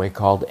pathway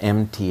called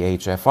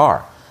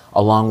MTHFR,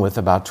 along with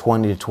about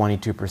 20 to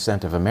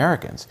 22% of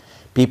Americans.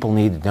 People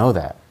need to know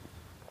that.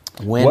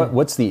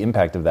 What's the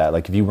impact of that?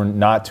 Like, if you were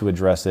not to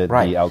address it,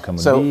 the outcome would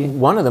be? So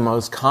one of the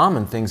most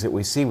common things that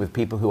we see with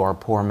people who are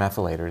poor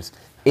methylators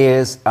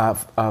is,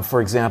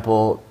 for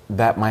example,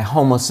 that my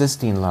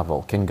homocysteine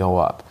level can go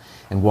up.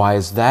 And why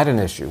is that an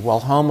issue?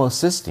 Well,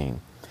 homocysteine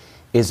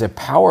is a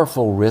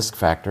powerful risk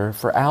factor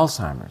for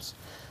Alzheimer's.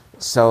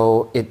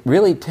 So it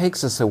really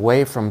takes us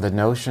away from the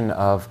notion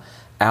of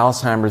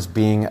Alzheimer's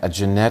being a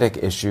genetic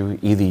issue,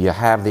 either you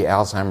have the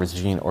Alzheimer's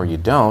gene or you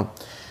don't,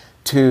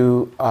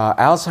 to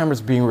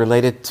Alzheimer's being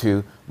related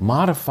to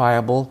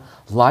modifiable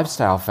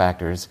lifestyle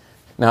factors.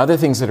 Now, other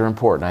things that are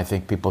important I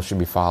think people should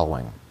be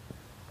following.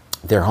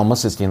 Their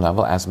homocysteine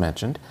level, as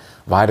mentioned,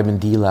 vitamin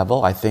D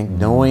level. I think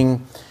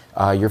knowing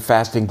your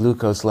fasting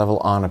glucose level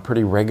on a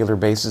pretty regular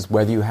basis,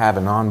 whether you have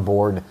an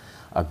onboard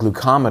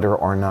glucometer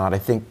or not, I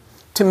think,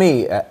 to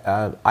me,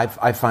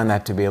 I find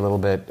that to be a little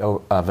bit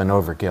of an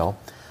overkill.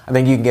 I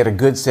think you can get a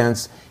good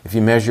sense if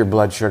you measure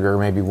blood sugar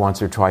maybe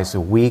once or twice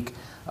a week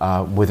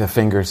with a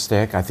finger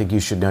stick. I think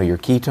you should know your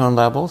ketone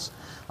levels,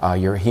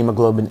 your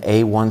hemoglobin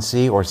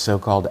A1C, or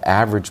so-called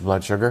average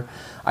blood sugar,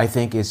 I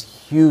think is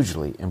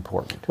hugely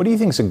important. What do you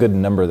think is a good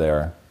number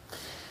there?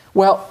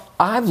 Well,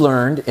 I've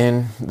learned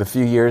in the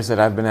few years that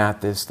I've been at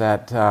this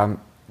that, I'm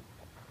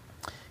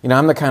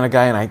the kind of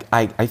guy, and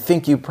I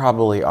think you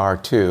probably are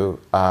too,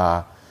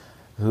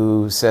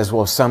 who says,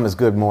 well, some is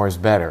good, more is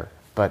better.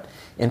 But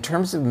in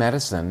terms of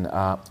medicine,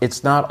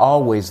 it's not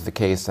always the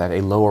case that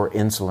a lower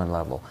insulin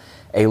level,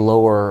 a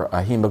lower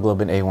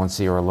hemoglobin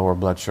A1C, or a lower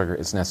blood sugar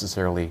is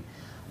necessarily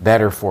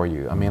better for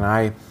you. I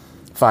mean,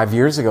 5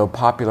 years ago,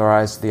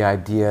 popularized the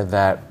idea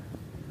that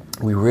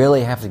we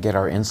really have to get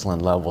our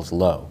insulin levels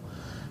low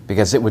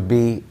because it would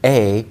be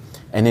an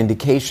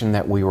indication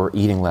that we were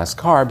eating less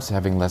carbs,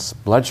 having less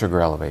blood sugar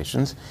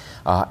elevations,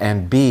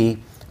 and B,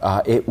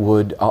 it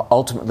would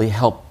ultimately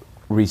help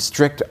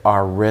restrict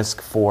our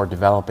risk for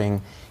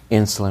developing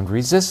insulin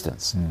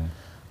resistance.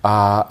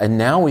 And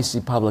now we see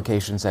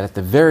publications that at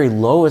the very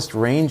lowest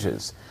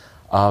ranges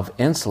of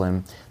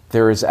insulin,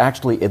 there is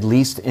actually, at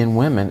least in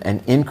women,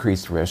 an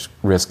increased risk,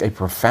 a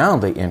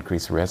profoundly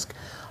increased risk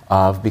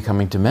of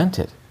becoming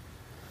demented.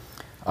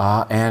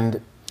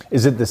 And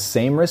is it the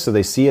same risk? So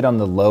they see it on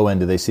the low end.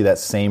 Do they see that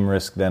same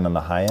risk then on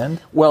the high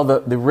end? Well,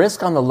 the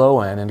risk on the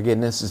low end, and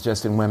again, this is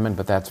just in women,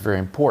 but that's very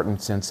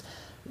important since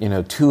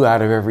 2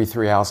 out of every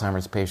 3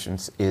 Alzheimer's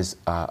patients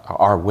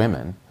are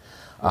women.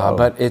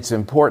 But it's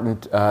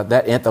important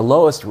that at the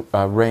lowest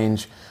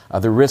range,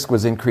 the risk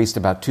was increased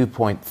about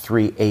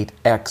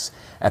 2.38x.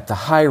 At the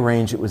high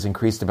range, it was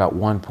increased about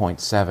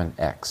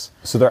 1.7x.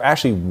 So they're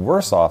actually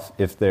worse off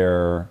if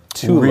they're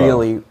too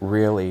really, low.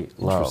 Really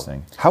low.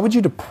 Interesting. How would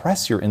you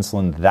depress your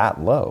insulin that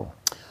low?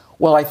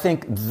 Well, I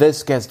think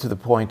this gets to the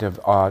point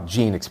of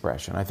gene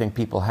expression. I think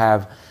people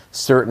have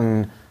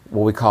certain,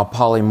 what we call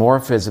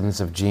polymorphisms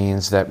of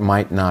genes that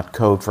might not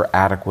code for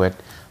adequate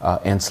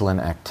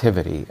insulin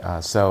activity.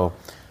 So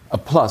a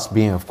plus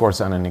being, of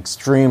course, on an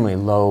extremely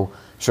low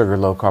sugar,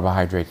 low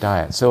carbohydrate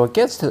diet. So it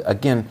gets to,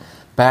 again,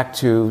 back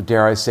to,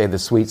 dare I say, the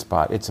sweet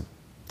spot. It's a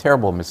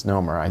terrible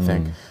misnomer, I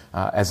think,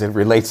 as it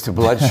relates to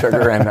blood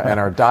sugar and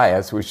our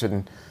diets. We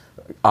shouldn't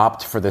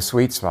opt for the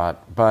sweet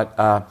spot.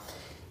 But,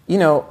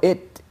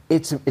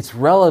 it's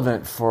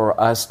relevant for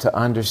us to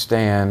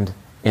understand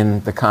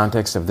in the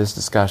context of this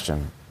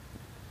discussion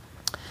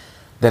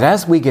that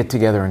as we get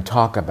together and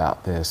talk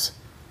about this,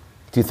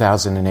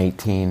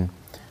 2018,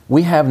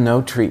 we have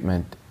no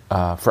treatment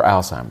for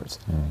Alzheimer's.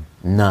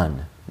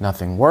 None.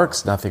 Nothing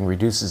works. Nothing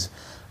reduces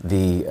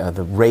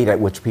the rate at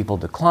which people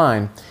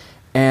decline.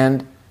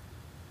 And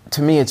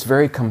to me, it's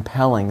very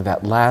compelling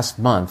that last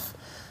month,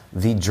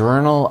 the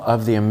Journal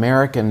of the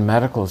American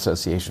Medical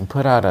Association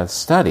put out a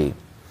study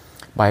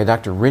by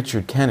Dr.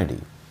 Richard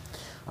Kennedy,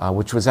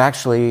 which was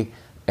actually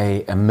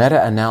a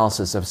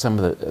meta-analysis of some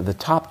of the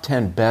top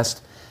 10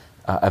 best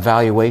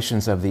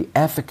evaluations of the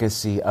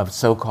efficacy of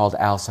so-called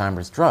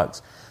Alzheimer's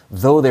drugs.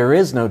 Though there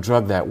is no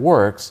drug that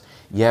works,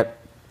 yet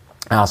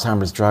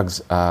Alzheimer's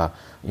drugs are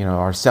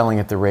selling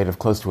at the rate of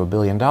close to $1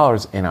 billion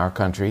in our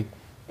country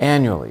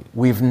annually.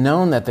 We've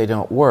known that they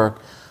don't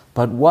work,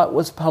 but what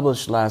was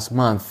published last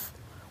month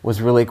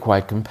was really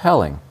quite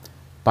compelling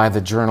by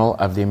the Journal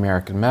of the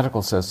American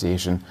Medical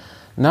Association.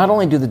 Not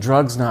only do the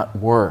drugs not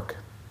work,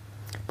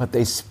 but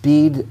they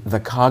speed the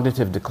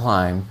cognitive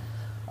decline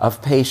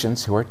of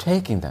patients who are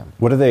taking them.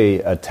 What are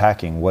they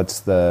attacking? What's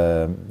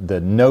the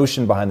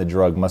notion behind the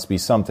drug? Must be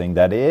something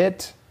that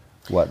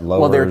lowers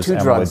well, there are two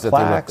drugs that they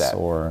looked plaques, at.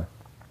 or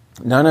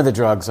none of the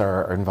drugs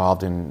are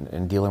involved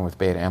in dealing with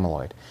beta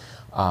amyloid.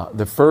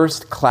 The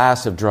first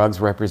class of drugs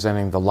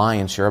representing the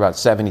lion's share, about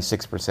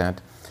 76%,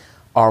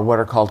 are what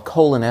are called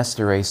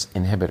cholinesterase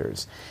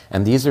inhibitors.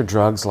 And these are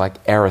drugs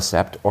like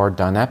Aricept or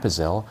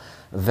donepezil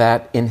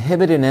that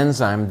inhibit an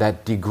enzyme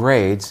that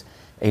degrades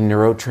a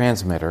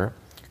neurotransmitter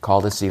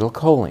called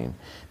acetylcholine.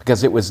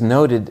 Because it was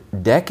noted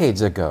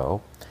decades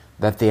ago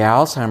that the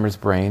Alzheimer's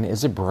brain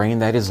is a brain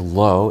that is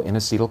low in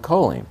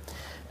acetylcholine.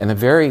 And a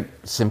very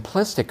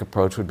simplistic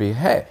approach would be,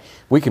 hey,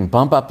 we can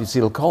bump up the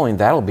acetylcholine,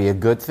 that'll be a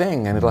good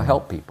thing, and it'll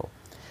help people.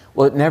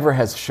 Well, it never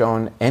has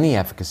shown any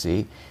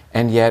efficacy,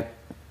 and yet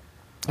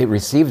it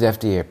received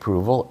FDA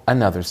approval,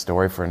 another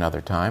story for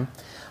another time.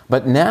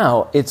 But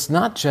now, it's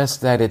not just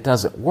that it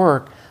doesn't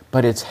work,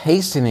 but it's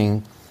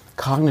hastening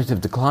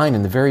cognitive decline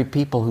in the very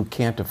people who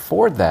can't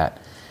afford that.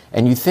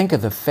 And you think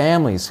of the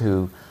families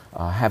who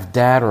have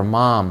dad or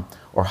mom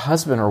or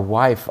husband or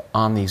wife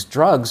on these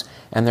drugs,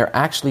 and they're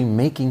actually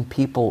making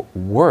people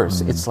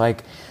worse. It's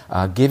like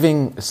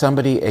giving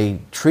somebody a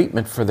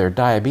treatment for their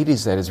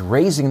diabetes that is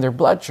raising their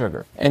blood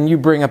sugar. And you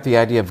bring up the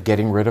idea of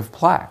getting rid of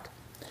plaque.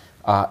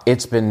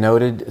 It's been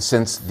noted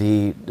since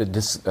the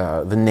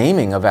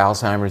naming of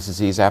Alzheimer's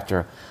disease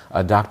after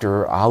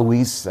Dr.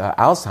 Alois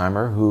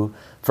Alzheimer, who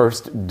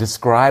first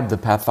described the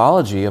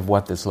pathology of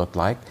what this looked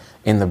like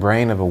in the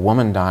brain of a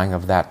woman dying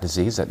of that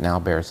disease that now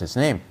bears his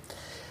name.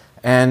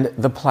 And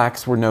the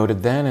plaques were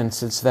noted then, and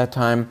since that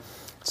time,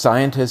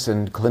 scientists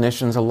and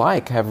clinicians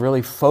alike have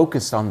really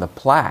focused on the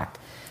plaque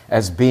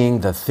as being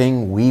the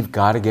thing we've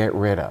got to get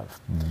rid of.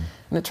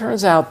 And it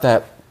turns out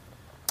that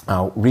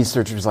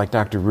researchers like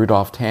Dr.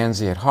 Rudolph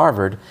Tanzi at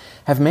Harvard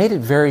have made it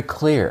very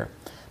clear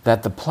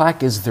that the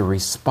plaque is the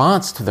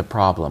response to the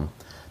problem,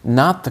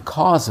 not the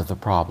cause of the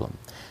problem.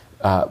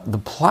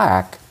 The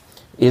plaque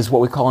is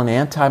what we call an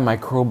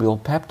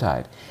antimicrobial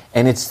peptide,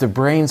 and it's the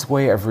brain's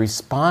way of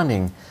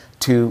responding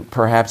to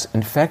perhaps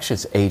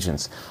infectious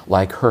agents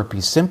like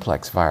herpes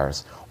simplex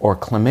virus or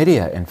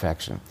chlamydia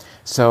infection.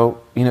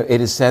 So,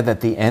 it is said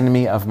that the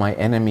enemy of my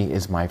enemy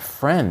is my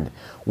friend.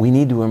 We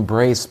need to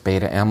embrace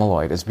beta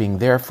amyloid as being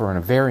there for a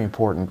very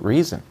important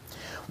reason.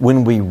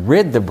 When we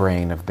rid the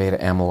brain of beta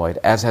amyloid,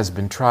 as has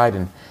been tried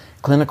in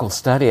clinical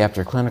study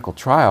after clinical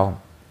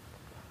trial,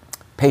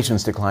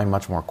 patients decline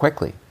much more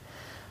quickly.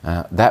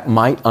 That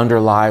might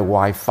underlie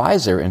why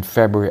Pfizer in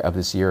February of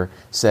this year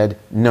said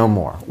no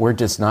more. We're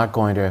just not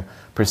going to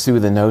pursue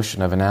the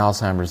notion of an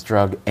Alzheimer's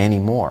drug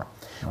anymore.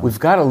 We've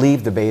got to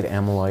leave the beta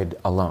amyloid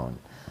alone.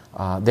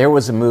 There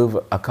was a move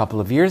a couple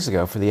of years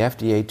ago for the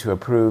FDA to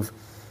approve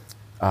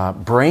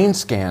brain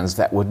scans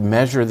that would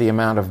measure the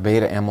amount of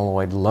beta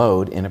amyloid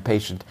load in a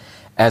patient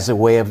as a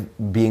way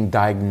of being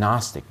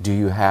diagnostic. Do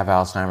you have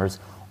Alzheimer's,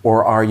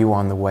 or are you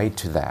on the way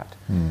to that?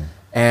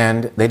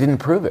 And they didn't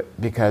prove it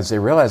because they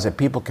realized that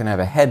people can have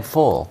a head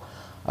full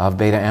of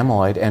beta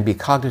amyloid and be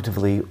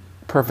cognitively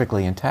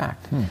perfectly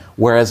intact,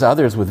 whereas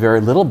others with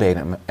very little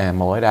beta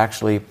amyloid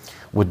actually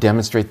would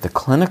demonstrate the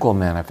clinical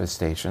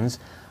manifestations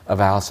of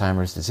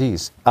Alzheimer's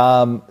disease.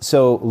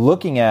 So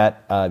looking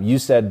at, you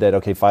said that,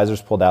 okay,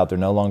 Pfizer's pulled out, they're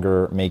no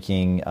longer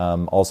making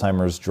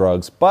Alzheimer's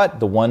drugs, but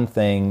the one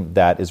thing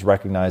that is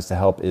recognized to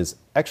help is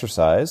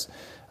exercise.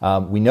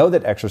 We know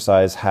that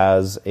exercise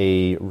has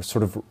a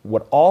sort of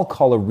what I'll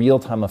call a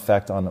real-time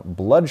effect on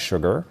blood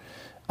sugar.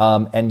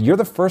 And you're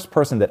the first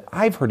person that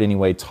I've heard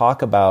anyway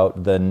talk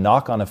about the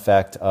knock-on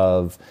effect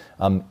of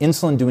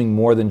insulin doing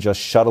more than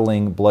just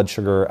shuttling blood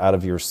sugar out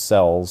of your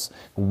cells.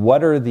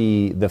 What are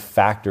the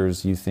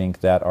factors you think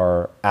that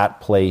are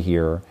at play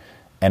here?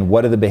 And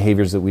what are the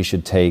behaviors that we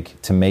should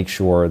take to make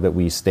sure that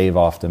we stave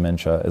off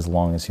dementia as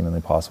long as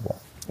humanly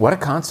possible? What a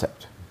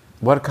concept.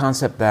 What a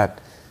concept that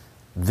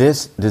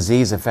this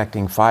disease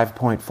affecting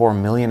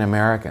 5.4 million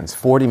Americans,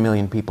 40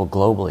 million people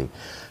globally,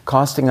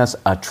 costing us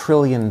 $1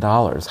 trillion,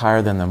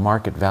 higher than the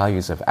market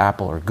values of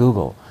Apple or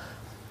Google,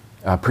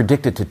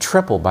 predicted to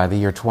triple by the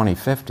year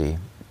 2050,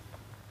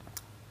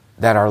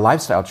 that our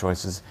lifestyle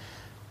choices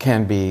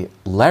can be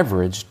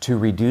leveraged to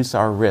reduce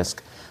our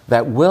risk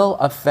that will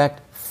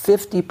affect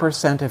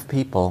 50% of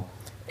people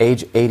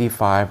age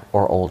 85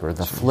 or older,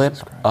 the flip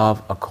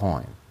of a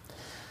coin.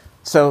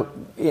 So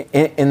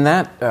in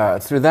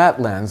that, through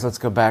that lens, let's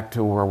go back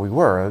to where we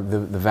were, the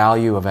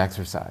value of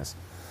exercise.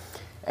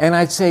 And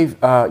I'd say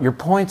your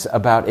points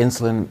about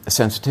insulin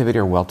sensitivity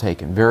are well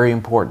taken. Very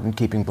important,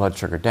 keeping blood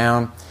sugar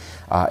down,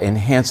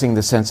 enhancing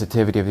the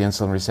sensitivity of the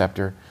insulin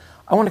receptor.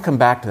 I want to come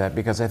back to that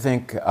because I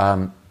think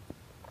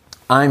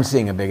I'm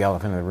seeing a big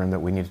elephant in the room that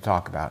we need to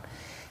talk about.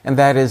 And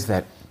that is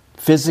that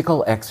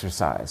physical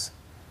exercise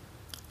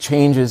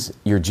changes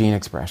your gene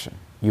expression.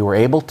 You are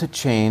able to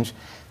change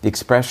the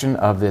expression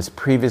of this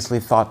previously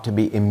thought to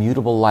be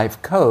immutable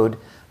life code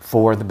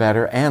for the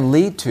better and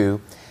lead to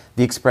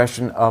the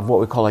expression of what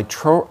we call a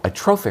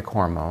trophic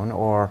hormone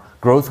or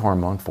growth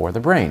hormone for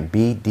the brain,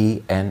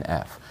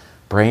 BDNF,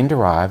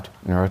 brain-derived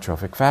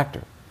neurotrophic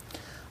factor.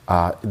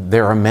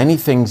 There are many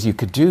things you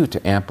could do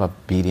to amp up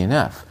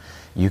BDNF.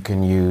 You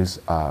can use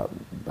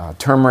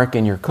turmeric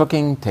in your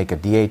cooking, take a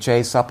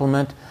DHA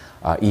supplement,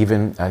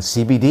 even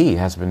CBD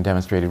has been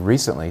demonstrated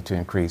recently to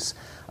increase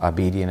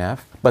BDNF.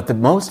 But the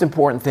most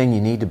important thing you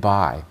need to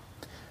buy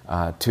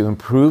to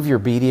improve your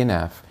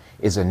BDNF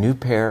is a new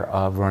pair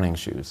of running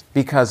shoes,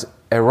 because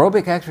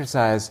aerobic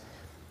exercise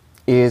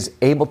is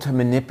able to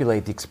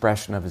manipulate the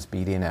expression of his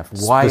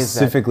BDNF. Why is that?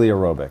 Specifically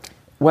aerobic?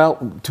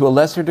 Well, to a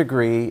lesser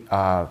degree,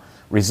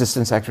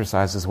 resistance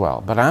exercise as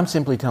well. But I'm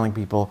simply telling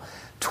people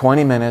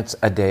 20 minutes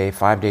a day,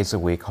 5 days a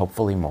week,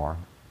 hopefully more,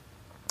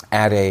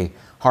 at a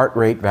heart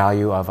rate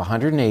value of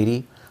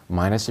 180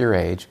 minus your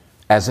age.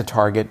 As a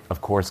target,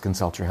 of course,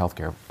 consult your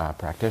healthcare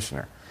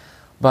practitioner.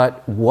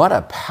 But what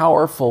a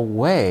powerful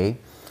way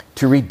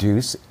to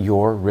reduce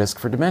your risk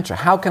for dementia.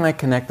 How can I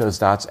connect those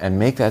dots and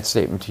make that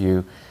statement to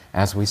you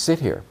as we sit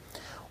here?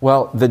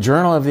 Well, the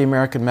Journal of the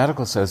American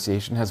Medical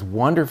Association has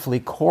wonderfully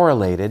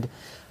correlated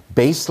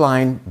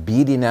baseline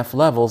BDNF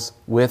levels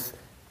with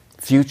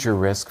future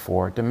risk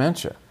for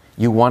dementia.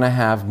 You want to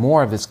have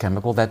more of this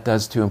chemical that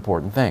does two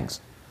important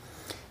things.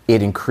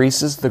 It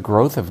increases the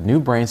growth of new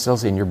brain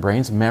cells in your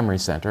brain's memory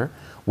center,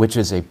 which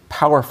is a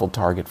powerful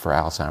target for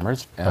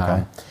Alzheimer's.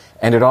 Okay.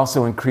 And it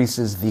also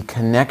increases the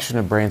connection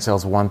of brain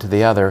cells one to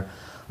the other,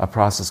 a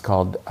process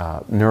called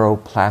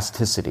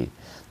neuroplasticity,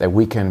 that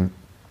we can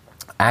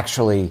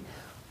actually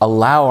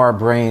allow our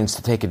brains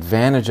to take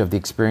advantage of the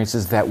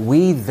experiences that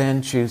we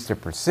then choose to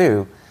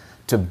pursue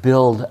to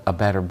build a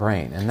better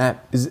brain. And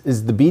that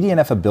is the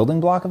BDNF a building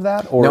block of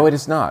that? Or no, it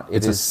is not.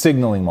 It's a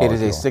signaling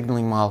molecule. It is a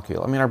signaling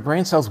molecule. I mean, our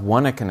brain cells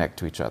want to connect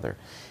to each other.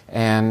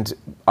 And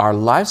our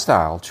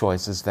lifestyle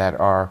choices that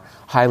are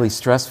highly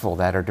stressful,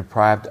 that are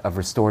deprived of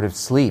restorative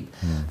sleep,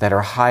 that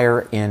are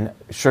higher in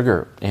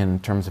sugar in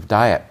terms of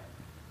diet,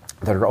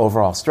 that are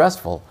overall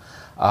stressful,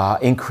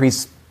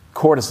 increase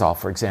cortisol,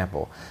 for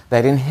example,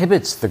 that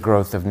inhibits the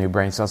growth of new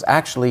brain cells,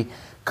 actually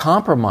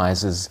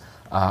compromises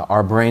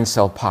our brain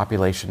cell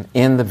population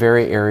in the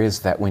very areas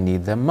that we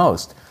need them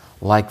most,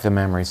 like the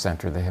memory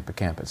center, the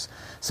hippocampus.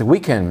 So we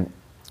can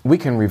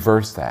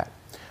reverse that.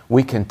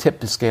 We can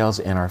tip the scales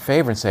in our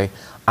favor and say,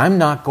 I'm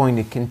not going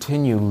to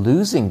continue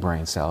losing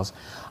brain cells.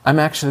 I'm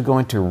actually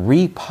going to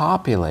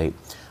repopulate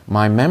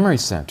my memory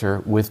center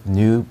with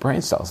new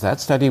brain cells. That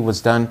study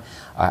was done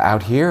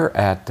out here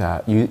at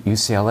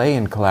UCLA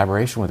in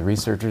collaboration with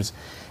researchers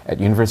at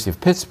University of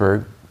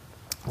Pittsburgh,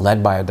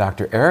 led by a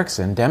Dr.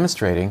 Erickson,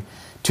 demonstrating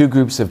two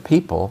groups of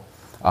people,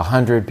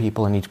 100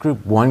 people in each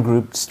group. One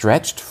group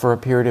stretched for a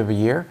period of a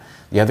year.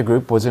 The other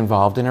group was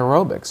involved in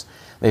aerobics.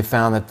 They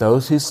found that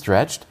those who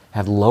stretched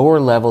had lower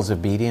levels of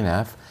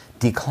BDNF,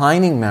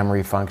 declining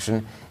memory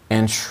function,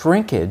 and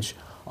shrinkage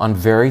on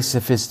very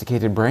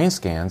sophisticated brain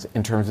scans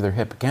in terms of their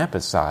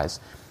hippocampus size,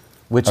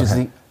 which is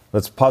the...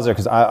 Let's pause there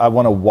because I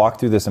want to walk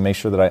through this and make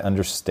sure that I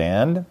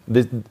understand.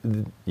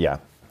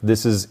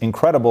 This is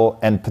incredible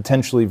and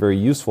potentially very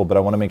useful, but I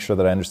want to make sure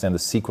that I understand the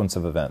sequence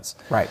of events.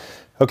 Right.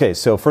 Okay,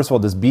 so first of all,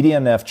 does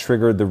BDNF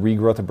trigger the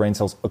regrowth of brain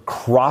cells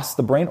across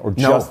the brain or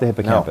just the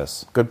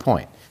hippocampus? No. Good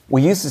point.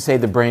 We used to say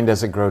the brain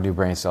doesn't grow new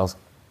brain cells.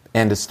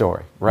 End of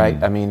story,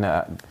 right? I mean,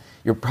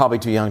 you're probably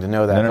too young to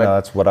know that. No,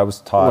 that's what I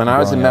was taught. When I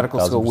was in medical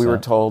school, we were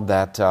told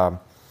that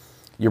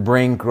your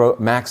brain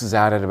maxes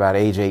out at about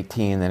age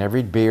 18, then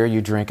every beer you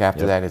drink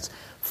after that, it's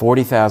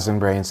 40,000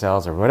 brain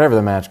cells or whatever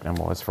the magic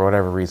number was. For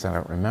whatever reason, I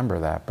don't remember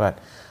that. But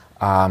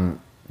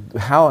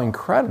how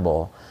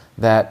incredible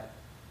that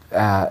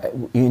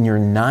in your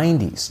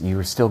 90s, you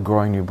were still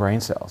growing new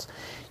brain cells.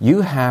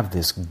 You have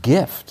this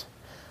gift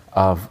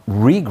of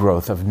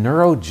regrowth, of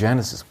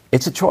neurogenesis.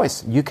 It's a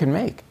choice you can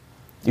make.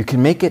 You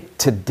can make it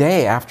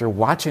today after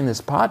watching this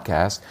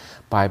podcast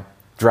by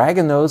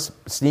dragging those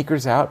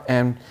sneakers out,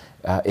 and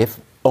if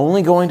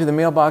only going to the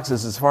mailbox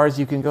is as far as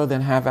you can go,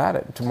 then have at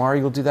it. Tomorrow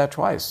you'll do that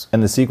twice.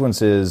 And the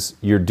sequence is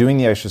you're doing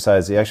the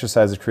exercise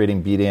is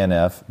creating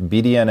BDNF.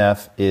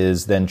 BDNF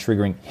is then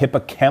triggering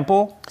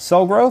hippocampal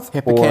cell growth?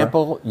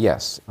 Hippocampal,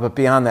 yes. But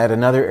beyond that,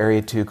 another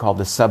area too called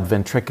the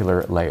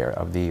subventricular layer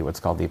of what's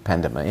called the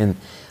ependyma. In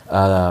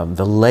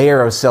the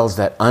layer of cells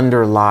that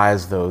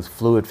underlies those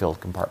fluid-filled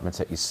compartments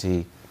that you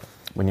see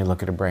when you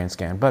look at a brain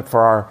scan. But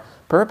for our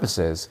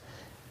purposes,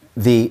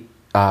 the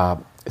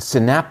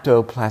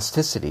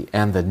synaptoplasticity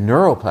and the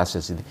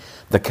neuroplasticity,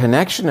 the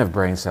connection of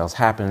brain cells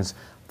happens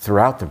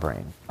throughout the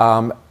brain.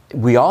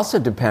 We also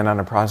depend on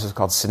a process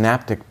called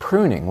synaptic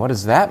pruning. What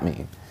does that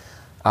mean?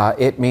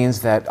 It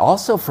means that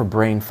also for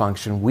brain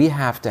function, we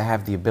have to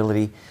have the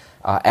ability,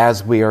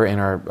 as we are in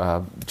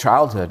our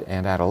childhood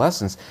and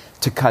adolescence,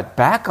 to cut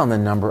back on the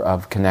number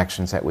of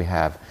connections that we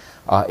have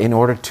in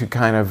order to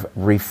kind of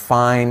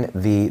refine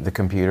the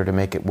computer to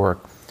make it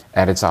work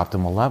at its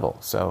optimal level.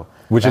 So,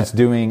 which it's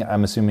doing,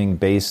 I'm assuming,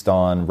 based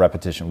on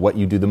repetition. What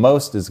you do the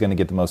most is going to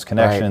get the most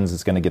connections. Right.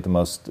 It's going to get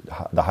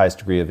the highest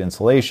degree of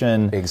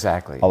insulation.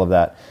 Exactly. All of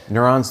that.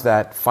 Neurons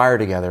that fire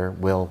together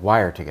will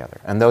wire together,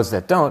 and those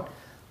that don't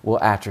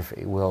will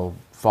atrophy, will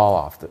fall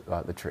off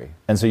the tree.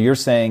 And so you're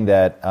saying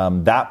that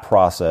that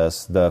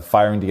process, the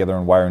firing together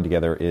and wiring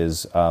together,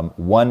 is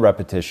one,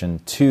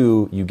 repetition.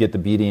 Two, you get the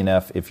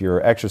BDNF if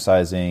you're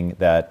exercising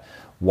that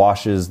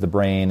washes the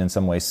brain in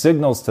some way,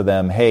 signals to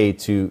them, hey,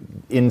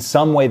 in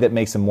some way that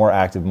makes them more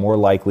active, more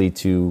likely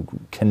to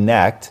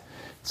connect.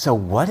 So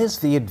what is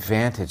the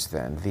advantage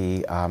then?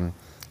 The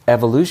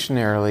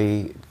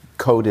evolutionarily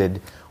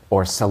coded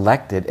or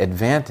selected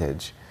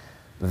advantage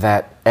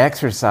that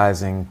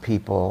exercising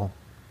people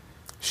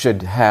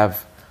should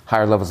have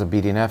higher levels of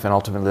BDNF and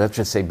ultimately, let's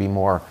just say, be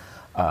more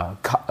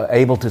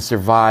able to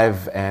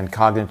survive and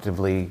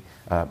cognitively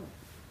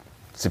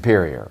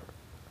superior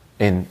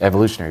in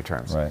evolutionary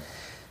terms. Right.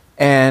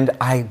 And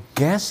I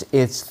guess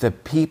it's the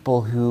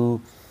people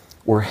who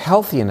were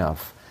healthy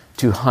enough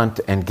to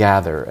hunt and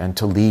gather and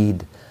to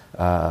lead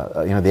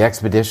the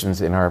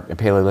expeditions in our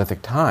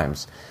Paleolithic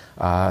times.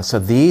 So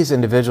these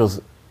individuals,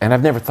 and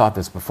I've never thought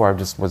this before, I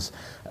just was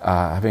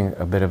having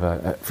a bit of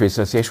a free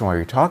association while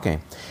you're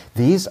talking.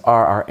 These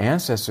are our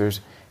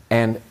ancestors,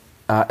 and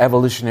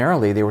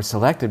evolutionarily they were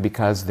selected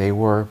because they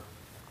were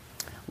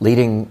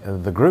leading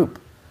the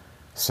group.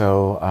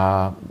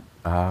 So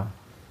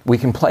we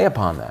can play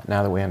upon that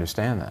now that we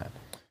understand that.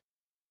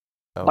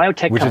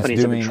 Biotech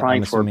companies have been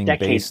trying for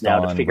decades now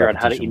to figure out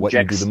how to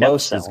inject stem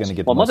cells.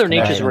 Well, Mother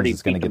Nature's already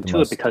beat them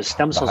to it because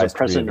stem cells are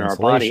present in our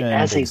body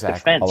as a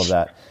defense. All of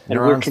that. And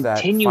we're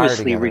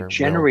continuously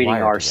regenerating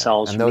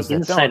ourselves from the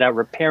inside out,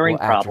 repairing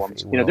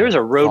problems. There's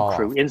a road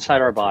crew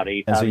inside our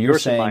body, and so you're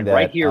saying that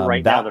right here,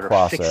 right now, that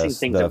are fixing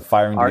things that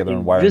firing together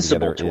and wiring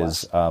together to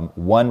is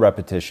one,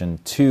 repetition.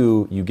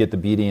 Two, you get the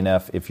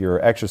BDNF if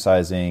you're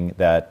exercising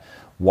that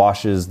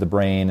washes the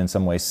brain in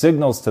some way,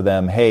 signals to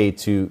them, hey,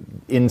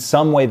 in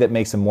some way that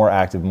makes them more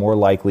active, more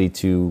likely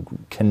to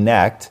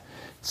connect.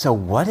 So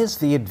what is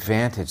the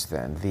advantage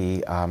then?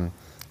 The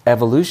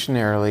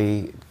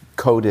evolutionarily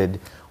coded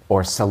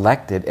or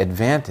selected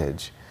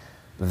advantage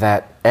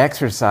that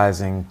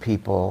exercising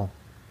people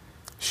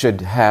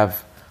should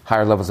have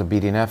higher levels of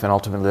BDNF and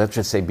ultimately, let's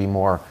just say, be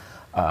more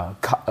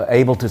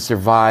able to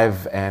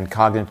survive and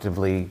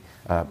cognitively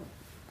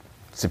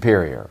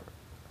superior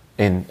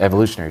in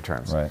evolutionary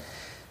terms. Right.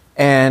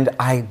 And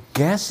I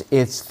guess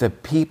it's the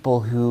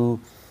people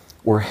who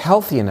were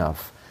healthy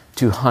enough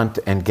to hunt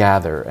and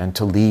gather and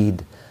to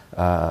lead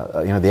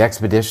the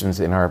expeditions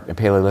in our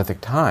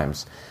Paleolithic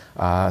times.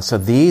 So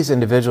these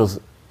individuals,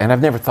 and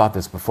I've never thought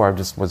this before, I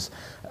just was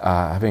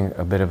having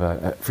a bit of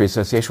a free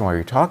association while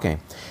you're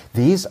talking.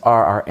 These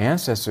are our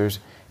ancestors,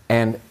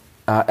 and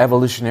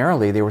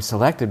evolutionarily they were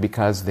selected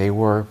because they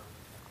were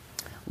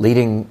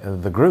leading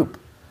the group.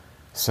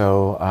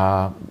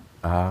 So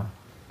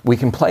we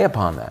can play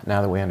upon that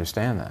now that we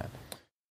understand that.